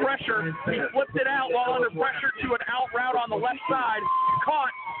under pressure. He flipped it out while under pressure to an out route on the left side,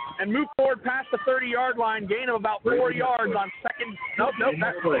 caught, and moved forward past the 30-yard line, gain of about 4 yards on second. Nope,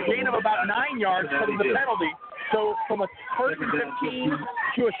 that's a gain of about 9 yards because of the penalty. So from a first and 15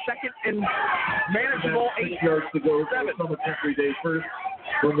 to a second and manageable 8 yards to go. 7.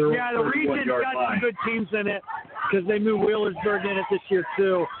 Yeah, the region's got some good teams in it because they moved Wheelersburg in it this year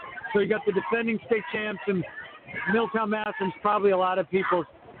too. So you got the defending state champs, and Milltown Madison's probably a lot of people's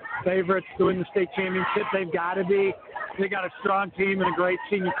favorites to win the state championship. They've got to be. They got a strong team and a great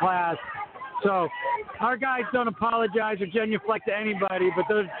senior class. So our guys don't apologize or genuflect to anybody, but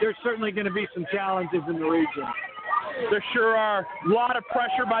there's certainly going to be some challenges in the region. There sure are. A lot of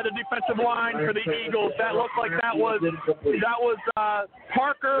pressure by the defensive line for the Eagles. That looked like that was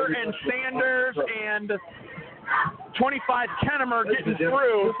Parker and Sanders and 25 Kennemer getting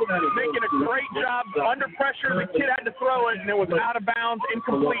through, making a great job under pressure. The kid had to throw it, and it was out of bounds,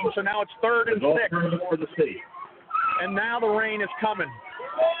 incomplete. So now it's 3rd and 6. And now the rain is coming.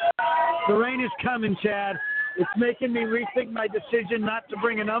 The rain is coming, Chad. It's making me rethink my decision not to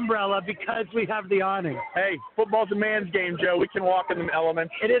bring an umbrella because we have the awning. Hey, football's a man's game, Joe. We can walk in the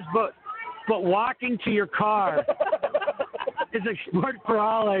elements. It is, but walking to your car is a sport for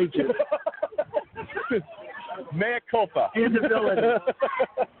all ages. Mea culpa. Inability.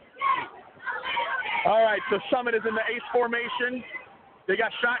 All right, so Summit is in the ace formation. They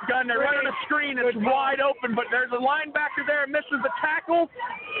got shotgun. They're running a screen. It's wide open, but there's a linebacker there. Misses the tackle.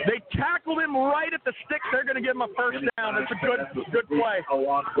 They tackled him right at the sticks. They're going to give him a first down. It's a good play.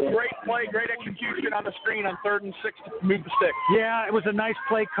 Great play, great execution on the screen on 3rd and 6 to move the sticks. Yeah, it was a nice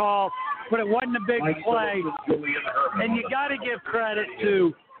play call, but it wasn't a big play. And you got to give credit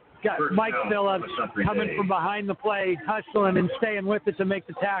to got Mike Phillips coming from behind the play, hustling and staying with it to make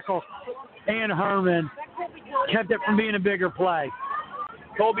the tackle. And Herman kept it from being a bigger play.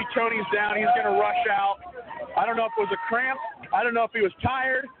 Colby Tony's down. He's going to rush out. I don't know if it was a cramp. I don't know if he was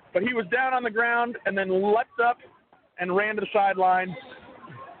tired, but he was down on the ground and then leapt up and ran to the sideline.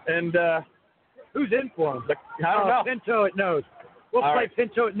 And who's in for him? I don't know. Pinto at nose. We'll play right.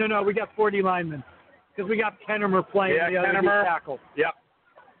 Pinto. No, we got 40 linemen because we got Kennemer playing the other tackle. Yep.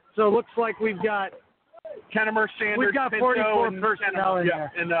 So it looks like we've got Kennemer, Sanders, we've got Pinto, 44 and personnel in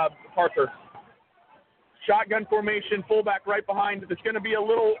there. And Parker. Shotgun formation, fullback right behind. It's going to be a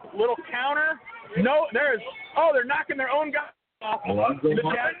little counter. No, they're knocking their own guy off. The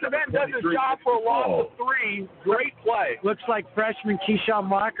defensive end does his job for a loss of 3. Great play. Looks like freshman Keyshawn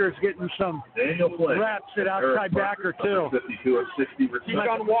Walker's getting some reps at outside backer, too. 52 and 60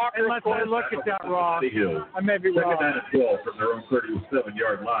 Keyshawn Walker. Unless I look at that wrong. I may be wrong. Second down and 12 from their own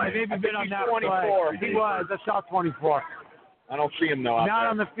 37-yard line. I may be been on that 24. Play. He was. I saw 24. I don't see him, though. Not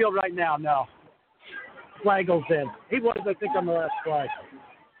on the field right now, no. Flagel's in. He was, I think, on the last play.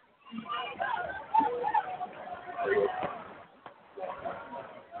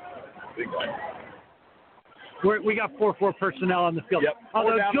 We got 4-4 personnel on the field. Yep.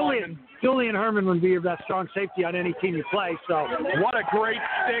 Although Julian Herman would be your best strong safety on any team you play. So what a great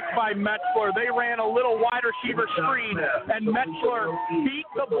stick by Metzler. They ran a little wide receiver screen, and Metzler beat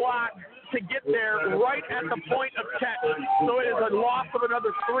the block to get there right at the point of catch. So it is a loss of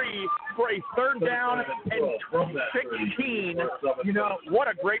another 3 for a third down and 16. You know, what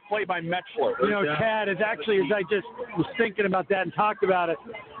a great play by Metzler. You know, Chad, is actually, as I just was thinking about that and talked about it,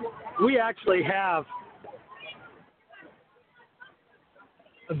 we actually have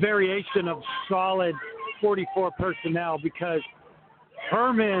a variation of solid 44 personnel because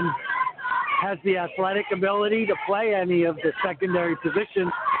Herman has the athletic ability to play any of the secondary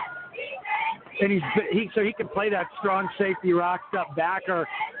positions. And so he can play that strong safety, rocked up backer,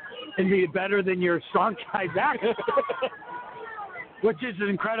 and be better than your strong side backer, which is an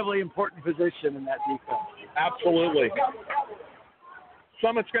incredibly important position in that defense. Absolutely.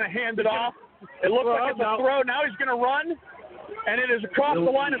 Summit's going to hand it off. It looks like it's a throw. Now he's going to run, and it is across the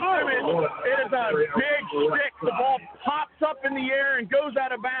line of scrimmage. It is a big stick. The ball pops up in the air and goes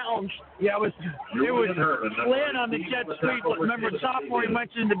out of bounds. Yeah, it was Flynn on the jet sweep. Remember, sophomore, he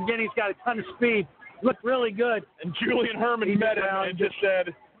mentioned in the beginning he's got a ton of speed. Looked really good. And Julian Herman met him and just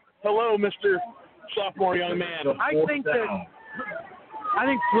said, "Hello, Mr. Sophomore young man." I think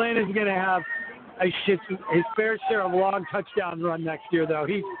Flynn is going to have his fair share of long touchdown run next year, though.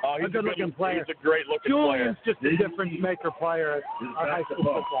 He's a good-looking player. He's a great-looking player. Julian's just a difference-maker player at high school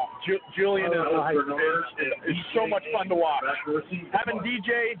football. Julian is so much fun to watch. Having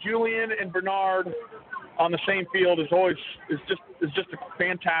DJ, Julian, and Bernard on the same field is just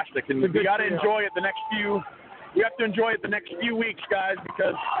fantastic, and we got to enjoy it the next few. We have to enjoy it the next few weeks, guys,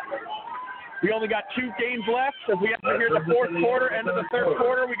 because we only got 2 games left. As we have to hear the fourth quarter, end of the third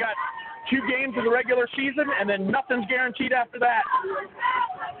quarter, we got 2 games of the regular season, and then nothing's guaranteed after that.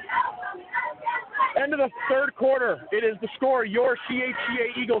 End of the third quarter. It is the score, your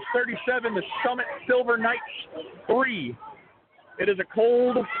CHCA Eagles 37, the Summit Silver Knights 3. It is a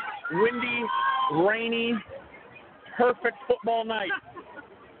cold, windy, rainy, perfect football night.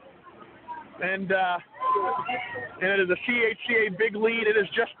 And it is a CHCA big lead. It is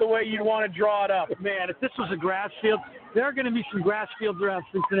just the way you want to draw it up. Man, if this was a grass field, there are going to be some grass fields around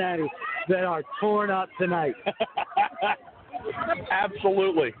Cincinnati that are torn up tonight.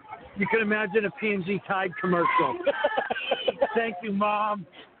 Absolutely. You can imagine a P&G Tide commercial. Thank you, Mom.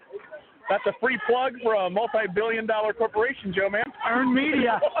 That's a free plug for a multi-billion-dollar corporation, Joe, man. Earned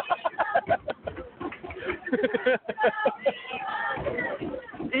media.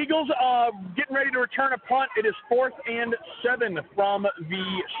 Eagles getting ready to return a punt. It is 4th and 7 from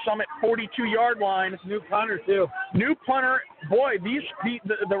the Summit 42-yard line. New punter, too. New punter. Boy,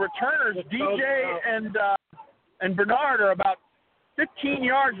 the returners, DJ and Bernard, are about 15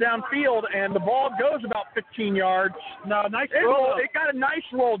 yards downfield, and the ball goes about 15 yards. No, nice roll. It got a nice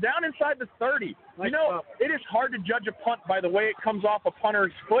roll down inside the 30. Nice it is hard to judge a punt by the way it comes off a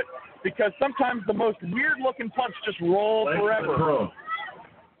punter's foot because sometimes the most weird-looking punts just roll forever.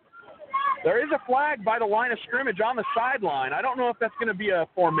 There is a flag by the line of scrimmage on the sideline. I don't know if that's going to be a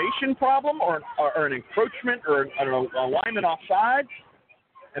formation problem or an encroachment or, I don't know, a lineman offside.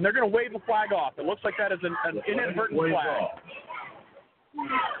 And they're going to wave the flag off. It looks like that is an inadvertent flag.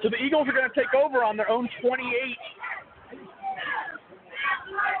 So the Eagles are going to take over on their own 28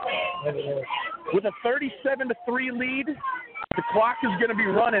 with a 37-3 lead. The clock is going to be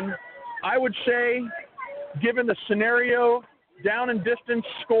running. I would say, given the scenario down and distance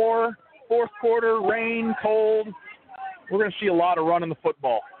score, fourth quarter, rain, cold. We're going to see a lot of running the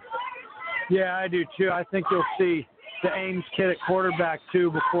football. Yeah, I do too. I think you'll see the Ames kid at quarterback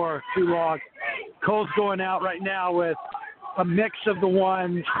too before too long. Cole's going out right now with a mix of the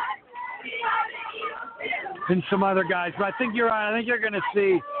ones and some other guys. But I think you're right. I think you're going to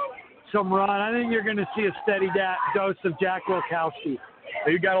see some run. I think you're going to see a steady dose of Jack Wilkowski.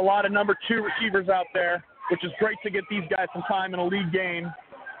 You've got a lot of number 2 receivers out there, which is great to get these guys some time in a league game.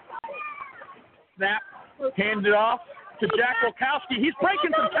 Snap, hand it off to Jack Wilkowski. He's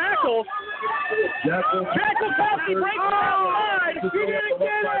breaking some tackles. Jack Wilkowski breaks outside. He didn't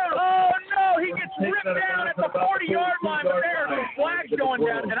get it. Oh, no. He gets ripped down at the 40-yard line, but there are some flags going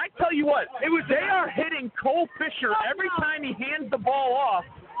down. And I tell you what, they are hitting Cole Fisher every time he hands the ball off.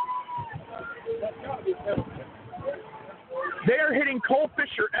 They are hitting Cole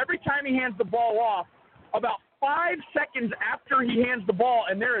Fisher every time he hands the ball off about 5 seconds after he hands the ball,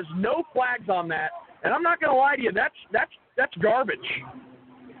 and there is no flags on that. And I'm not going to lie to you, that's garbage.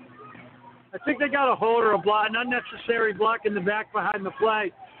 I think they got a hold or a block, an unnecessary block in the back behind the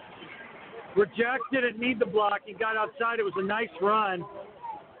play. Where Jack didn't need the block. He got outside. It was a nice run.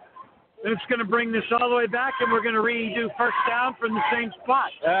 And it's going to bring this all the way back, and we're going to redo first down from the same spot.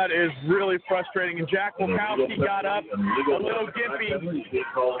 That is really frustrating. And Jack Wilkowski got up a little gimpy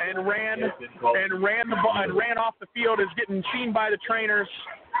and ran off the field. Is getting seen by the trainers.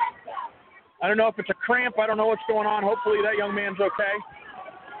 I don't know if it's a cramp. I don't know what's going on. Hopefully that young man's okay.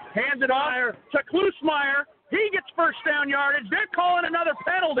 Hands it off to Klusmeyer. He gets first down yardage. They're calling another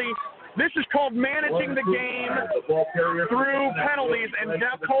penalty. This is called managing the game through penalties, and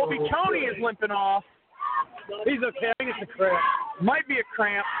now Colby Tony is limping off. He's okay. I think it's a cramp. Might be a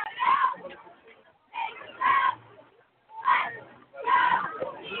cramp.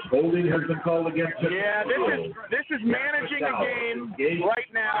 Holding has been called against him. Yeah, this is managing the game right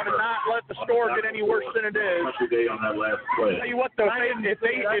now to not let the score get any worse than it is. On that last play. Tell you what, though, if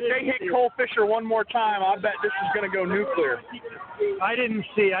they hit Cole Fisher one more time, I bet this is going to go nuclear. I didn't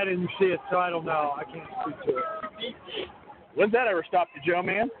see it, so I don't know. I can't speak to it. When's that ever stopped you, Joe,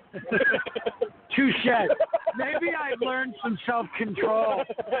 man? Touche. Maybe I've learned some self-control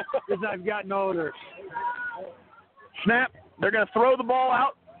as I've gotten older. Snap. They're going to throw the ball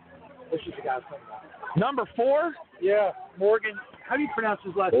out. This is the guy. Number 4? Yeah, Morgan. How do you pronounce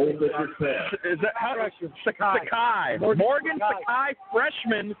his last name? Is that how? Sakai. Morgan Sakai,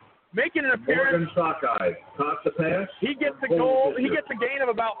 freshman, making an appearance. Morgan Sakai caught the pass. He gets the goal. He gets a gain of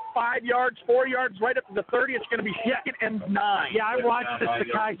about 5 yards, 4 yards, right up to the 30. It's going to be 2nd and 9. Yeah, I watched the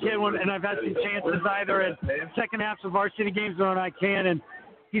Sakai kid one, and I've had some chances either in second halves of varsity games or when I can, and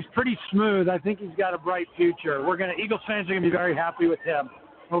he's pretty smooth. I think he's got a bright future. Eagles fans are going to be very happy with him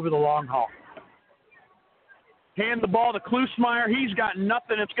over the long haul. Hand the ball to Klusmeyer. He's got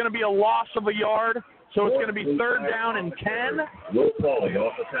nothing. It's going to be a loss of a yard, so it's going to be 3rd down and 10. Will Pauly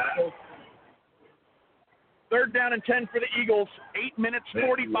off the tackle. 3rd down and 10 for the Eagles. 8 minutes,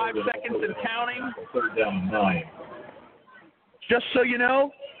 45 seconds and counting. 3rd down and 9. Just so you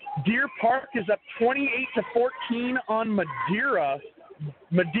know, Deer Park is up 28-14 on Madeira.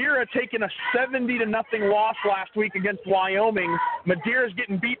 Madeira taking a 70-0 loss last week against Wyoming. Madeira's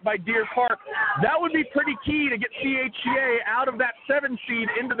getting beat by Deer Park. That would be pretty key to get CHCA out of that 7 seed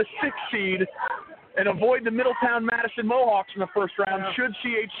into the 6 seed and avoid the Middletown Madison Mohawks in the first round should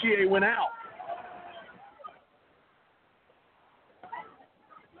CHCA win out.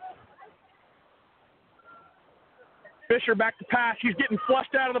 Fisher back to pass. He's getting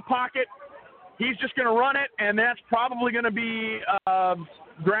flushed out of the pocket. He's just going to run it, and that's probably going to be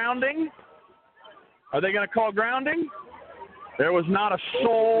grounding. Are they going to call grounding? There was not a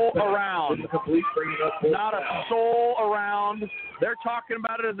soul around. Not a soul around. They're talking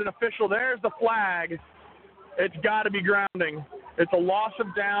about it as an official. There's the flag. It's got to be grounding. It's a loss of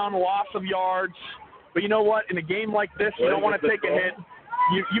down, loss of yards. But you know what? In a game like this, you don't want to take a hit.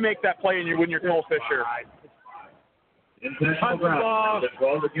 You make that play when you're Cole Fisher. Intentional ground. It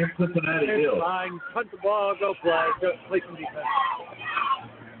falls against Cincinnati Hill. Fine. Punt the ball, go play. Go play some defense.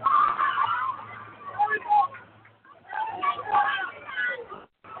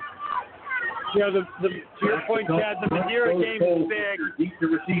 Yeah, to your point, Chad, the Madeira game is big.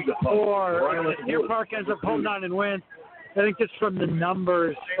 Or Deer Park ends up holding on and wins. I think just from the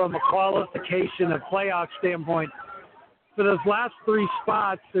numbers, from a qualification and playoff standpoint, for those last 3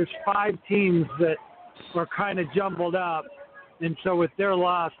 spots, there's 5 teams that are kind of jumbled up. And so with their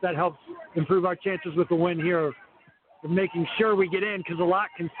loss, that helps improve our chances with the win here of making sure we get in because a lot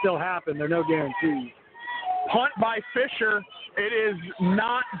can still happen. There are no guarantees. Punt by Fisher. It is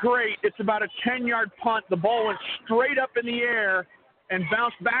not great. It's about a 10-yard punt. The ball went straight up in the air and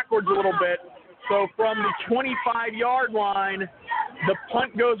bounced backwards a little bit. So from the 25-yard line, the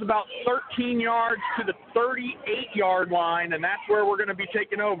punt goes about 13 yards to the 38-yard line, and that's where we're going to be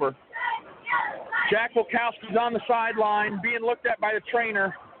taking over. Jack Wilkowski's on the sideline, being looked at by the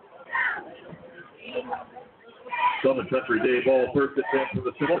trainer. Summit Country Day ball, first attempt for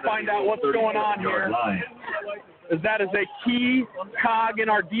the Cincinnati. We'll find out what's going on here. Line. That is a key cog in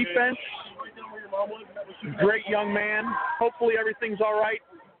our defense. Great young man. Hopefully everything's all right.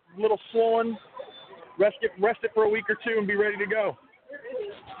 A little swollen. Rest it for a week or two and be ready to go.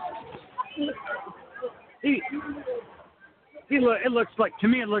 It looks like, to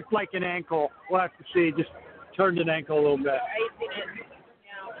me, it looked like an ankle. We'll have to see. Just turned an ankle a little bit.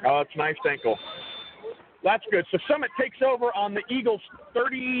 Oh, it's a nice ankle. That's good. So Summit takes over on the Eagles'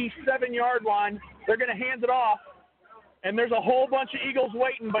 37-yard line. They're going to hand it off, and there's a whole bunch of Eagles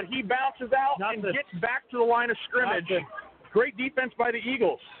waiting, but he bounces out and gets back to the line of scrimmage. Great defense by the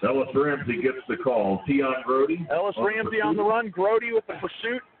Eagles. Ellis Ramsey gets the call. Tion Grody. Ellis Ramsey on the run. Grody with the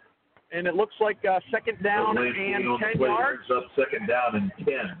pursuit, and it looks like second down and 10 yards. Up second down and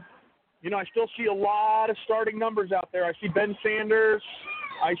 10. You know, I still see a lot of starting numbers out there. I see Ben Sanders.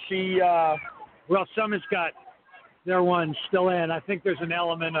 I see well, Summit's got their one still in. I think there's an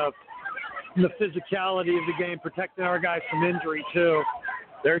element of the physicality of the game, protecting our guys from injury, too.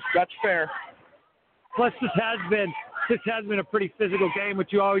 That's fair. Plus, this has been a pretty physical game,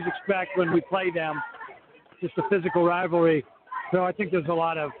 which you always expect when we play them. Just a physical rivalry. So I think there's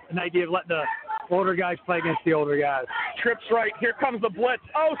an idea of letting the older guys play against the older guys. Trips right. Here comes the blitz.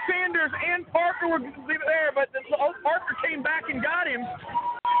 Oh, Sanders and Parker were there, but Parker came back and got him.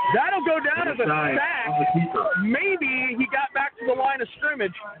 That'll go down as a sack. Maybe he got back to the line of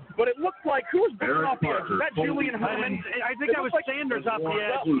scrimmage, but it looked like, who was bouncing off the edge? Was that Julian Herman? I think that was Sanders off the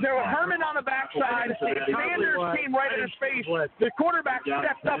edge. There was Herman on the backside. Sanders came right in his face. The quarterback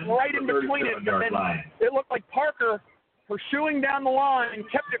stepped up right in between it, and then it looked like Parker pursuing down the line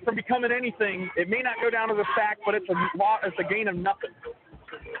kept it from becoming anything. It may not go down as a sack, but it's a gain of nothing.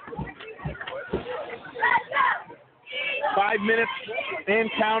 5 minutes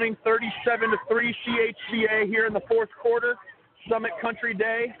and counting, 37-3 CHCA here in the fourth quarter. Summit Country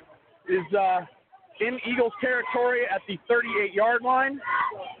Day is in Eagles territory at the 38-yard line.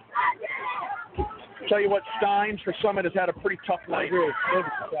 Tell you what, Steins for Summit has had a pretty tough night.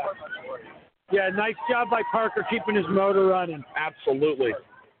 Yeah, nice job by Parker keeping his motor running. Absolutely.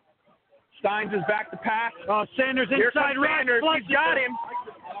 Steins is back to pass. Oh, Sanders inside right. He's got him.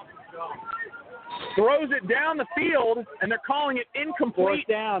 Throws it down the field, and they're calling it incomplete.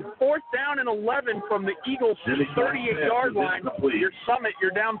 Fourth down and 11 from the Eagles' 38-yard line. Your Summit,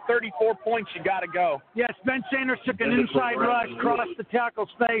 you're down 34 points. You got to go. Yes, Ben Sanders took an inside rush, crossed the tackle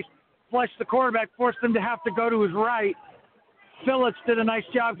space, flushed the quarterback, forced him to have to go to his right. Phillips did a nice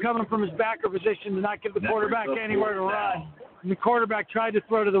job coming from his backer position to not give the quarterback anywhere to run. And the quarterback tried to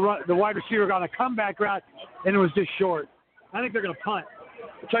throw to the wide receiver on a comeback route, and it was just short. I think they're going to punt.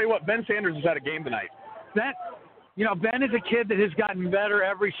 I'll tell you what, Ben Sanders has had a game tonight. Ben is a kid that has gotten better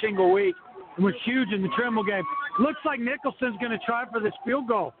every single week and was huge in the Trimble game. Looks like Nicholson's going to try for this field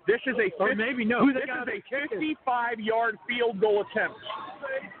goal. This is a 55-yard field goal attempt.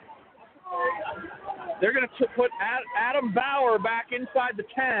 They're going to put Adam Bauer back inside the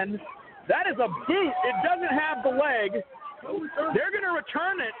 10. That is a boot. It doesn't have the leg. They're going to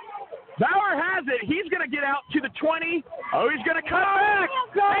return it. Bauer has it. He's going to get out to the 20. Oh, he's going to cut back.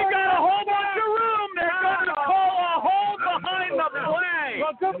 They've got a whole bunch of room. They're going to call a hold behind the play.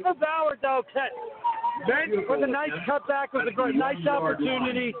 Well, good for Bauer, though. With a nice cutback, with a nice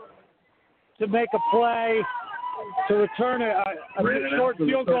opportunity to make a play, to return a short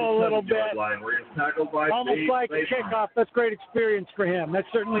field goal a little bit. Almost like a kickoff. That's great experience for him. That's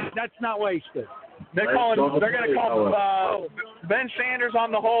not wasted. They're going to call Ben Sanders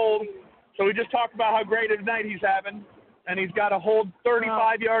on the hold. So we just talked about how great a night he's having, and he's got to hold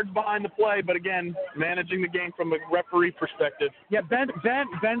 35 yards behind the play. But again, managing the game from a referee perspective. Yeah,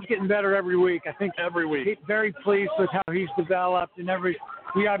 Ben's getting better every week. I think every week. He's very pleased with how he's developed, and we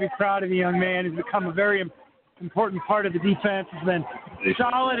got to be proud of the young man. He's become a very important part of the defense. Has been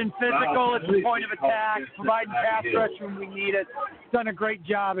solid and physical at the point of attack, providing pass rush when we need it. Done a great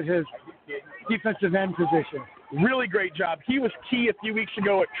job at his defensive end position. Really great job. He was key a few weeks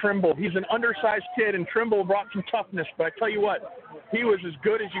ago at Trimble. He's an undersized kid, and Trimble brought some toughness. But I tell you what, he was as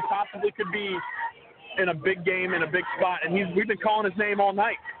good as you possibly could be in a big game, in a big spot, and we've been calling his name all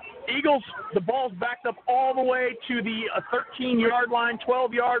night. Eagles, the ball's backed up all the way to the 13-yard line,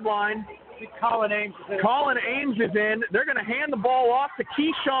 12-yard line. Colin Ames is in. Colin Ames is in. They're going to hand the ball off to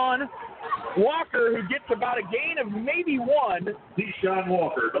Keyshawn Walker, who gets about a gain of maybe one. Keyshawn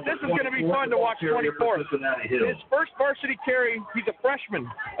Walker. But this is going to be fun to watch 24th. His first varsity carry, he's a freshman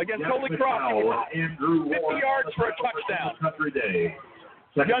against Holy Cross. 50 yards for a touchdown.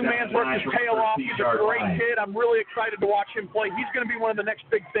 Young man's work his tail off. He's a great kid. I'm really excited to watch him play. He's going to be one of the next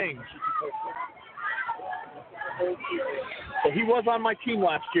big things. So he was on my team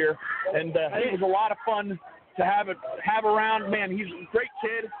last year, and it was a lot of fun to have around. Man, he's a great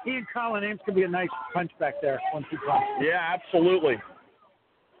kid. He and Colin Ames could be a nice punch back there once he comes. Yeah, absolutely.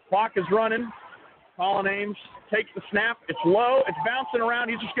 Clock is running. Colin Ames takes the snap. It's low. It's bouncing around.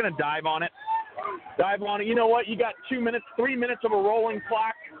 He's just going to dive on it. You know what? You got 3 minutes of a rolling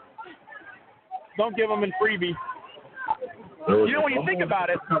clock. Don't give them a freebie. You know, when you think about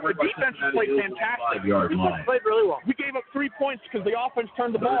it, the defense played fantastic. Played really well. We gave up 3 points because the offense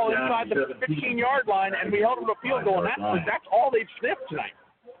turned the ball inside the 15-yard line, and we held them to a field goal, and that's all they've sniffed tonight.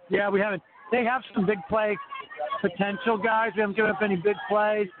 Yeah, we haven't. They have some big play potential, guys. We haven't given up any big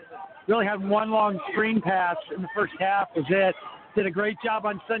plays. We only had one long screen pass in the first half. Was it? Did a great job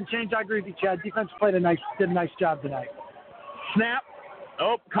on sudden change. I agree with you, Chad. Defense did a nice job tonight. Snap.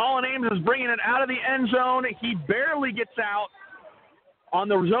 Oh, Colin Ames is bringing it out of the end zone. He barely gets out on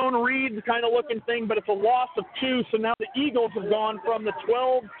the zone read kind of looking thing, but it's a loss of 2. So now the Eagles have gone from the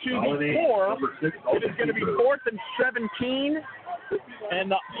 12 to the 4. It is going to be 4th and 17,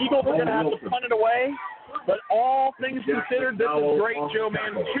 and the Eagles are going to have to punt it away. But all things considered, this is great, Joe,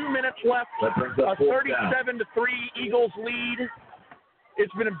 man. 2 minutes left, a 37-3 Eagles lead.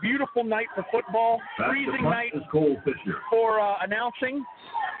 It's been a beautiful night for football, freezing night for announcing.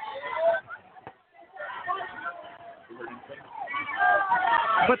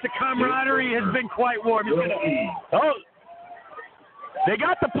 But the camaraderie has been quite warm. Oh, they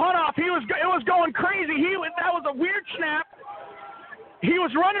got the punt off. It was going crazy. That was a weird snap. He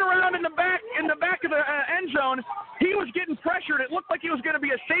was running around in the back of the end zone. He was getting pressured. It looked like he was going to be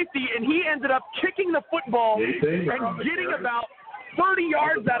a safety, and he ended up kicking the football and getting about 30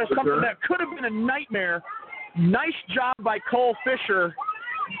 yards out of something that could have been a nightmare. Nice job by Cole Fisher.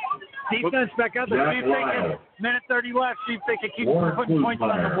 Defense back up there. Minute 30 left. See if they can keep putting points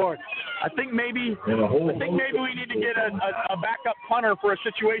on the board. I think maybe we need to get a backup punter for a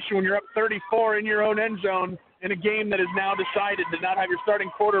situation when you're up 34 in your own end zone in a game that is now decided to not have your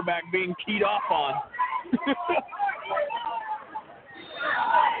starting quarterback being keyed off on.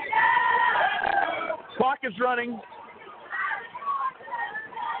 Clock is running.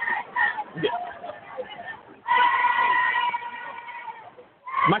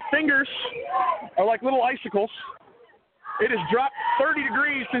 My fingers are like little icicles. It has dropped 30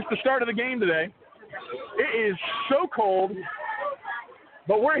 degrees since the start of the game today. It is so cold.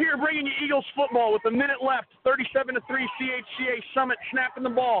 But we're here bringing you Eagles football with a minute left. 37-3 CHCA Summit snapping the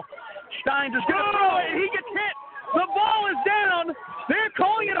ball. Steins is going to throw it, and he gets hit. The ball is down. They're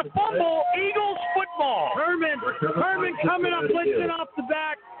calling it a fumble. Eagles football. Herman coming up, blitzing off the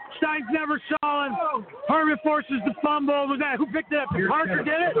back. Steins never saw him. Herman forces the fumble. Was that who picked it up? Parker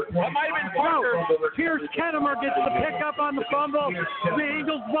did it? That might have been Parker. No. Pierce Kennemer gets the pickup on the fumble. The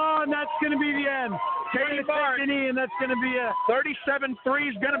Eagles ball, and that's going to be the end. Katie Bart, and that's going to be a 37-3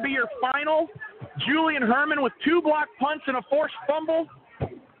 is going to be your final. Julian Herman with 2 block punts and a forced fumble.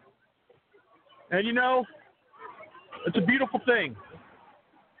 And, you know, it's a beautiful thing.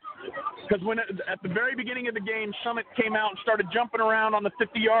 Because at the very beginning of the game, Summit came out and started jumping around on the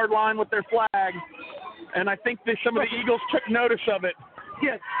 50-yard line with their flag, and I think some of the Eagles took notice of it.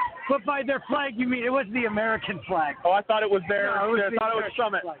 Yes, but by their flag, you mean it was the American flag? Oh, I thought it was theirs. No, I thought it was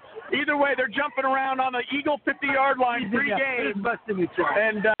Summit. Flag. Either way, they're jumping around on the Eagle 50-yard line pre-game,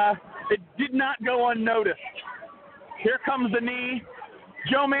 and it did not go unnoticed. Here comes the knee.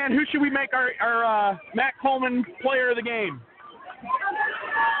 Joe, man, who should we make our Matt Coleman player of the game?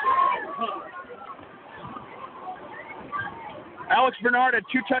 Alex Bernard had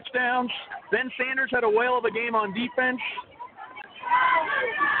 2 touchdowns. Ben Sanders had a whale of a game on defense.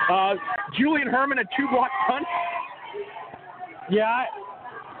 Julian Herman had 2 block punts. Yeah,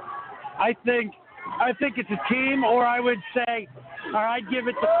 I think it's a team, or I would say, or I'd give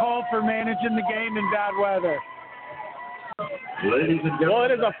it to Cole for managing the game in bad weather. Well,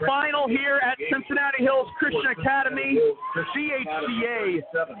 it is a final here at Cincinnati Hills Christian Academy. CHCA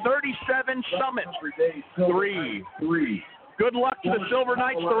 37, Summit 3. Good luck to the Silver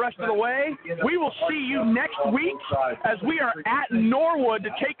Knights the rest of the way. We will see you next week as we are at Norwood to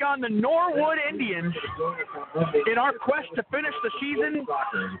take on the Norwood Indians in our quest to finish the season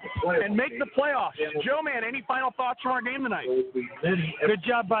and make the playoffs. Joe, man, any final thoughts from our game tonight? Good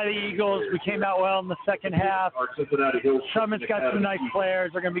job by the Eagles. We came out well in the second half. Summit's got some nice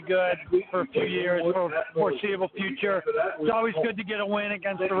players. They're going to be good for a few years, for a foreseeable future. It's always good to get a win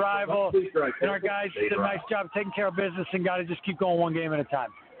against a rival. And our guys did a nice job taking care of business and got to just keep going one game at a time.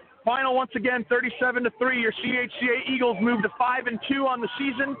 Final once again, 37-3. Your CHCA Eagles moved to 5-2 on the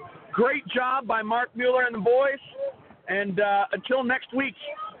season. Great job by Mark Mueller and the boys. And until next week,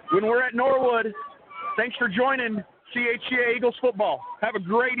 when we're at Norwood, thanks for joining CHCA Eagles football. Have a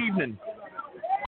great evening.